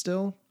name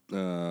still?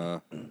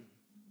 Don't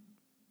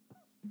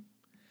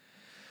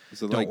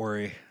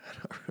worry.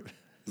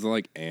 Is it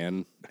like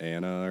Anna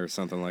or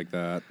something like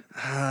that?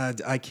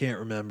 I can't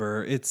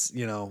remember. It's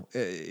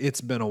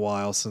it's been a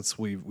while since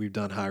we've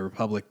done High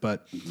Republic,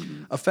 but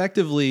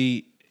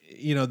effectively,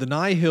 the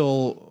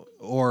Nihil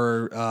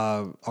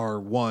are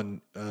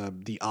one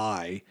the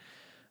Eye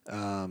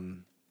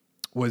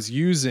was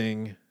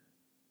using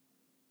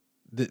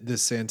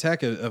this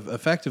Santeca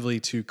effectively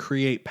to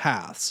create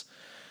paths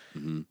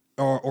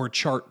or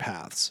chart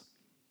paths.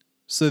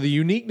 So the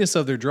uniqueness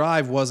of their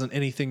drive wasn't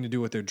anything to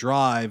do with their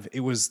drive.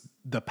 It was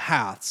the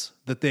paths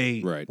that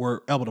they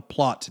were able to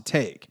plot to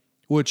take,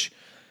 which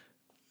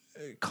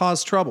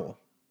caused trouble,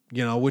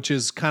 which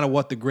is kind of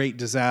what the Great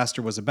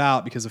Disaster was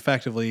about, because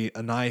effectively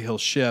a Nihil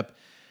ship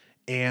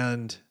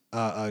and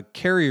a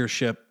carrier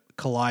ship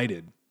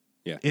collided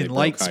in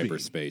light speed.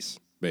 Hyperspace,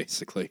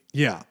 basically.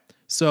 Yeah.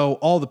 So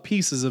all the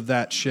pieces of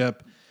that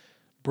ship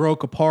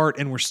broke apart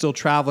and were still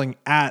traveling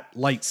at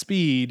light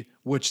speed,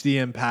 which the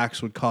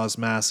impacts would cause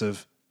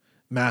massive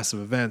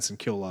events and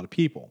kill a lot of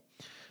people.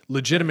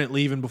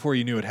 Legitimately, even before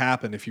you knew it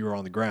happened, if you were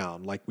on the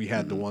ground, like we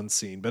had the one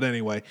scene. But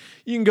anyway,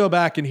 you can go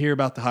back and hear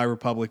about the High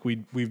Republic.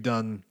 We've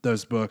done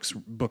those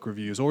book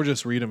reviews, or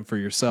just read them for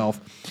yourself.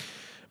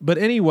 But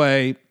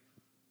anyway,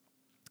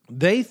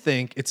 they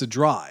think it's a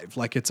drive,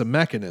 like it's a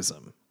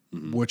mechanism,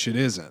 which it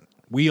isn't.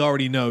 We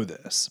already know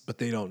this, but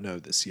they don't know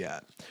this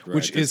yet,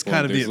 which is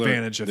kind of the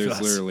advantage of us.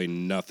 There's literally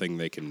nothing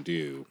they can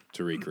do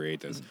to recreate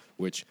this,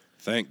 which,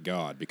 thank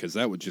God, because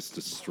that would just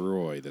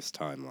destroy this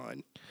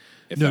timeline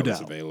if that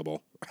was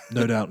available.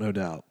 No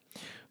doubt.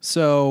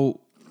 So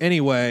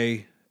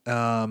anyway,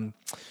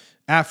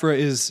 Aphra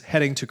is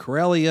heading to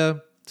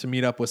Corellia to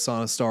meet up with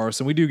Sana Starros,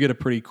 and we do get a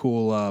pretty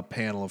cool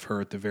panel of her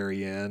at the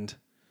very end,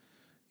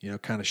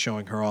 kind of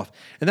showing her off.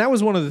 And that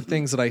was one of the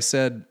things that I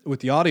said with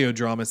the audio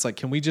drama. It's like,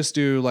 can we just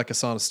do like a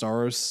Sana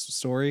Starros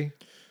story?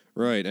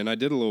 Right, and I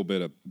did a little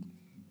bit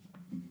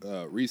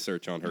of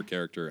research on her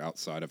character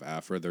outside of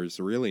Aphra. There's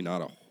really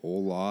not a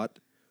whole lot,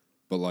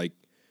 but like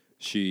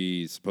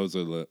she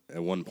supposedly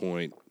at one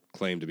point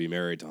claimed to be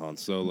married to Han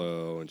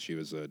Solo, and she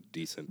was a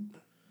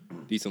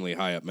decently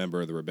high up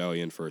member of the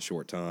rebellion for a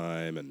short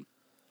time, and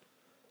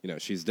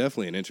she's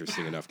definitely an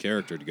interesting enough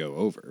character to go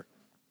over.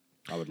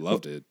 I would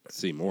love to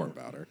see more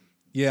about her.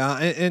 Yeah,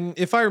 and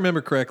if I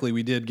remember correctly,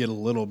 we did get a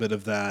little bit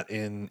of that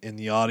in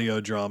the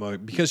audio drama,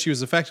 because she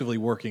was effectively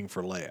working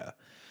for Leia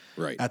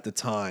at the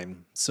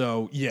time.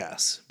 So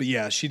yes, but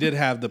yeah, she did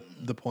have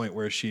the point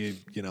where she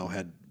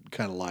had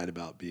kind of lied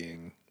about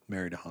being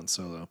married to Han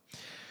Solo.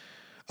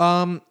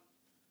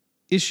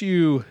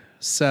 Issue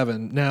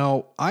 7.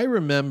 Now, I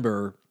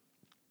remember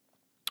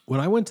when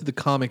I went to the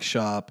comic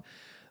shop,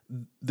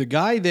 the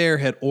guy there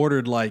had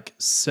ordered like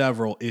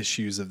several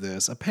issues of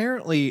this.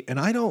 Apparently, and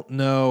I don't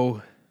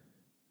know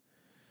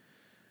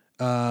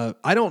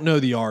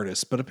the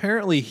artist, but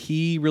apparently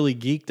he really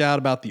geeked out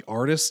about the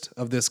artist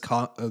of this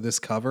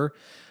cover.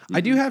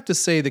 I do have to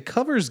say the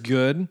cover's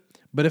good,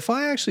 but if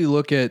I actually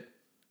look at,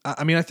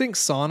 I think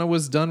Sana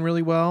was done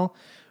really well,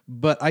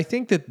 but I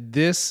think that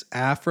this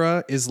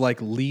Aphra is like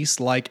least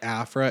like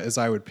Aphra as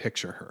I would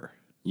picture her.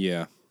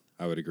 Yeah,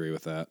 I would agree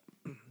with that.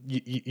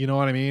 You know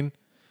what I mean?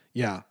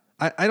 Yeah.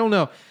 I don't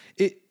know.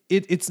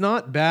 It's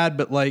not bad,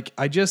 but like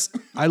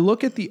I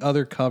look at the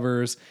other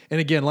covers,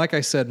 and again, like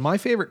I said, my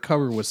favorite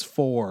cover was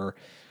 4,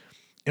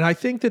 and I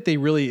think that they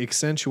really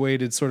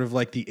accentuated sort of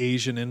like the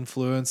Asian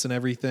influence and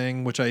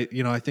everything, which I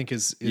think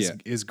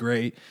is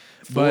great.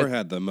 4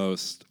 had the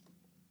most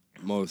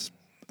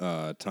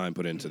time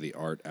put into the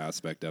art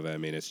aspect of it. I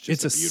mean, it's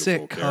just a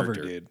sick cover,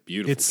 dude.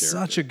 Beautiful. It's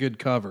such a good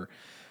cover,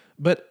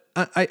 but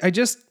I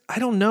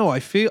don't know. I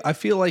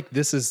feel like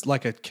this is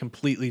like a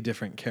completely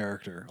different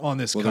character on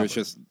this cover.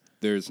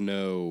 There's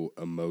no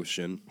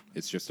emotion.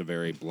 It's just a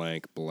very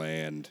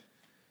bland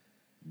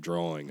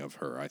drawing of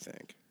her, I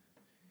think.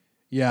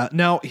 Yeah.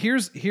 Now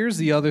here's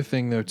the other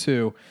thing though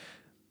too.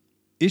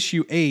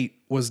 Issue 8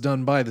 was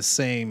done by the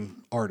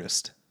same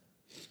artist.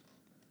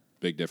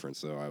 Big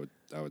difference though,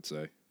 I would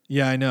say.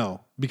 Yeah, I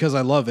know, because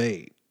I love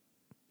 8.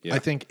 Yeah. I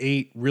think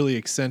 8 really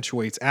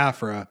accentuates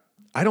Aphra.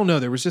 I don't know.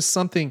 There was just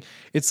something.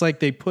 It's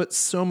like they put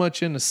so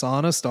much into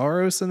Sana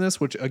Starros in this,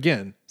 which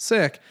again,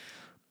 sick.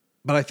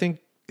 But I think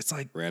it's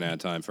like ran out of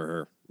time for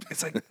her.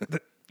 It's like,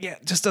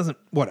 it just doesn't.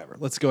 Whatever.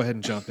 Let's go ahead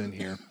and jump in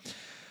here.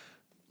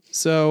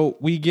 So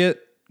we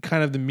get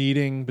kind of the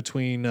meeting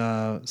between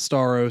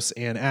Starros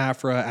and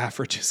Aphra.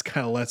 Aphra just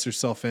kind of lets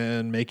herself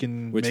in,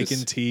 making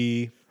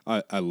tea.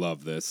 I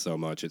love this so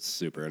much. It's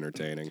super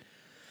entertaining.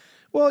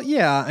 Well,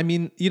 yeah. I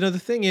mean, the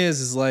thing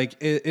is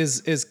like,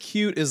 as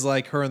cute as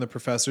like her and the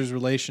professor's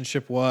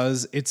relationship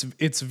was, it's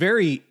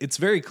very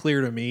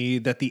clear to me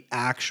that the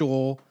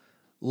actual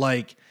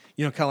like,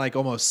 kind of like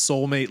almost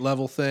soulmate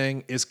level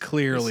thing is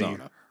clearly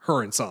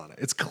her and Sana.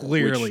 It's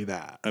clearly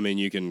that. I mean,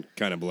 you can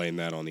kind of blame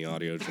that on the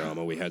audio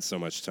drama. We had so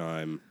much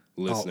time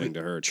listening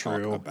to her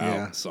talk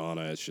about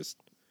Sana. It's just,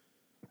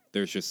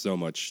 there's just so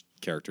much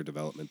character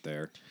development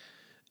there.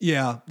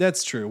 Yeah,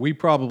 that's true. We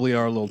probably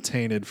are a little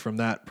tainted from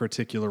that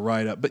particular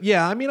write-up, but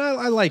yeah, I mean,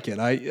 I like it.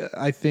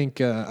 I think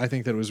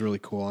that it was really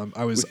cool.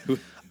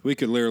 We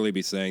could literally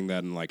be saying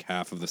that in like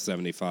half of the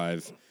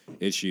 75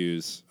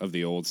 issues of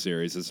the old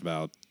series is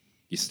about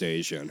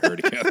Eustacia and her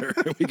together.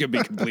 We could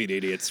be complete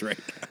idiots right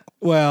now.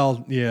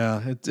 Well,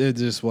 yeah, it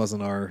just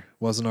wasn't our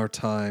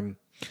time.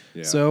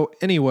 Yeah. So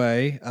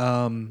anyway,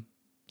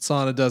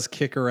 Sana does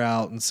kick her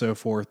out and so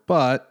forth,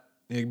 but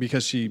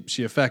because she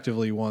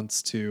effectively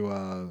wants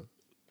to.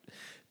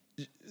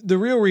 The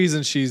real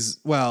reason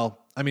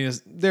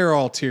they're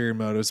all ulterior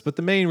motives, but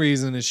the main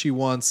reason is she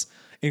wants,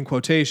 in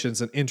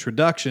quotations, an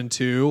introduction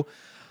to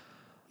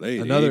Lady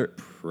another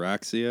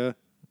Praxia.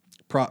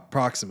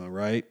 Proxima,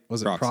 right?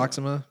 Was it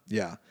Proxima?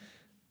 Yeah.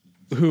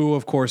 Who,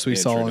 of course, we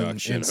saw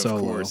in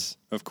Solo.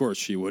 Of course,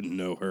 she wouldn't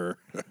know her.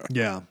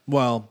 Yeah.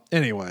 Well,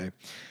 anyway.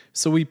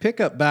 So we pick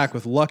up back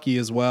with Lucky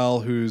as well,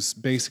 who's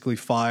basically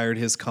fired.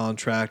 His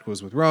contract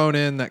was with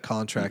Ronan. That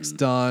contract's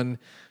done.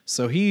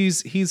 So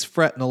he's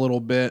fretting a little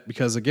bit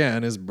because,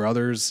 again, his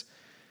brother's...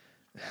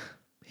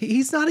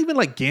 He's not even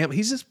like gambling.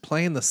 He's just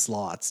playing the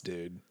slots,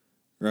 dude.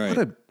 Right.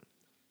 What a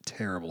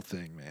terrible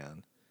thing,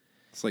 man.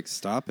 It's like,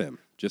 stop him.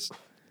 Just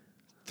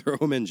throw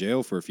him in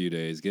jail for a few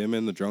days. Get him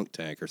in the drunk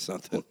tank or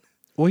something.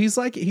 Well, he's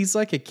like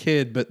a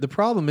kid, but the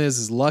problem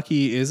is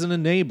Lucky is an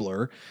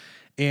enabler,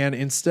 and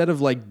instead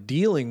of like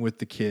dealing with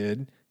the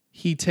kid,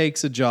 he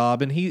takes a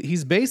job, and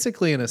he's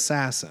basically an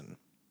assassin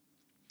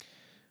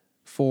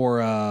for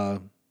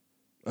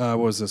what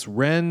was this?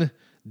 Wen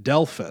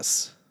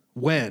Delphus,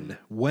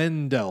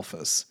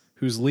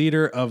 who's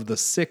leader of the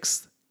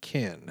Sixth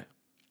Kin.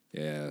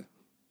 Yeah,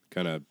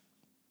 kind of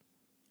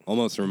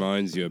almost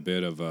reminds you a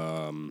bit of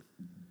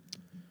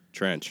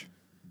Trench.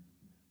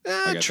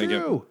 I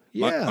true.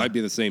 Might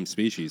be the same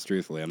species,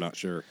 truthfully. I'm not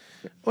sure.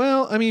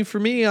 Well, I mean, for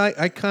me,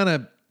 I kind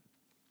of...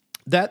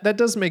 That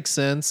does make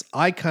sense.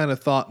 I kind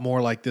of thought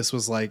more like this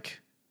was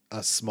like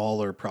a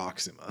smaller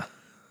Proxima.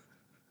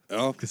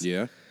 Oh,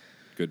 yeah.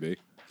 Could be.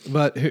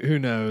 But who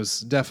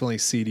knows? Definitely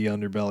seedy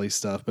underbelly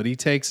stuff. But he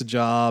takes a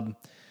job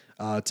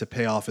to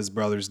pay off his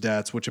brother's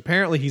debts, which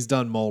apparently he's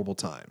done multiple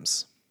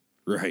times.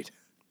 Right.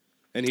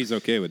 And he's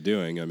okay with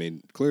doing. I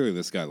mean, clearly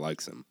this guy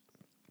likes him.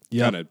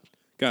 Yeah. Kind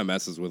of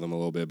messes with him a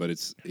little bit, but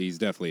he's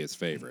definitely his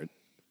favorite.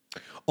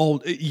 Oh,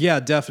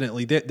 yeah,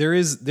 definitely. There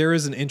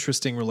is an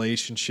interesting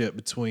relationship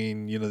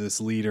between,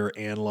 this leader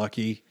and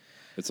Lucky.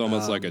 It's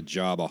almost like a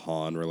Jabba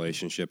Han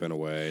relationship in a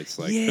way. It's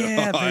like,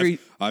 yeah,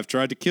 I've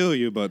tried to kill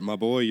you, but my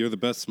boy, you're the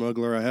best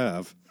smuggler I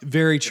have.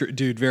 Very true,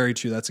 dude. Very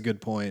true. That's a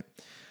good point.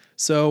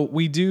 So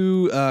we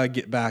do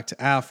get back to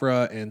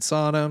Aphra and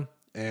Sana,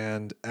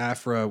 and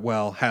Aphra,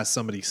 has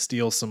somebody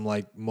steal some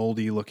like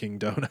moldy looking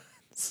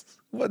donuts.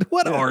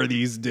 What are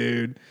these,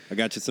 dude? I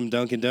got you some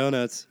Dunkin'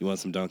 Donuts. You want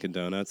some Dunkin'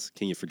 Donuts?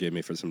 Can you forgive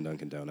me for some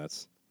Dunkin'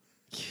 Donuts?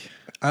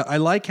 I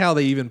like how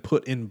they even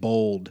put in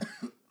bold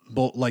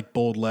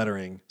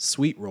lettering,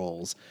 sweet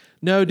rolls.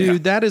 No,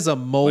 dude, that is a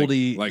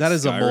moldy. That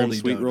is a moldy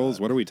sweet donut. rolls.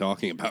 What are we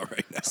talking about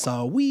right now?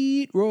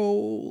 Sweet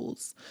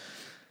rolls.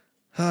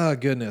 Oh,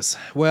 goodness.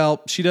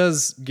 Well, she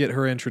does get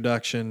her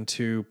introduction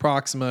to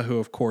Proxima, who,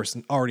 of course,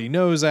 already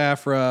knows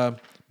Aphra,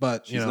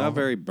 but she's not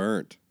very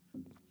burnt.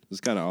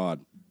 It's kind of odd.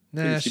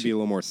 Nah, she'd be a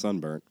little more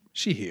sunburnt.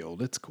 She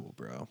healed. It's cool,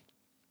 bro.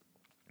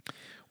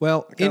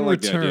 Well, in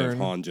return, the idea of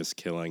Han just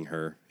killing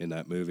her in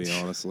that movie.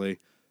 Honestly,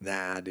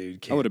 nah,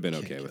 dude. I would have been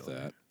okay with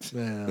that.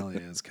 Well,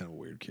 yeah, it's kind of a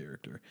weird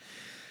character.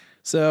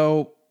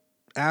 So,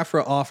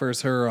 Aphra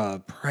offers her a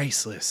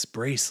priceless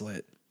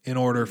bracelet in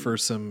order for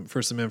some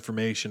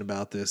information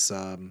about this,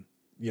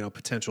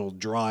 potential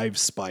drive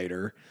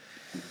spider,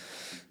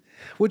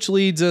 which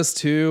leads us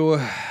to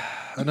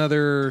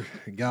another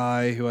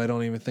guy who I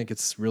don't even think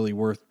it's really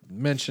worth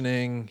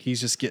mentioning.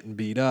 He's just getting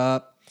beat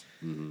up.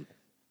 Mm-hmm.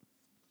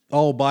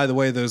 Oh, by the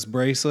way, those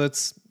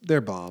bracelets, they're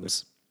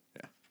bombs.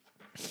 Yeah.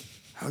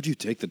 How'd you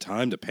take the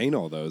time to paint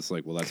all those?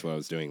 Like, well, that's what I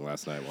was doing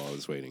last night while I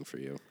was waiting for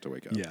you to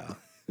wake up. Yeah.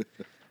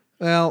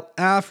 Well,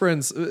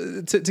 Aphra's,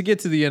 to get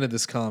to the end of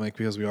this comic,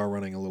 because we are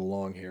running a little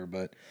long here,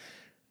 but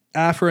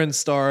Aphra and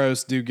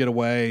Staros do get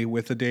away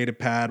with a data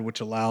pad, which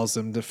allows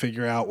them to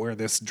figure out where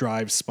this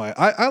drive spider...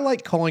 I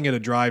like calling it a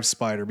drive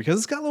spider because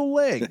it's got little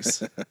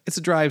legs. It's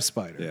a drive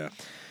spider.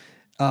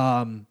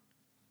 Yeah.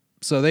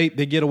 So they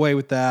get away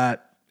with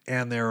that,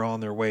 and they're on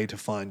their way to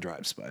find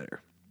drive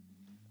spider.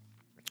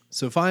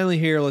 So finally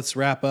here, let's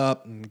wrap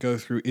up and go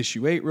through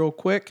issue 8 real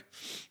quick.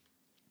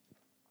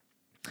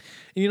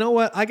 And you know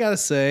what? I got to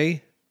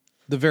say,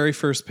 the very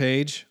first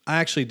page, I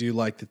actually do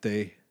like that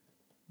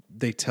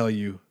they tell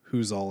you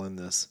who's all in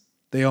this.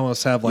 They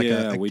almost have like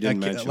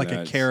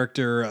a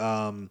character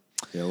a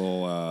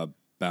little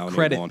bounty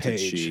credit wanted page.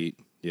 Sheet.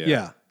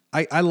 Yeah.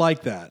 I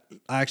like that.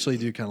 I actually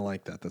do kind of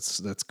like that.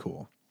 That's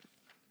cool.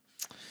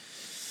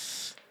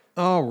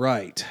 All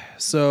right.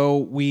 So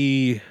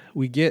we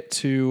get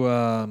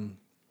to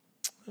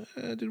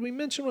did we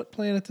mention what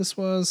planet this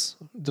was?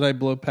 Did I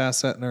blow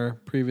past that in our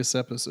previous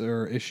episode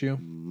or issue?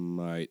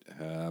 Might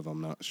have.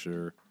 I'm not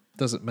sure.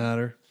 Doesn't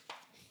matter.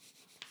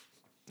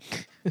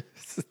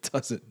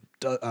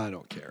 I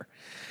don't care.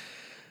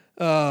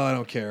 Oh, I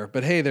don't care.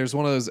 But hey, there's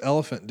one of those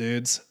elephant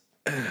dudes,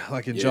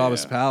 like in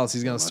Jabba's palace.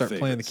 He's gonna start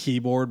playing the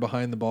keyboard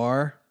behind the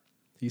bar.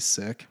 He's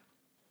sick.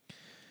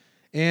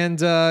 And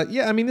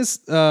this.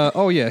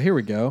 Here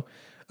we go.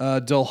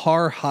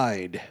 Dulhar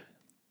Hyde.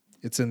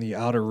 It's in the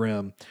Outer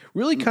Rim.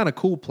 Really kind of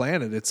cool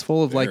planet. It's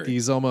full of like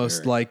these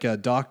almost like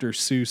Dr.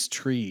 Seuss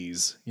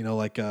trees. You know,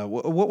 like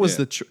what was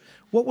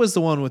what was the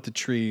one with the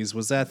trees?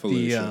 Was that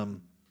Felicia.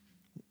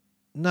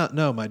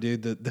 No, my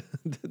dude.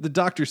 The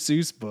Dr.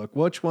 Seuss book.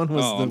 Which one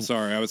was I'm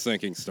sorry. I was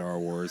thinking Star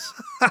Wars.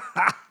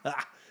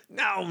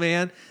 No,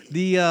 man.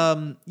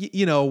 The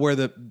you know, where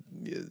the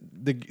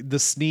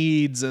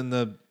Sneeds and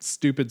the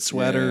stupid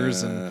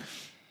sweaters and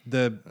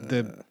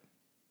the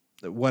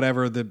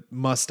whatever, the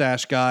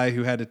mustache guy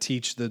who had to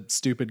teach the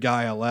stupid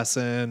guy a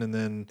lesson, and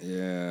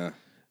then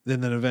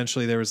then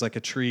eventually there was like a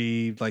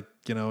tree, like,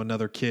 you know,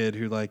 another kid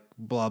who like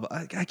blah blah.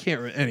 I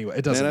can't anyway.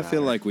 It doesn't. And I matter.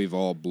 feel like we've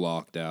all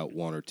blocked out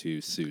one or two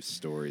Seuss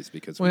stories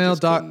because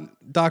Dr.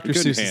 we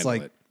Seuss is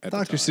like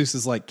Dr. Seuss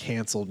is like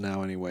canceled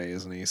now anyway,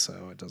 isn't he?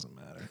 So it doesn't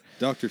matter.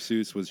 Dr.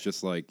 Seuss was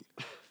just like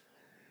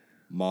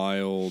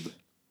mild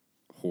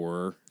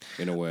horror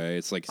in a way.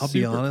 It's like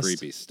super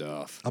creepy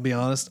stuff. I'll be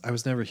honest. I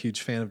was never a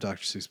huge fan of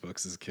Dr. Seuss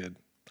books as a kid.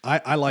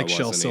 I like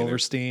Shel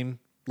Silverstein,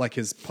 like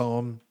his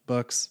poem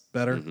books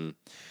better. Mm-hmm.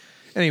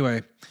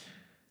 Anyway,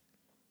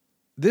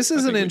 this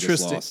is an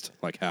interesting. We just lost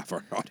like half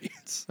our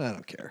audience. I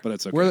don't care, but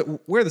it's okay.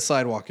 Where the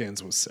sidewalk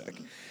ends was sick.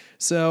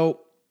 So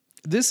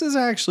this is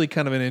actually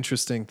kind of an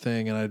interesting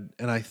thing, and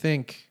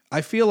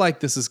I feel like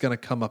this is going to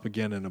come up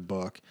again in a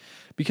book,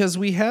 because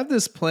we have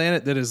this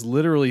planet that is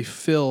literally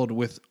filled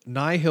with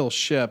nihil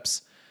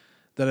ships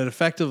that had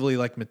effectively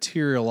like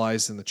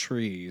materialized in the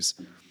trees.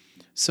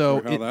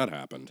 So how that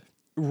happened.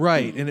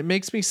 Right. And it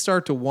makes me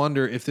start to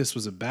wonder if this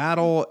was a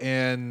battle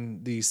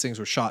and these things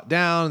were shot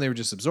down and they were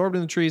just absorbed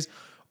in the trees,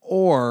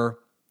 or,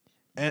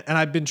 and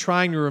I've been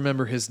trying to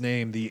remember his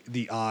name,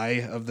 the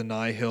eye of the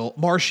Nihil,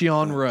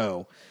 Marcion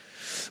Rowe.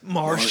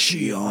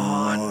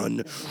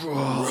 Marcion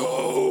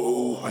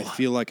Rowe. I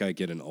feel like I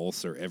get an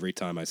ulcer every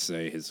time I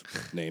say his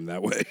name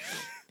that way.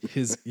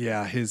 His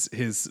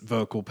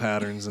vocal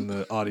patterns in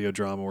the audio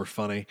drama were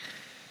funny.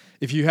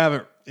 If you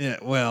haven't,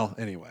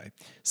 anyway.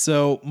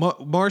 So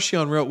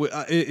Marcion Rowe,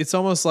 it's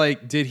almost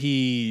like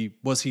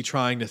was he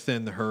trying to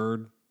thin the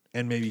herd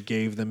and maybe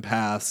gave them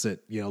paths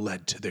that, you know,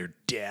 led to their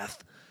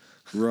death?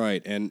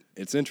 Right, and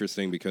it's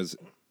interesting because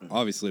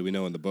obviously we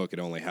know in the book it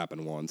only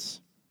happened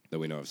once that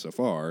we know of so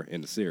far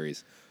in the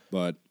series,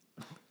 but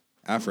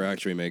Aphra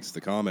actually makes the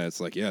comments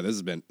like, yeah,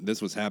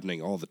 this was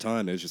happening all the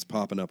time. It was just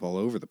popping up all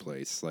over the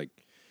place. Like,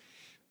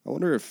 I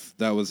wonder if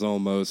that was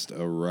almost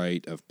a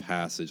rite of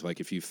passage. Like,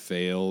 if you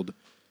failed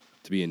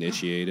to be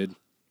initiated,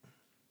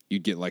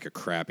 you'd get like a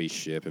crappy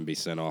ship and be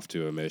sent off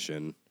to a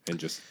mission and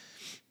just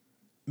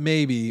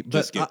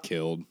get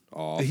killed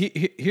off.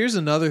 Here's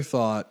another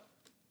thought.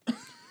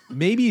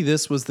 Maybe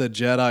this was the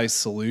Jedi's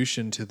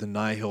solution to the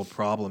Nihil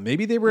problem.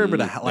 Maybe they were able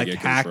to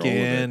hack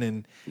in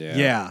and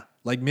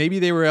like maybe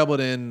they were able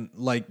to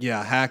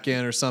hack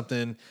in or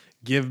something,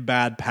 give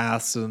bad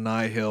paths to the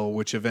Nihil,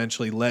 which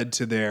eventually led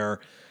to their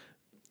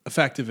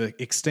effective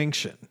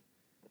extinction.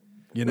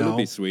 You know, it'd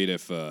be sweet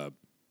if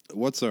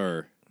what's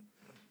our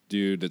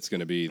dude that's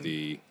going to be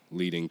the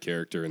leading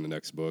character in the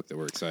next book that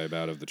we're excited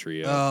about of the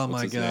trio? Oh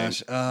my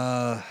gosh.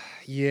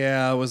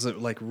 Was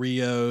it like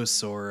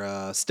Rios or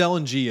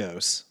Stellan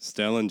Gios?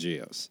 Stellan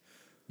Gios.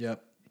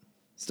 Yep.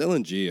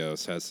 Stellan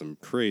Gios has some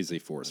crazy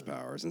force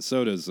powers, and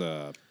so does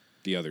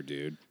the other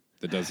dude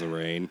that does the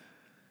rain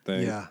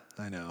thing. Yeah,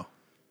 I know.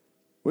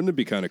 Wouldn't it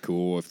be kind of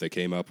cool if they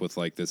came up with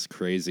like this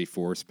crazy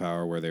force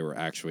power where they were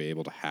actually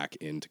able to hack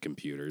into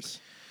computers?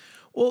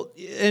 Well,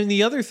 and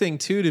the other thing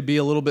too, to be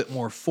a little bit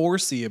more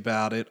forcey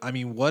about it, I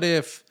mean, what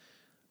if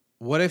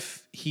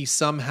he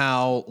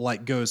somehow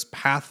like goes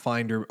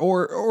Pathfinder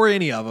or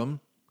any of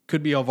them,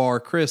 could be Alvar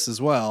Chris as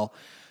well,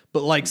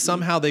 but like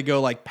somehow they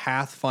go like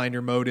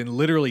Pathfinder mode and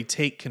literally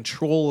take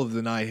control of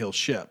the Nihil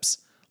ships,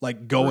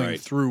 like going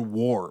through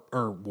warp,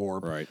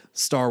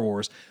 Star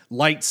Wars,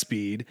 light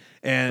speed,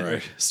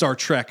 and Star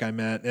Trek, I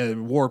meant,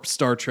 warp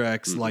Star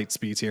Trek's light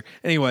speeds here.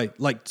 Anyway,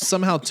 like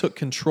somehow took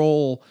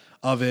control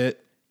of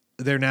it,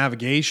 their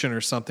navigation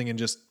or something, and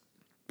just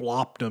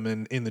blopped them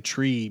in the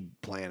tree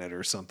planet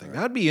or something.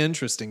 That'd be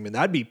interesting, man.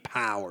 That'd be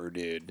power,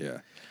 dude. Yeah.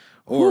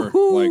 Or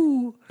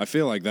like, I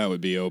feel like that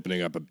would be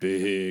opening up a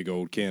big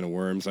old can of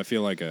worms. I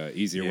feel like a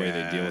easier way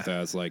to deal with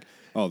that is like,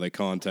 they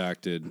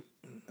contacted,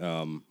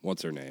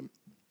 what's her name?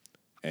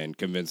 And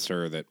convinced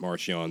her that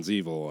Marcion's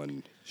evil,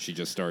 and she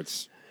just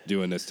starts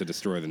doing this to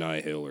destroy the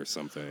Nihil or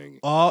something.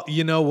 Oh,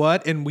 you know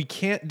what? And we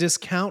can't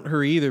discount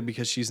her either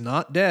because she's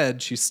not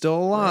dead. She's still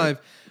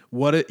alive.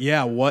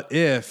 Right. What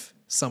if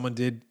someone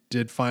did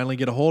finally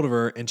get a hold of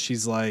her and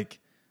she's like,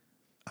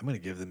 I'm going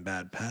to give them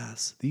bad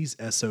pass. These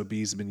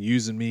SOBs have been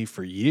using me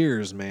for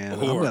years, man. I'm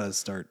going to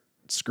start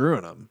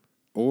screwing them.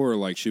 Or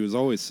like she was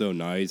always so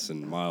nice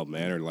and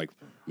mild-mannered, like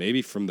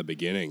maybe from the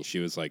beginning she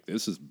was like,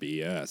 this is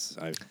BS.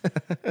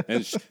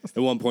 At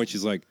one point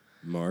she's like,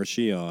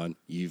 Marcion,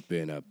 you've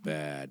been a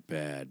bad,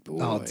 bad boy.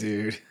 Oh,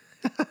 dude.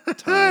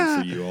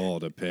 Time for you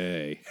all to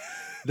pay.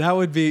 That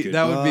would be,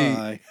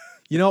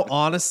 you know,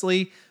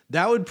 honestly,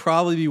 that would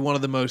probably be one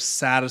of the most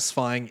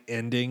satisfying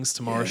endings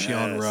to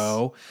Marcion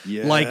Rowe.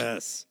 Yes. Like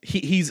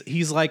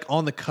he's like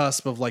on the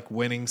cusp of like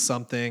winning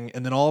something,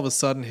 and then all of a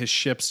sudden his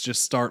ships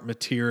just start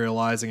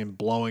materializing and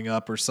blowing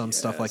up or some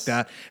stuff like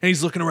that. And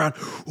he's looking around,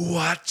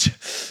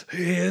 what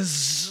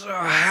is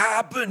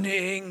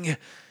happening?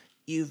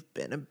 You've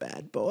been a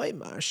bad boy,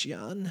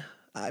 Martian.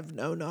 I've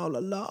known all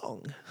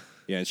along.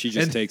 Yeah, and she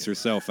just takes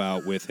herself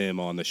out with him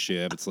on the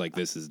ship. It's like,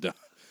 this is done.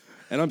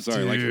 And I'm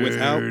sorry,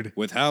 Dude. like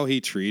with how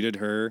he treated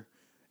her,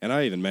 and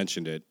I even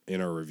mentioned it in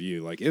our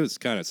review, like it was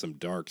kind of some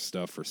dark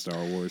stuff for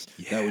Star Wars.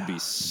 Yeah. That would be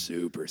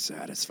super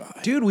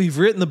satisfying. Dude, we've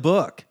written the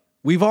book.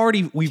 We've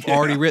already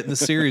written the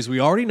series. We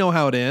already know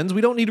how it ends.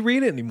 We don't need to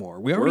read it anymore.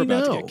 We're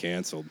about to get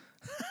canceled.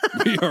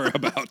 We are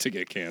about to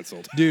get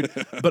canceled. Dude,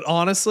 but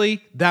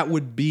honestly, that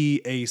would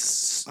be a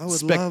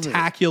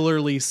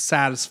spectacularly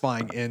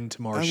satisfying end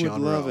to Martian. I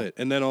would love it.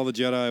 And then all the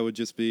Jedi would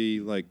just be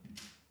like,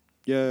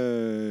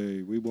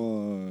 yay, we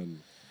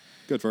won.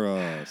 Good for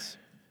us.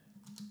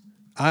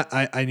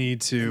 I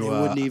need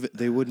to.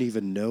 They wouldn't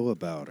even know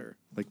about her.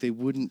 Like, they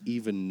wouldn't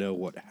even know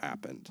what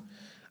happened.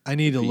 I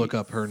need to look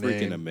up her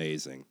freaking name.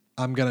 Amazing.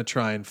 I'm gonna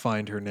try and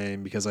find her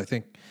name because I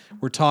think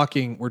we're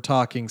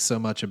talking so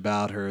much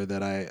about her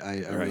that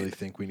I really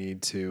think we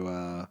need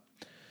to.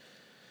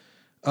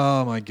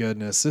 Oh my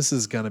goodness, this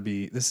is gonna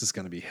be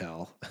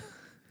hell.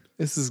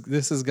 this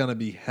is gonna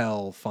be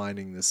hell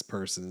finding this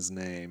person's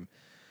name.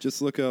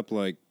 Just look up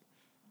like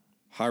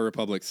High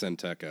Republic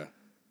Senteca,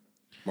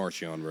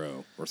 Martian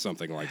Row, or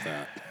something like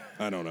that.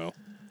 I don't know.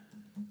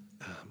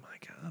 Oh my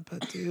god,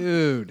 but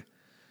dude,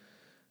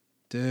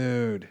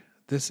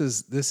 this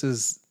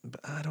is.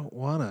 I don't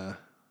wanna.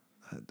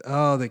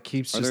 Oh, that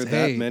keeps Are just.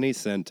 there Hey, that many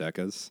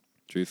Sentecas?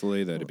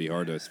 Truthfully, that it'd be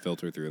hard to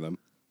filter through them.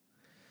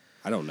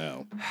 I don't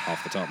know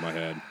off the top of my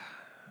head.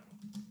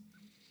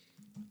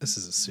 this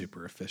is a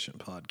super efficient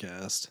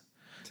podcast.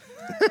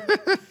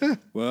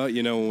 Well,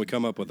 you know, when we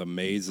come up with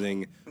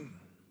amazing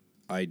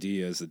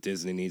ideas that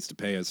Disney needs to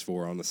pay us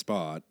for on the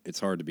spot, it's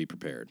hard to be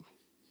prepared.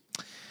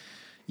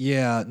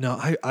 Yeah, no,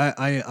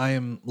 I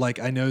am like,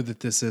 I know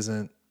that this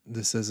isn't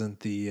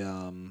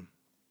the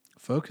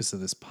focus of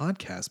this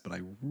podcast, but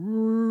I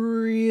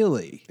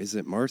really. Is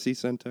it Marcy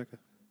Senteca?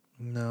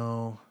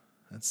 No,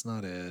 that's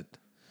not it.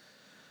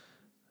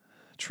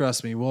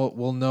 Trust me,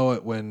 we'll know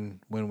it when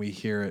we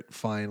hear it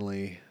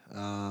finally.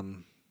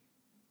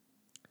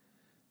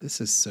 This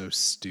is so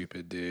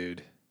stupid,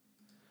 dude.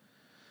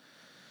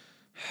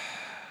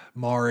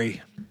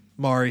 Mari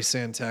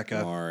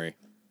Santeca. Mari.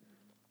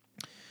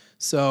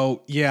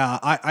 So yeah,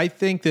 I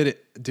think that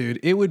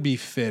it would be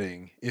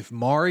fitting if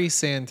Mari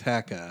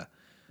Santeca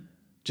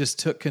just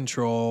took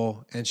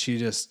control and she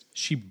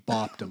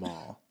bopped them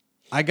all.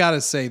 I gotta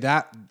say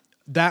that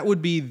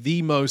would be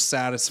the most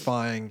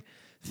satisfying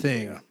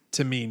thing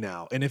to me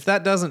now. And if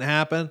that doesn't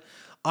happen,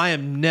 I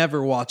am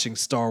never watching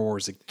Star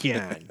Wars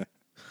again.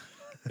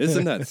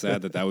 Isn't that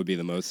sad that would be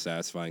the most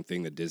satisfying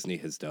thing that Disney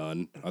has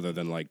done, other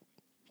than like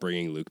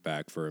bringing Luke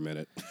back for a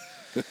minute?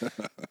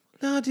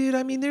 No, dude,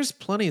 I mean, there's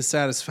plenty of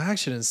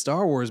satisfaction in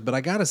Star Wars, but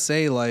I gotta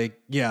say, like,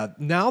 yeah,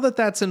 now that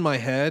that's in my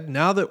head,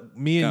 now that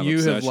me and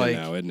you have, like,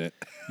 now, isn't it?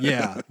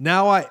 Yeah,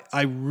 now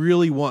I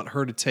really want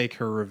her to take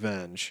her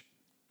revenge.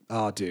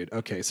 Oh, dude,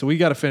 okay, so we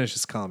got to finish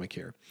this comic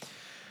here.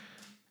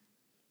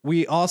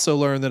 We also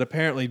learned that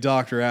apparently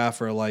Dr.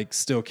 Aphra, like,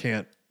 still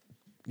can't,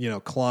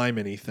 climb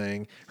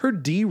anything. Her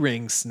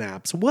D-ring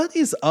snaps. What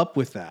is up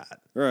with that?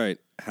 Right.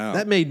 How?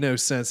 That made no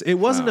sense. It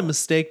wasn't a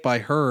mistake by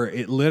her.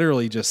 It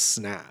literally just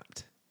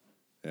snapped.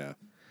 Yeah.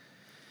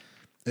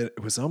 It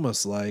was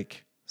almost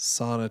like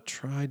Sana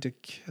tried to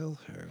kill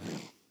her.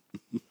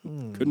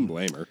 Couldn't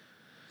blame her.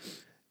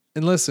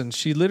 And listen,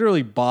 she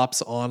literally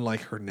bops on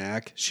like her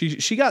neck.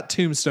 She got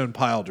tombstone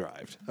pile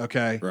drived,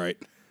 okay? Right.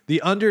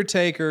 The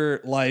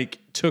Undertaker like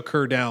took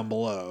her down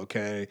below,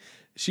 okay?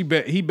 He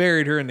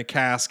buried her in the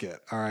casket.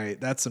 All right,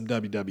 that's some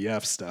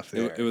WWF stuff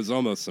there. It was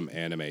almost some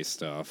anime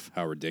stuff.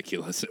 How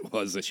ridiculous it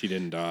was that she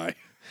didn't die.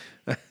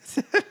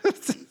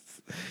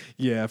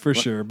 Yeah, for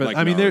sure. But like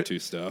I mean, Naruto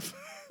stuff.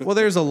 Well,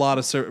 there's a lot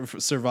of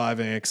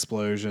surviving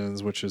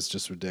explosions, which is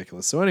just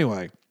ridiculous. So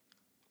anyway,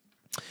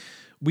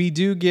 we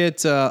do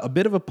get a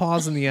bit of a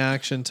pause in the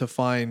action to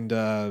find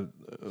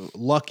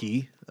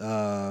Lucky,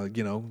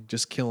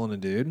 just killing a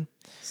dude.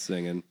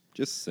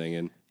 Just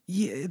singing.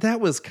 Yeah,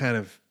 that was kind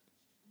of.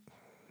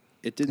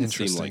 It didn't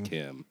seem like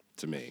him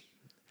to me.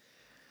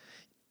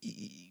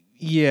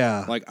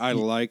 Yeah. Like, I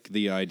like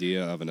the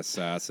idea of an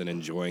assassin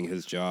enjoying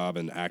his job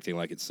and acting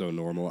like it's so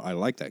normal. I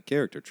like that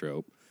character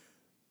trope,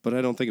 but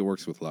I don't think it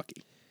works with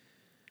Lucky.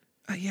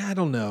 Yeah, I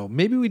don't know.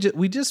 Maybe we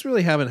just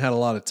really haven't had a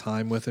lot of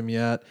time with him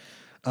yet.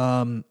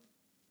 By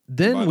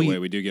the way,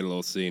 we do get a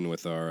little scene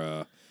with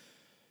our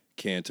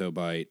Canto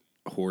Bite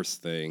horse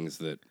things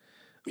that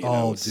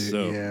were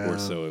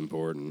so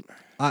important.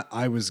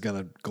 I was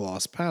gonna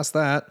gloss past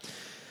that.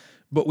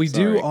 But we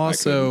do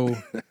also,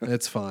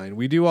 it's fine.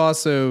 We do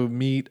also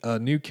meet a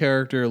new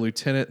character, a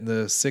lieutenant in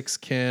the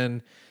Sixth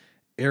Kin,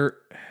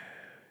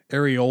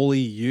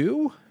 Arioli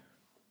U?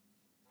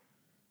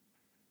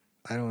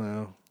 I don't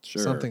know.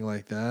 Sure. Something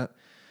like that.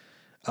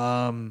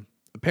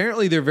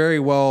 Apparently they're very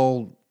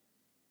well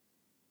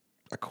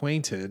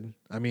acquainted.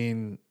 I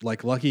mean,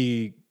 like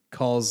Lucky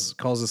calls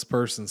this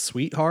person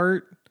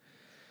sweetheart.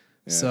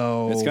 Yeah.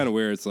 So it's kind of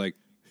weird. It's like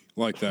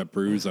that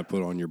bruise I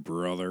put on your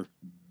brother.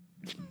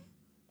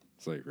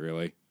 It's like,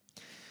 really?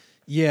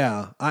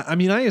 Yeah. I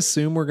mean, I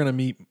assume we're going to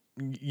meet,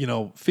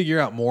 figure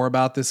out more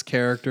about this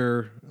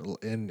character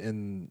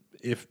and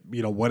if,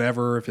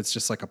 whatever, if it's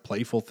just like a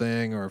playful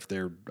thing or if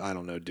they're, I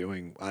don't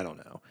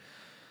know.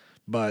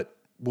 But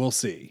we'll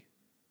see.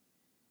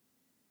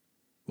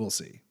 We'll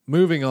see.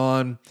 Moving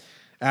on,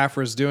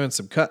 Aphra's doing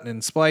some cutting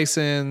and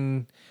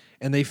splicing,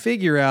 and they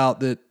figure out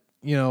that,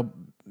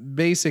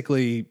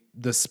 basically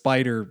the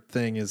spider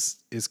thing is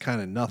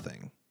kind of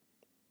nothing.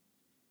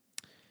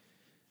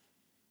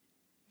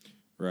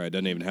 Right.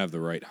 Doesn't even have the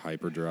right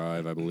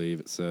hyperdrive, I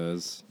believe it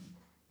says.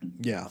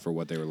 Yeah. For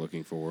what they were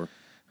looking for.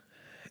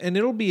 And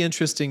it'll be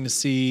interesting to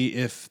see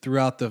if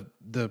throughout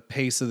the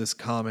pace of this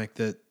comic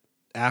that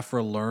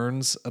Aphra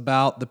learns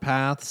about the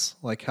paths,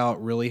 like how it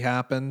really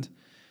happened,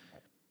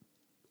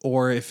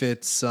 or if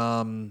it's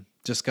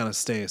just going to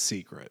stay a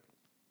secret.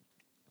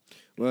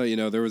 Well,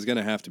 there was going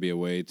to have to be a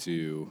way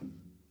to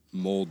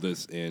mold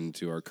this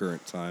into our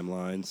current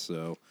timeline.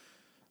 So,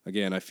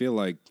 again, I feel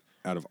like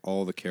out of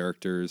all the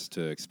characters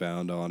to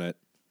expound on it,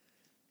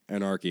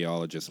 an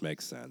archaeologist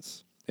makes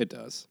sense. It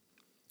does.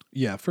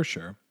 Yeah, for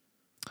sure.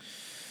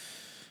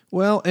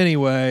 Well,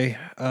 anyway,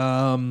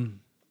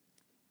 some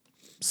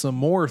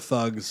more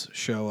thugs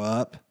show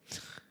up.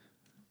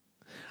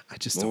 I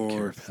just don't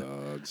care.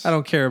 Thugs. I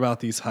don't care about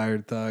these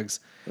hired thugs.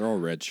 They're all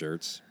red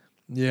shirts.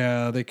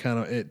 Yeah, they kind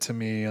of, to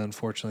me,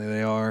 unfortunately,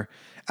 they are.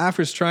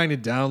 Aphra's trying to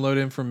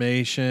download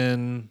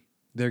information.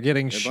 They're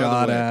getting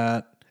shot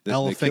at.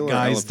 Elephant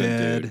guy's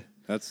dead. Dude.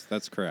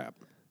 That's crap.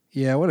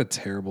 Yeah, what a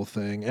terrible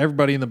thing.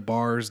 Everybody in the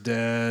bar's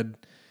dead.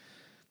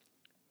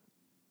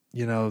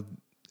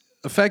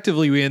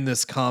 Effectively we end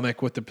this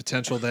comic with the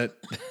potential that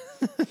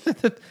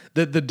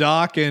that the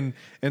Doc and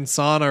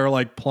Sana are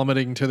like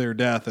plummeting to their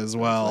death as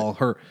well.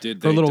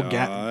 Did her they little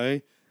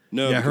die?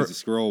 No, yeah, because you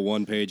scroll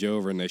one page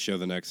over and they show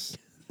the next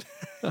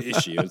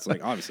issue. It's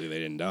like, obviously they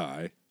didn't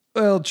die.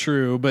 Well,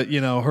 true, but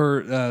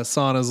her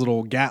Sana's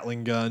little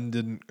Gatling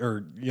gun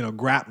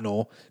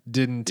grapnel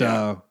didn't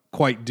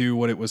quite do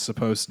what it was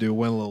supposed to do.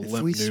 Went a little limp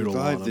noodle on him. If we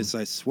survive this,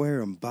 I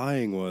swear I'm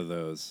buying one of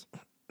those.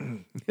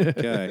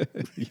 Okay.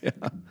 Yeah.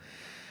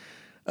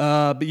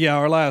 But yeah,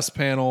 our last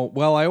panel.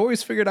 Well, I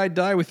always figured I'd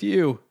die with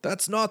you.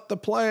 That's not the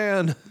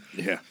plan.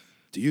 Yeah.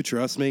 Do you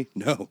trust me?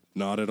 No,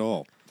 not at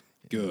all.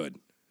 Good.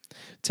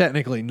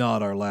 Technically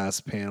not our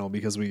last panel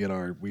because we get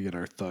our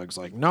thugs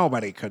like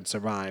nobody could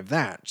survive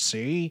that.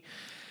 See?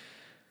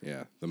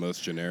 Yeah, the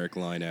most generic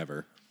line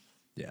ever.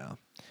 Yeah.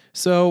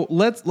 So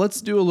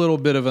let's do a little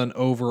bit of an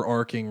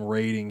overarching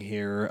rating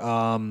here.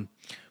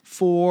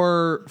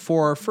 For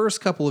our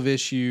first couple of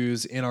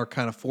issues in our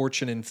kind of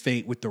fortune and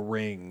fate with the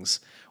rings,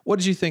 what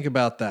did you think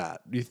about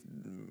that? Do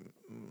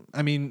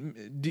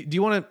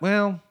you want to?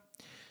 Well,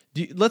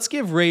 let's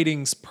give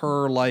ratings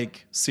per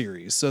like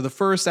series. So the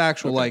first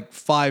actual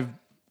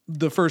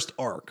the first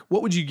arc.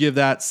 What would you give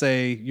that?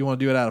 Say you want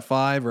to do it out of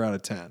 5 or out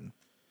of 10?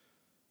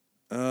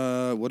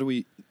 What have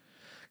we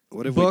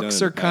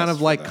books are kind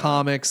of like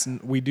comics,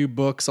 and we do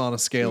books on a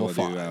scale of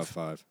 5. Do out of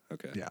 5.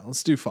 Okay. Yeah,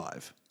 let's do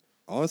 5.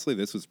 Honestly,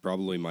 this was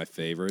probably my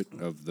favorite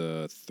of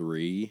the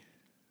 3,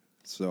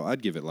 so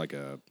I'd give it like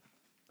a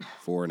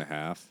 4.5.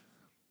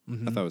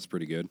 Mm-hmm. I thought it was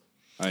pretty good.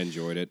 I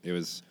enjoyed it. It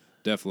was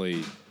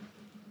definitely.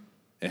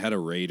 It had a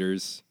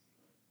Raiders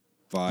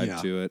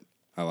vibe to it.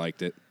 I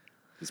liked it.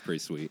 It's pretty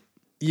sweet.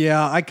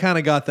 Yeah, I kind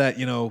of got that,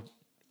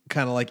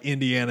 kind of like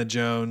Indiana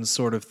Jones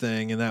sort of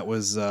thing, and that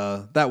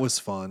was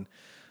fun.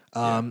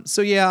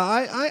 So yeah,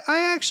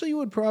 I actually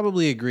would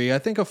probably agree. I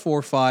think a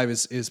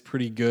 4.5 is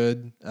pretty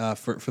good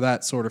for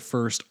that sort of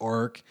first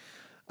arc.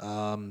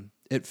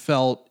 It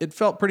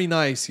felt pretty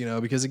nice,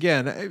 because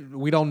again,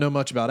 we don't know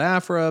much about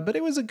Aphra, but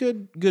it was a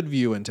good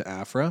view into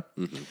Aphra.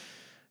 Mm-hmm.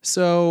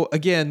 So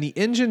again, the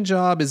engine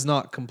job is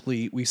not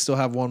complete. We still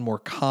have one more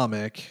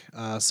comic,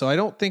 so I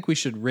don't think we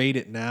should rate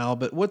it now.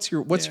 But what's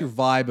your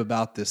vibe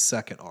about this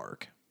second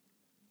arc?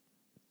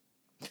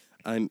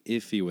 I'm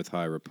iffy with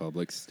High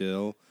Republic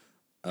still.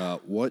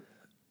 I'm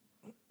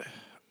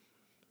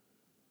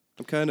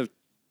kind of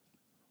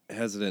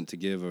hesitant to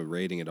give a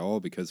rating at all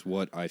because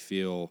what I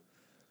feel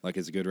like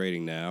is a good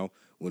rating now,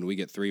 when we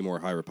get 3 more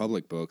High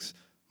Republic books,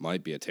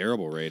 might be a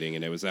terrible rating,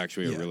 and it was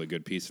actually a really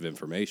good piece of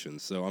information.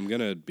 So I'm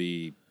going to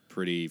be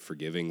pretty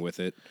forgiving with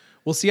it.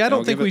 Well, see, I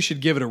don't think we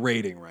should give it a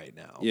rating right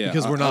now. Yeah,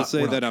 because I'll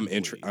say that I'm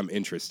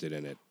interested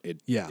in it.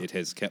 It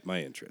has kept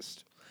my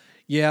interest.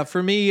 Yeah,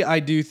 for me, I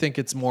do think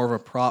it's more of a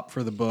prop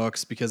for the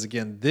books because,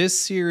 again, this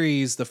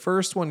series, the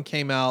first one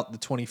came out the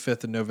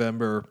 25th of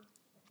November,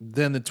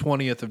 then the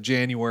 20th of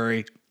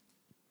January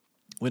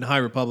when High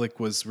Republic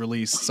was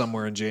released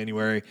somewhere in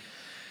January.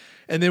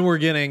 And then we're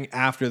getting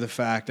after the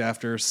fact,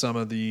 after some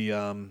of the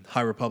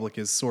High Republic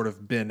has sort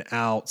of been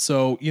out.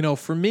 So,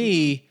 for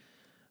me,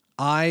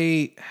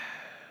 I'll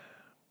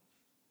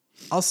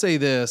say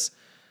this.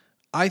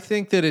 I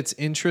think that it's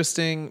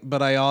interesting,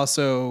 but I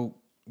also...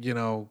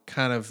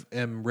 kind of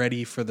am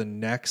ready for the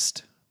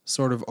next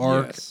sort of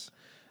arc. Yes.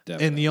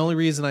 Definitely. And the only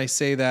reason I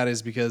say that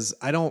is because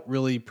I don't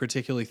really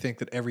particularly think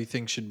that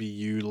everything should be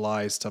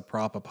utilized to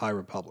prop up High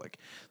Republic.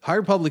 High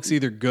Republic's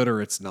either good or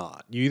it's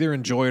not. You either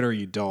enjoy it or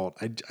you don't.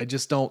 I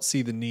just don't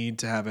see the need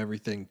to have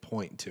everything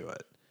point to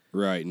it.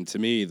 Right. And to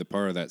me, the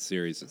part of that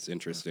series that's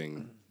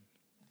interesting,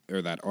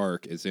 or that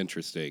arc is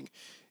interesting,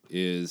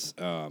 is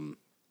our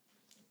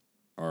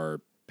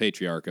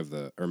matriarch of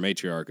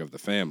the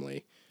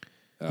family.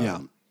 Yeah.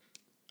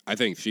 I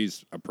think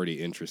she's a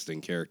pretty interesting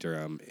character.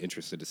 I'm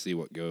interested to see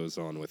what goes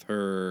on with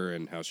her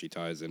and how she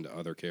ties into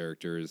other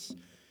characters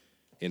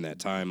in that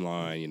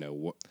timeline. You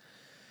know,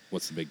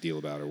 what's the big deal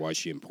about her? Why is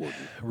she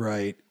important?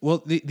 Right.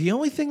 Well, the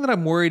only thing that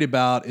I'm worried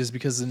about is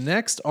because the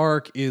next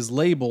arc is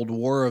labeled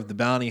War of the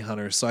Bounty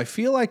Hunters. So I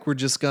feel like we're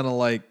just going to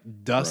like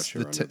dust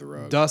Brush her under the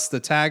rug. dust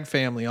the Tag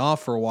family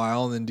off for a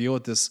while and then deal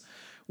with this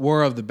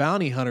War of the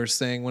Bounty Hunters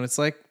thing when it's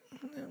like,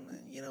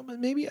 but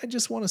maybe I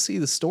just want to see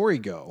the story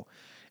go.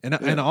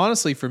 And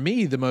honestly, for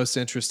me, the most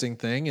interesting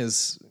thing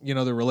is,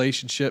 the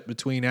relationship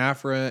between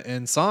Aphra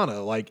and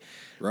Sana. Like,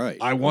 right.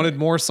 I wanted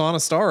more Sana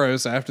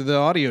Staros after the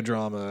audio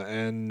drama,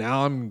 and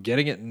now I'm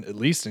getting it at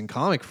least in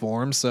comic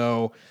form.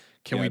 So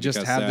can we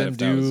just have them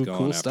do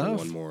cool stuff?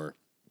 One more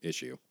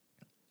issue.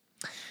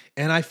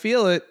 And I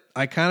feel it.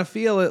 I kind of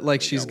feel it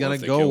like she's going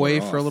to go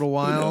away for a little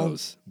while. Who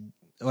knows?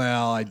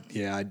 Well, I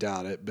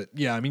doubt it. But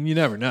yeah, I mean, you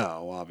never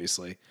know,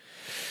 obviously.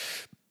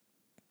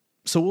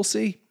 So we'll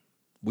see.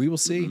 We will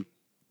see. Mm-hmm.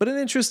 But an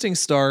interesting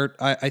start.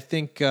 I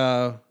think,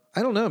 I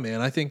don't know,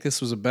 man. I think this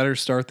was a better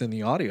start than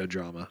the audio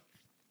drama.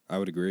 I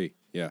would agree.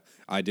 Yeah.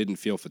 I didn't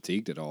feel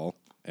fatigued at all.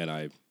 And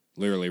I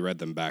literally read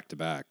them back to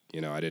back.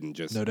 I didn't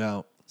just no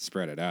doubt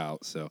spread it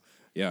out. So,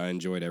 yeah, I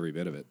enjoyed every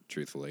bit of it,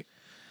 truthfully.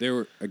 There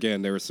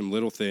were some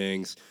little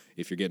things,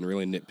 if you're getting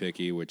really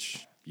nitpicky,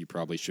 which you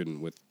probably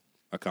shouldn't with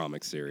a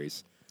comic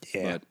series.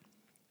 Yeah.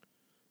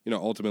 But,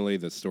 ultimately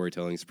the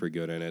storytelling's pretty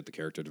good in it. The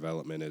character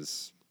development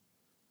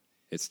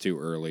it's too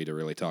early to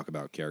really talk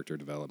about character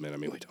development. I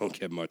mean, we don't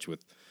get much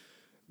with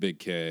Big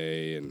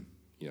K, and,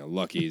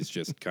 Lucky's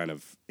just kind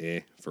of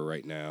for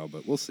right now,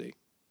 but we'll see.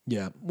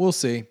 Yeah, we'll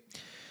see.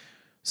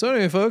 So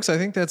anyway, folks, I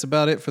think that's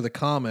about it for the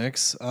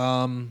comics.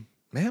 Man,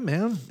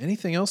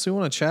 anything else we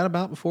want to chat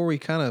about before we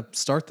kind of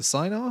start the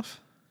sign-off?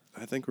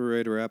 I think we're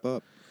ready to wrap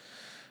up.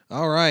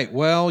 All right.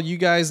 Well, you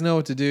guys know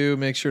what to do.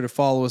 Make sure to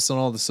follow us on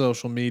all the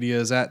social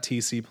medias at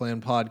TC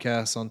Plan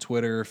Podcast on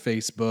Twitter,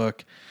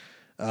 Facebook.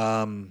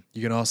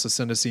 You can also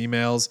send us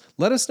emails.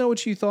 Let us know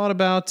what you thought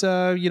about,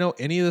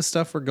 any of the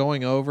stuff we're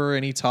going over,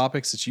 any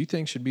topics that you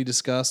think should be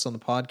discussed on the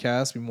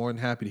podcast. Be more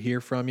than happy to hear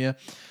from you.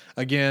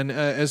 Again,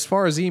 as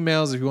far as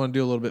emails, if you want to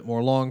do a little bit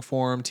more long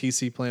form,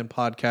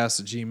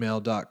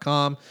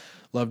 tcplanpodcast@gmail.com.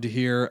 Love to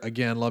hear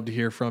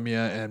from you.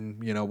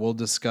 And, we'll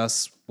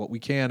discuss what we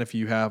can. If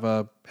you have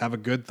a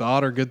good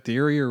thought or good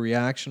theory or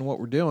reaction to what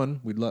we're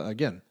doing, we'd love,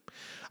 again,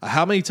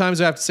 how many times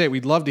do I have to say it?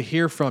 We'd love to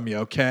hear from you.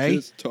 Okay.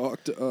 Just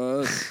talk to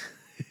us.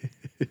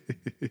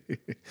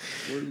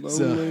 We're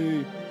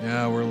lonely.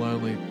 We're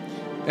lonely.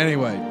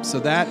 Anyway, so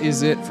that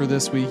is it for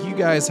this week. You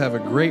guys have a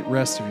great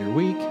rest of your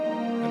week.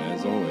 And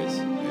as always,